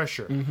under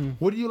pressure?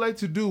 What do you like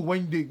to do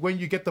when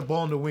you get the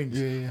ball in the wings?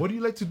 Mm-hmm. Yeah. What do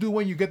you like to do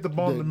when you get the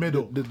ball in the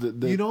middle?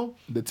 You know,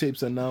 the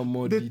tapes are now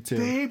more the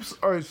detailed. tapes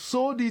are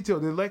so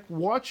detailed. They like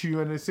watch you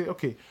and they say,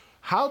 okay,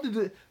 how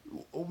did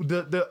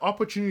the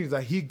opportunities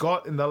that he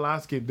got in the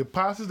last game, the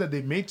passes that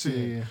they made to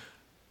him, Yeah.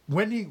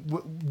 when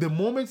the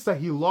moments that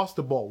he lost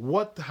the ball,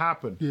 what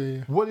happened?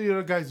 Yeah. What did the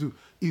other guys do?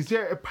 Is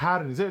there a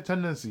pattern? Is there a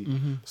tendency?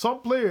 Mm-hmm. Some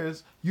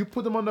players, you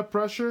put them under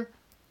pressure,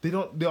 they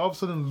all of a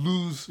sudden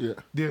lose Yeah.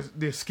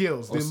 their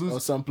skills. They lose. Or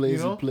some players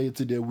you know? who play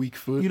to their weak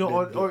foot. You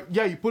know, They- or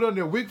you put on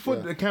their weak foot,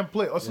 Yeah. they can't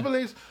play. Or some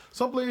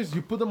players,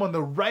 you put them on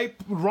the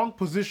wrong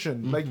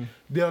position. Mm-hmm. Like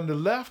they're on the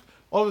left,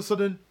 all of a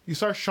sudden you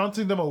start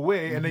shunting them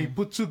away, and then you Mm-hmm.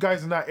 put two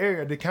guys in that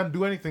area, they can't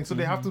do anything, so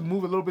they have to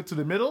move a little bit to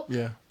the middle.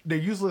 Yeah. They're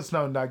useless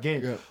now in that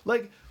game. Yeah.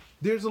 Like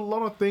there's a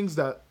lot of things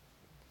that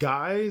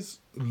guys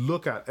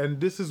look at, and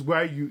this is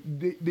where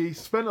they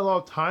spend a lot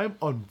of time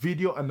on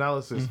video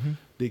analysis. Mm-hmm.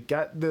 They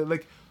got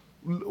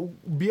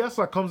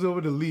Bielsa comes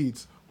over to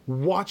Leeds,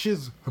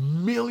 watches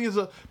millions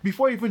of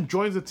before he even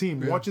joins the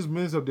team, watches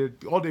millions of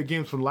all their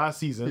games from last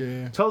season,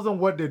 Yeah. tells them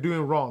what they're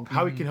doing wrong,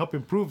 how he can help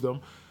improve them.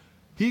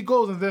 He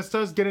goes and then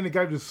starts getting the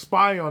guy to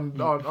spy on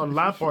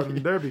Lampard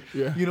and Derby,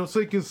 Yeah. you know,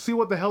 so he can see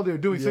what the hell they're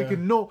doing, so he Yeah.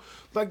 can know.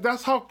 Like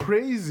that's how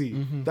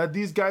crazy that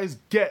these guys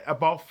get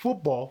about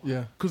football,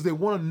 Yeah. because they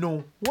want to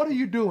know what are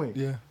you doing,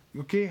 Yeah.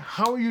 okay,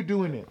 how are you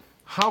doing it,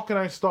 how can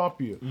I stop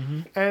you,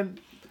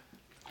 and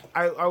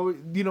I would,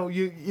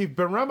 if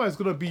Benrahma is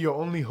gonna be your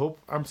only hope,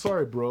 I'm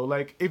sorry, bro.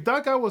 Like, if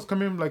that guy was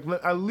coming, like,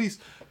 at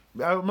least,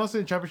 I'm not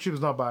saying championship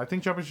is not bad. I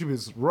think championship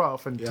is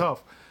rough and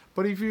tough.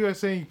 But if you are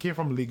saying he came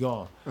from Ligue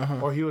 1,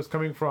 or he was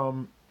coming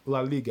from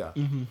La Liga,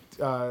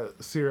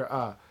 Serie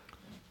A,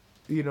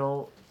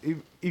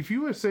 if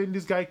you were saying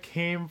this guy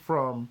came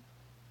from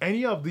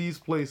any of these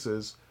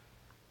places,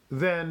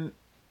 then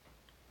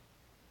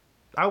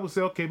I would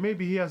say, okay,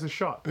 maybe he has a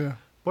shot. Yeah.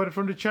 But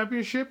from the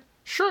championship,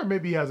 sure,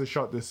 maybe he has a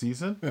shot this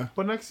season. Yeah.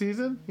 But next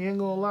season, he ain't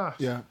gonna last.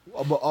 Yeah,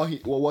 but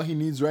what he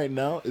needs right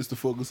now is to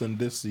focus on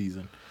this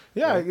season.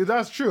 Yeah,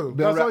 that's true.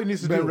 That's all he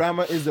needs to do.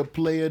 Benrahma is a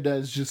player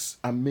that's just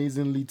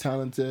amazingly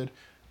talented.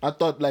 I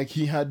thought like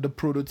he had the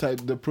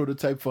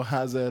prototype for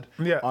Hazard.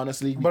 Yeah,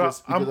 honestly.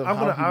 But I'm of gonna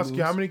how he ask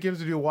you, how moves. many games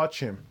did you watch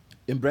him?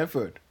 In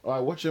Brentford? Oh, I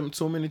watched him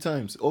so many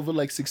times, over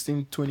like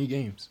 16, 20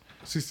 games.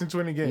 16,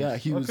 20 games. Yeah,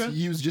 he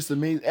Okay. was just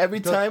amazing. Every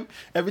time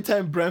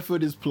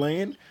Brentford is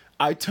playing,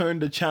 I turn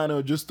the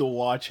channel just to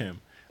watch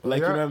him.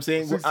 Like, Yeah. you know what I'm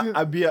saying? 16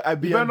 I'd be you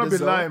better on not the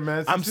be lying,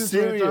 man. I'm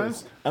 16, 20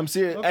 serious. times? I'm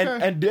serious. Okay.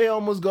 And they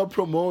almost got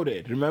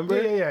promoted,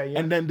 remember? Yeah.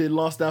 And then they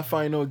lost that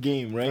final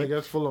game, right? I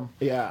guess Fulham.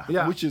 Yeah,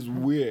 Yeah. which is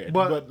weird.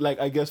 But- But like,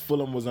 I guess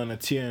Fulham was on a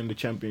tier in the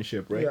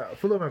championship, right? Yeah,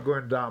 Fulham are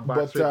going down.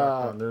 But, Straight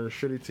back down. They're a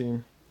shitty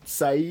team.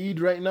 Saeed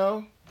right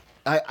now,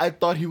 I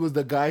thought he was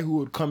the guy who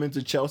would come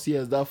into Chelsea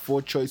as that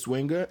 4th-choice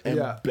winger and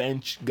Yeah.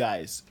 bench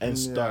guys and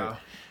start. Yeah.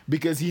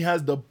 Because he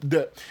has the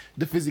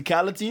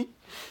physicality,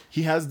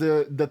 he has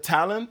the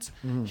talent,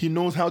 he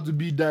knows how to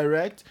be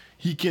direct.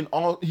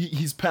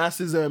 His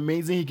passes are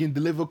amazing. He can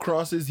deliver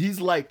crosses. He's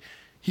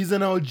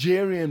an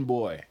Algerian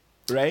boy,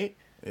 right?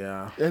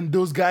 Yeah. And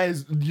those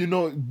guys,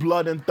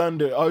 blood and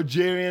thunder,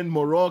 Algerian,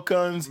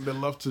 Moroccans. They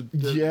love to.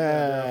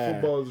 Yeah.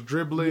 Football is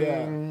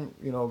dribbling.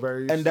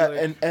 Very. And that-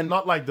 slick. and-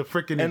 not like the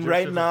freaking. And right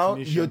Egyptians now, and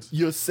Tunisians.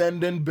 you're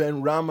sending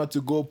Benrahma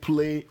to go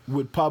play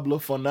with Pablo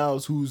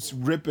Fornals, who's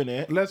ripping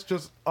it.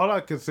 All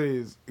I can say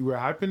is we're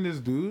hyping this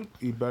dude.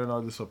 He better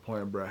not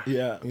disappoint, bruh.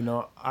 Yeah.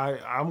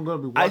 I'm gonna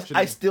be I watching.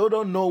 I him. still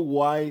don't know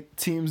why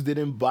teams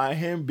didn't buy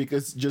him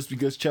because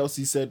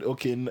Chelsea said,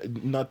 okay,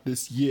 not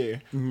this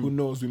year. Who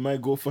knows? We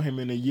might go for him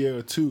in a year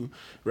or two,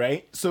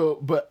 right? So,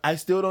 but I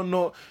still don't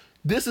know.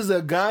 This is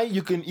a guy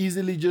you could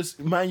easily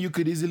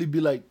be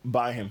like,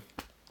 buy him.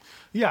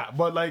 Yeah,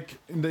 but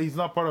he's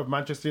not part of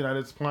Manchester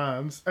United's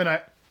plans. And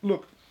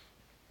look,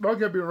 don't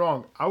get me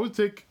wrong. I would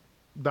take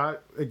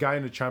a guy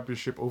in the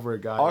championship over a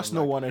guy.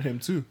 Arsenal wanted him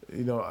too.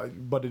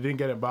 But they didn't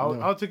get him. But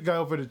I'll take a guy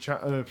over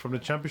from the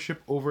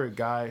championship over a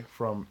guy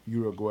from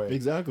Uruguay.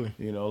 Exactly.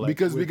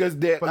 Because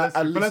they're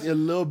at least Palestri- a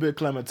little bit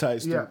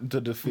acclimatized Yeah, to the to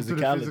the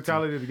physicality.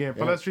 physicality of the game.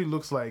 Yeah. Palestri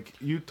looks like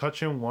you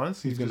touch him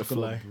once, he's gonna just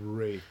gonna fly.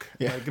 break.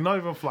 Yeah. Not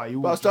even fly.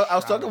 But I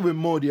was talking with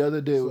Mo the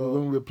other day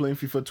when we were playing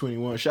FIFA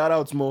 21. Shout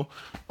out to Mo.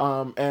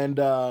 And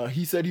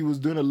he said he was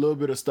doing a little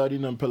bit of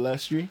studying on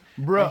Palestri.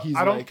 Bruh, And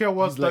I don't care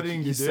what he's like-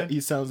 studying you did. He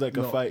sounds like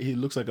No. a fight.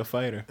 He looks like a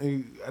fighter.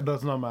 It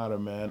does not matter,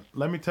 man.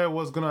 Let me tell you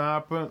what's gonna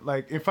happen.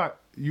 In fact,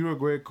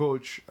 Uruguay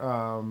coach,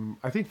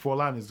 I think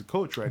Forlan is the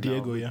coach right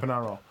Diego, now. yeah.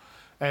 Pinaro.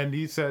 And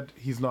he said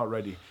he's not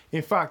ready.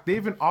 In fact, they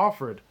even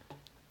offered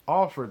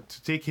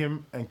to take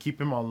him and keep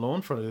him on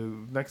loan for the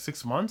next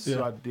 6 months so Yeah.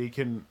 that they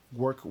can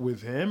work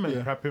with him and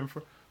Yeah. prep him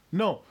for.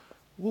 No.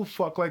 Well,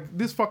 fuck.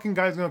 This fucking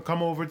guy's gonna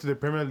come over to the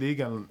Premier League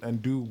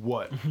and do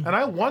what? And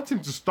I want him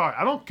to start.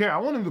 I don't care. I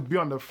want him to be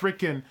on the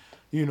freaking,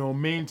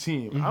 main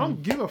team. I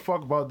don't give a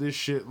fuck about this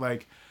shit.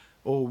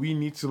 We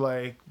need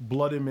to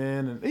blood him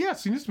in, and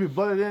yes, he needs to be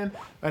blooded in,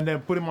 and then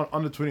put him on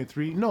under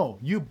 23. No,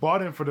 you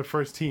bought him for the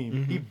first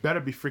team. He better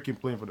be freaking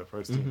playing for the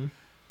first team,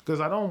 because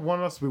I don't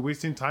want us to be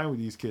wasting time with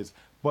these kids.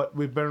 But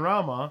with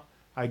Benrahma,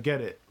 I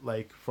get it.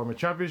 From a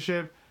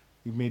championship,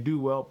 he may do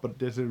well, but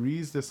there's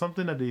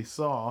something that they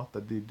saw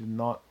that they did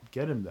not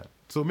get him then.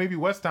 So maybe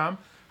West Ham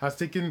has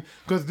taken,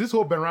 because this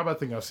whole Benrahma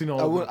thing I've seen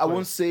all over the I won't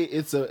place. say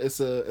it's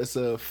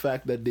a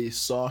fact that they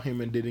saw him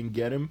and didn't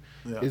get him.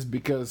 Yeah. It's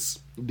because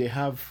they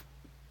have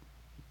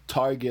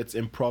targets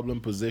in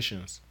problem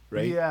positions,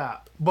 right? Yeah,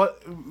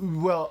 but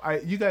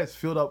you guys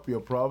filled up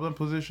your problem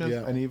positions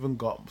Yeah. and even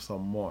got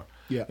some more.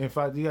 Yeah. In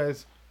fact, you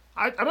guys,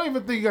 I don't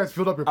even think you guys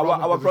filled up your Our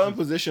problem problem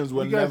positions. positions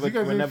were You guys never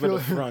didn't the fill-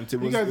 front.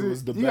 It you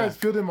was the you guys back.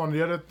 filled him on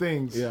the other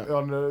things. Yeah.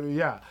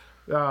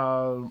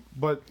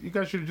 But you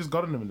guys should have just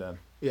gotten him then.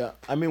 Yeah,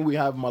 I mean we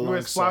have You were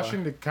Malang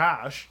splashing the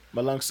cash.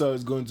 Malang Sarr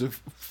is going to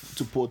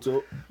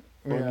Porto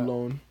on Yeah.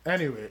 loan.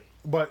 Anyway,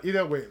 but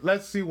either way,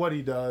 let's see what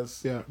he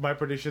does. Yeah. My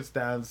prediction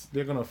stands.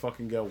 They're gonna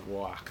fucking get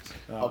whacked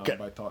Okay.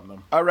 by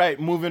Tottenham. All right,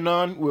 moving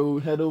on. We'll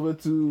head over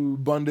to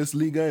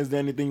Bundesliga. Is there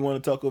anything you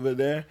want to talk over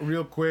there?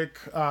 Real quick,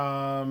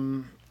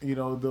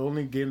 the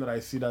only game that I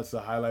see that's a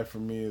highlight for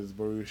me is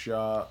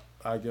Borussia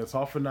against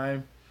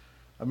Hoffenheim.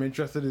 I'm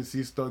interested to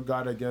see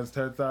Stuttgart against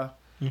Hertha,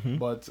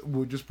 but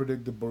we'll just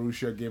predict the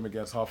Borussia game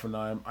against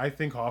Hoffenheim.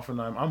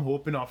 I'm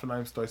hoping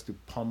Hoffenheim starts to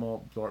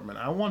pummel Dortmund.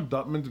 I want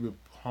Dortmund to be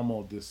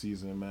pummeled this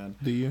season, man.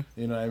 Do you?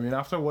 You know what I mean?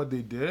 After what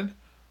they did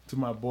to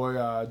my boy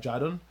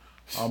Jadon,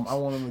 I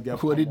want him to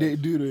get. What did they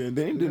pummeled. do to him?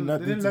 They didn't do They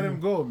nothing. didn't to let him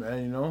go,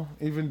 man. You know,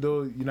 even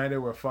though United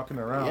were fucking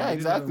around. Yeah, They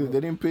didn't let him exactly. go. They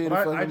didn't pay the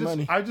But fucking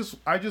money.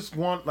 I just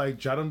want like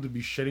Jadon to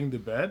be shitting the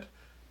bed,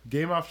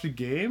 game after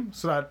game,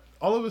 so that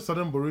all of a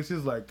sudden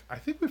Borussia's like, I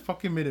think we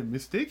fucking made a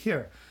mistake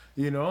here,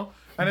 you know.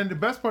 And then the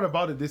best part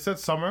about it, they said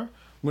summer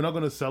we're not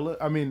gonna sell it.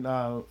 I mean,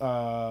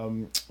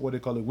 what they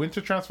call it, winter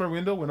transfer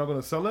window. We're not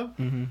gonna sell him.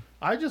 Mm-hmm.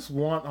 I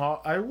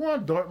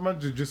want Dortmund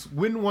to just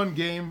win one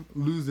game,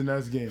 lose the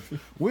next game,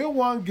 win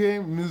one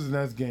game, lose the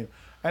next game.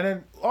 And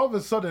then all of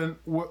a sudden,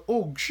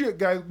 oh shit,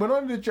 guys, we're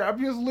not in the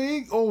Champions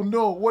League. Oh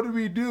no, what do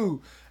we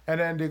do? And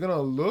then they're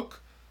gonna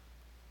look,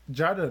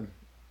 Jadon,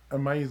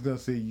 and Maya's gonna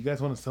say, "You guys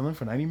want to sell him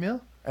for 90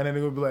 mil?" And then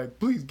they're gonna be like,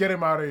 "Please get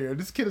him out of here.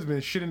 This kid has been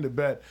shit in the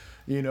bed,"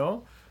 you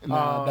know.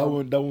 Nah,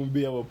 that won't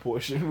be our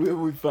portion.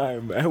 We'll be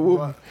fine, man.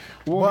 We'll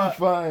be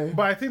fine.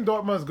 But I think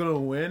Dortmund's gonna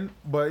win.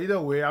 But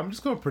either way, I'm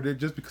just gonna predict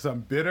just because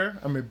I'm bitter.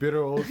 I'm a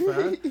bitter old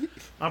fan.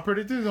 I'm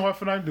predicting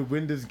Hoffenheim to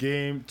win this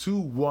game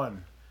 2-1.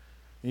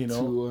 You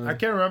know, 2-1. I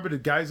can't remember the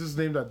guy's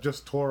name that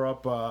just tore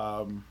up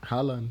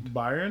Haaland.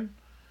 Bayern.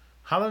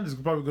 Haaland is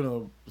probably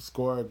gonna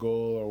score a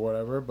goal or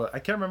whatever, but I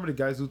can't remember the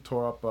guys who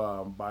tore up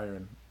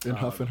Bayern. In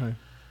Hoffenheim.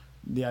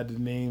 Yeah, the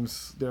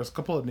names. There's a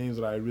couple of names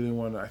that I really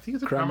want to. I think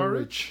it's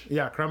Kramaric.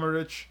 Yeah,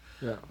 Kramaric.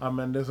 Yeah.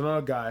 And there's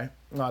another guy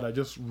that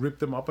just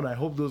ripped them up, and I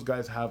hope those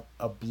guys have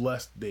a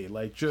blessed day.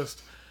 Like,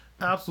 just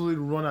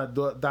absolutely run at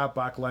that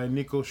back line.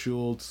 Nico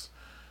Schultz,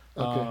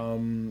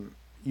 Okay.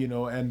 you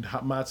know, and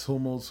Mats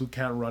Hummels, who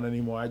can't run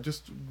anymore. I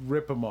just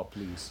rip them up,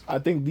 please. I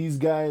think these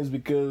guys,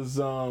 because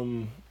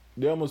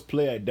they almost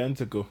play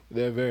identical.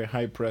 They're very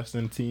high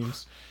pressing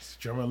teams. It's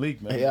German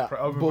league, man. Yeah,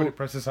 Everybody both-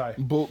 presses high.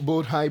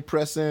 Both high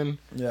pressing.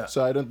 Yeah.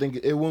 So I don't think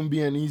it won't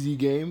be an easy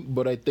game,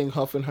 but I think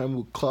Hoffenheim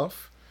will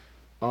cuff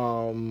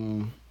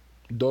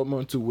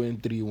Dortmund to win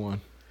 3-1.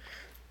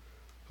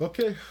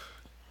 Okay.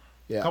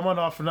 Yeah. Come on,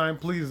 Hoffenheim,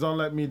 please don't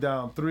let me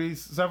down.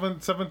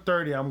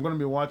 7:30. I'm gonna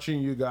be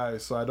watching you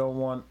guys, so I don't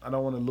want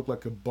to look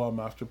like a bum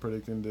after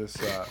predicting this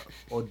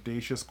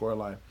audacious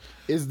scoreline.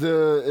 Is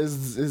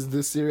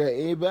the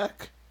Serie A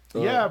back?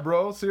 Yeah,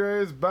 bro. Serie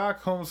A is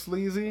back home,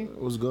 sleazy.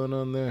 What's going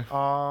on there?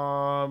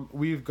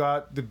 We've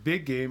got the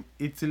big game,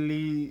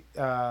 Italy.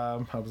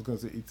 I was gonna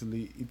say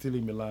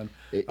Italy, Milan.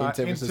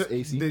 Inter versus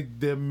AC.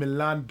 The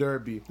Milan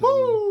derby.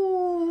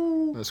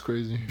 Woo! That's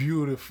crazy.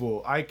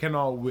 Beautiful. I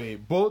cannot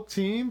wait. Both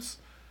teams,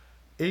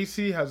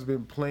 AC has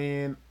been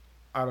playing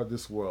out of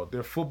this world.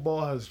 Their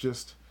football has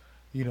just,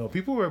 you know,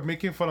 people were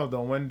making fun of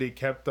them when they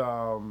kept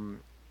I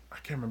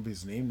can't remember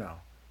his name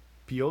now.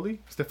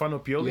 Stefano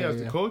Pioli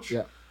as the coach.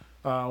 Yeah.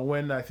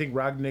 When I think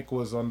Ragnick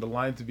was on the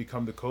line to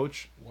become the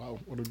coach. Wow,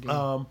 what a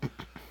game.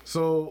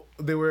 So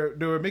they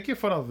were making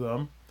fun of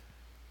them,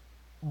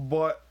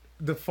 but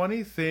the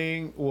funny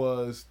thing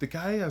was the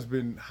guy has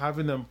been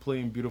having them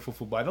playing beautiful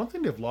football. I don't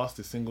think they've lost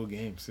a single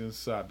game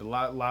since the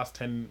last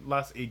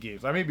 8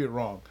 games. I may be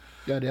wrong.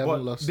 Yeah, they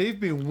haven't lost. They've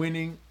been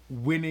winning,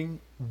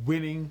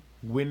 and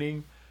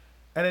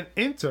then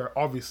Inter,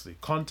 obviously,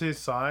 Conte's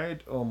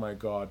side. Oh my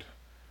God,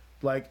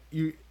 like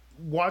you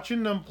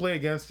watching them play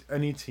against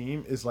any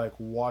team is like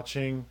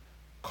watching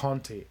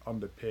Conte on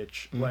the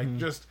pitch. Mm-hmm. Like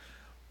just,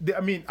 I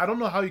mean, I don't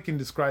know how you can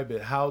describe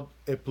it. How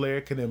a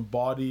player can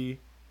embody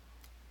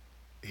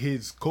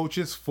his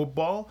coach's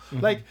football.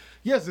 Mm-hmm. Like,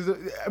 yes,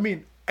 I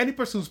mean, any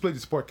person who's played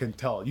the sport can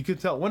tell. You can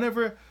tell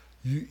whenever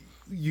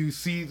you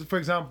see, for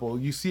example,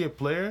 you see a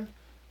player,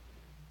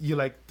 you're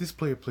like, this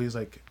player plays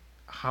like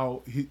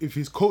how if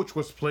his coach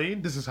was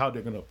playing, this is how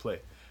they're gonna play,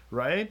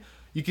 right?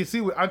 You can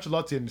see with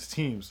Ancelotti and his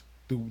teams,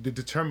 the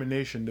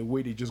determination, the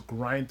way they just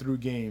grind through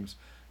games.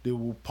 They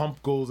will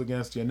pump goals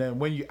against you, and then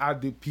when you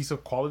add the piece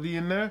of quality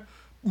in there,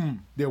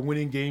 they're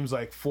winning games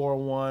like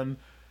 4-1,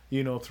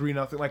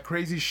 3-0, like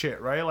crazy shit,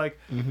 right? Like,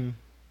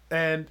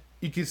 and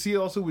you can see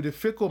also with the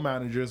fickle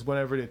managers,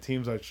 whenever their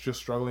teams are just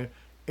struggling,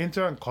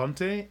 Inter and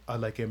Conte are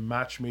like a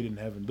match made in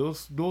heaven.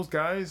 Those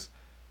guys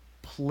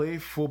play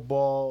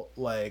football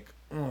like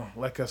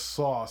a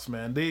sauce,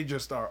 man. They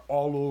just are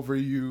all over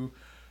you.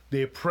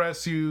 They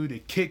press you, they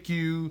kick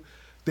you,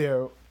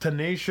 they're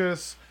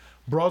tenacious.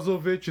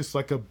 Brozovic is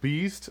like a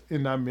beast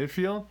in that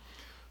midfield.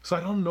 So I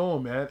don't know,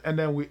 man. And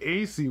then with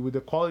AC, with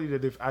the quality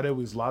that they've added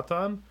with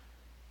Zlatan,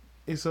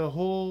 it's a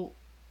whole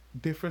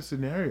different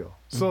scenario.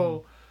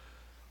 So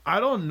I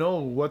don't know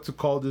what to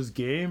call this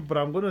game, but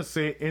I'm going to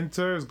say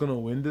Inter is going to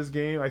win this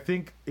game. I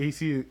think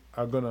AC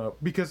are going to,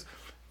 because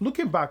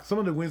looking back, some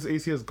of the wins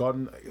AC has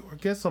gotten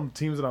against some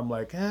teams that I'm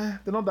like,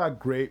 they're not that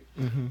great.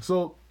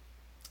 So,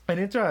 and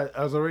Inter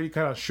has already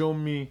kind of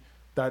shown me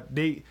that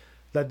they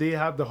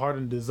have the heart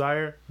and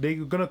desire. They're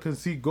gonna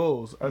concede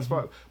goals as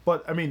far.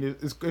 But I mean,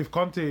 if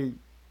Conte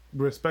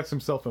respects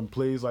himself and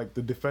plays like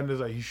the defenders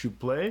that he should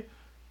play,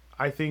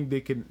 I think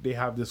they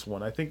have this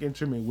one. I think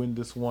Inter may win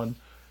this one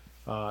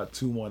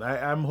 2-1.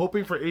 I'm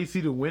hoping for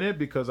AC to win it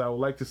because I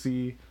would like to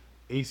see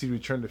AC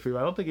return the favor.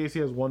 I don't think AC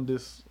has won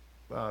this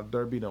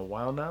derby in a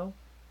while now,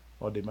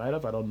 or they might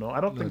have. I don't know.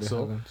 I don't think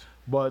so. Haven't.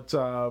 But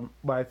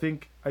I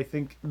think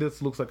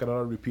this looks like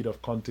another repeat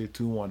of Conte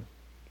 2-1.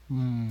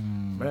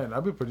 Man,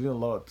 I've been predicting a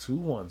lot of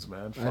 2-1s,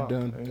 man. Fuck,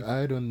 man.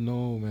 I don't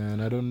know, man.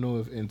 I don't know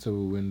if Inter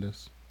will win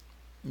this.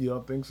 You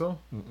don't think so?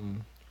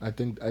 I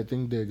think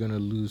they're gonna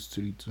lose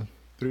 3-2.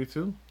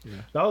 3-2? Yeah.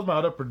 That was my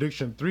other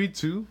prediction,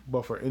 3-2,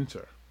 but for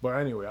Inter. But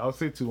anyway, I'll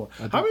say 2-1.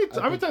 How many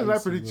times did I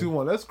predict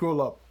 2-1? Let's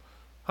scroll up.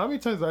 How many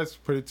times did I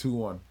predict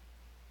 2-1?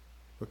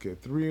 Okay,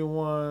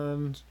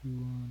 3-1,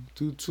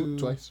 2-2.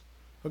 Twice.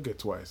 Okay,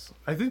 twice.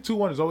 I think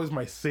 2-1 is always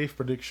my safe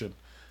prediction.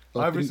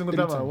 Every single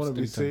time I want to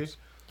be safe.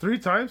 3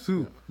 times?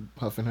 Who?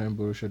 Hoffenheim,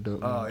 Borussia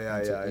Dortmund. Oh,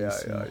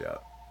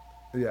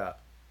 yeah.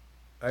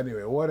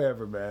 Anyway,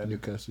 whatever, man.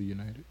 Newcastle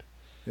United.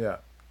 Yeah.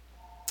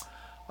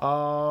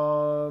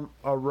 All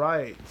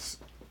right.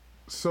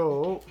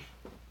 So,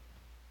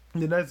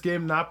 the next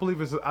game, Napoli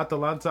versus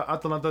Atalanta.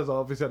 Atalanta is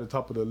obviously at the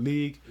top of the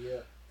league.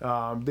 Yeah.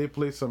 They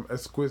play some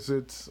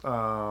exquisite,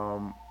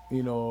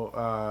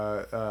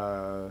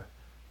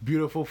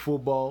 beautiful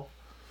football.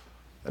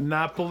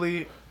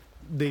 Napoli,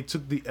 they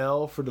took the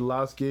L for the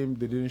last game.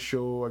 They didn't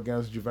show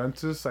against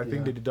Juventus. I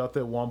think they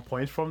deducted 1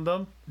 point from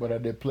them. But are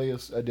their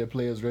players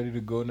ready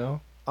to go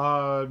now?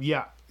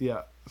 Yeah.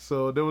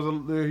 So there was a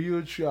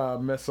huge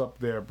mess up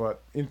there,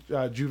 but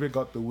Juve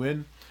got the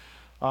win.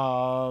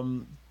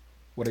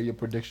 What are your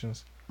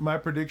predictions? My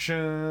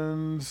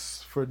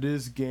predictions for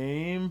this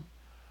game,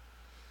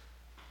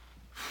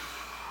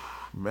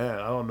 man,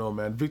 I don't know,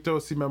 man. Victor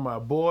Osimhen, my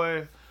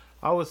boy,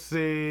 I would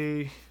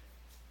say,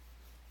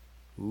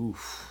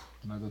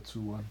 Another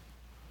 2-1.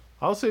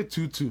 I'll say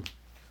 2-2.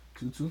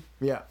 2-2?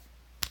 Yeah.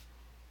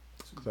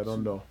 Because I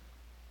don't know.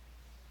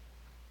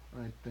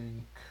 I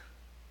think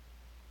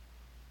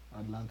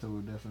Atlanta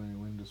will definitely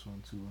win this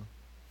one 2-1.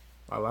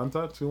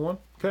 Atlanta 2-1.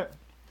 Okay.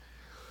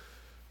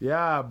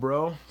 Yeah,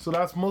 bro. So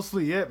that's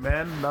mostly it,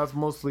 man. That's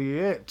mostly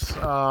it.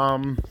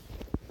 I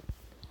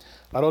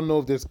don't know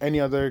if there's any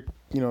other,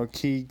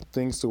 key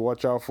things to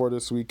watch out for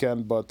this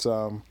weekend, but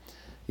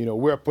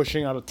we're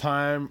pushing out of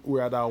time.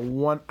 We're at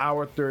 1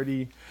 hour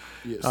 30.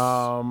 Yes.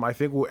 I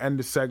think we'll end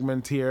the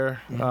segment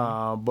here.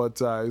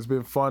 But it's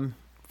been fun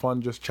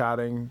just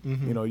chatting,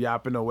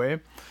 yapping away.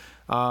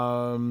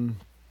 I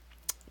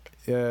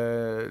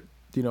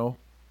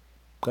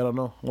don't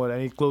know. What,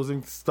 any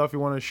closing stuff you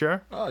want to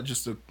share?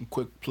 Just a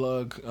quick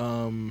plug.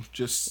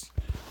 Just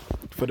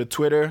for the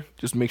Twitter,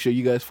 just make sure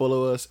you guys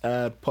follow us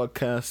at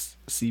Podcast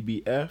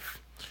CBF.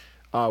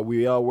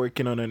 We are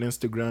working on an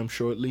Instagram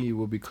shortly. It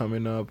will be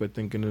coming up, I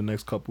think, in the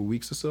next couple of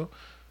weeks or so.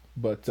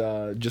 But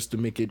just to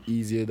make it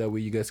easier, that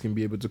way you guys can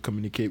be able to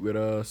communicate with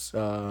us,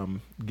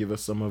 give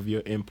us some of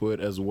your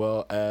input, as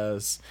well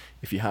as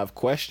if you have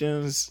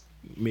questions,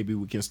 maybe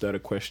we can start a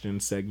question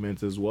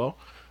segment as well.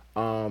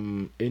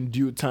 In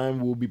due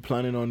time, we'll be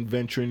planning on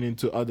venturing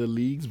into other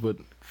leagues, but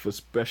for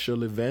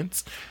special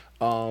events.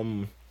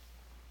 But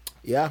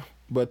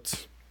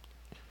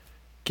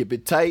keep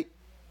it tight.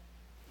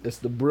 It's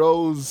the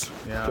bros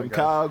from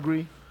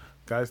Calgary.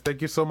 Guys,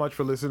 thank you so much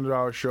for listening to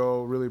our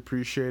show. Really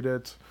appreciate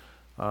it.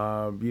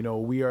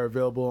 We are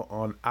available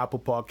on Apple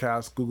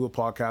Podcasts, Google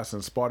Podcasts,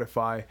 and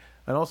Spotify,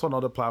 and also on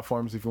other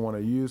platforms if you want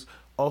to use.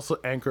 Also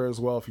Anchor as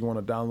well if you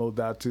want to download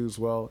that too as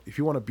well. If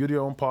you want to build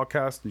your own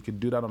podcast, you can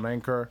do that on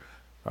Anchor.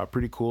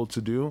 Pretty cool to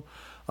do.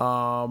 We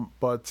want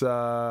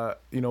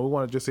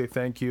to just say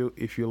thank you.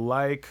 If you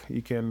like,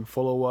 you can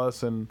follow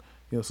us and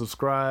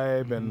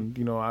subscribe, and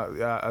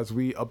as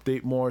we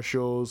update more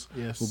shows,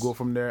 we'll go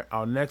from there.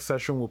 Our next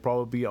session will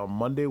probably be on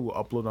Monday. We'll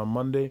upload on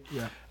Monday.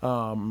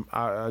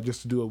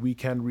 Just to do a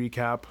weekend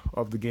recap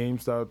of the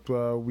games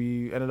that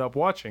we ended up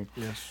watching.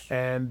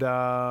 And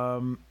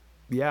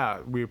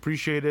we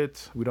appreciate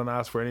it. We don't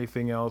ask for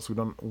anything else. We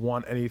don't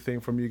want anything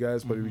from you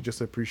guys, but we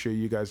just appreciate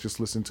you guys just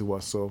listening to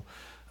us. So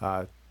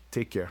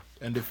take care.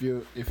 And if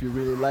you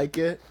really like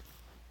it,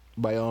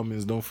 by all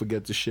means, don't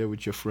forget to share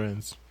with your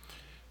friends.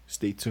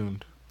 Stay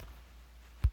tuned.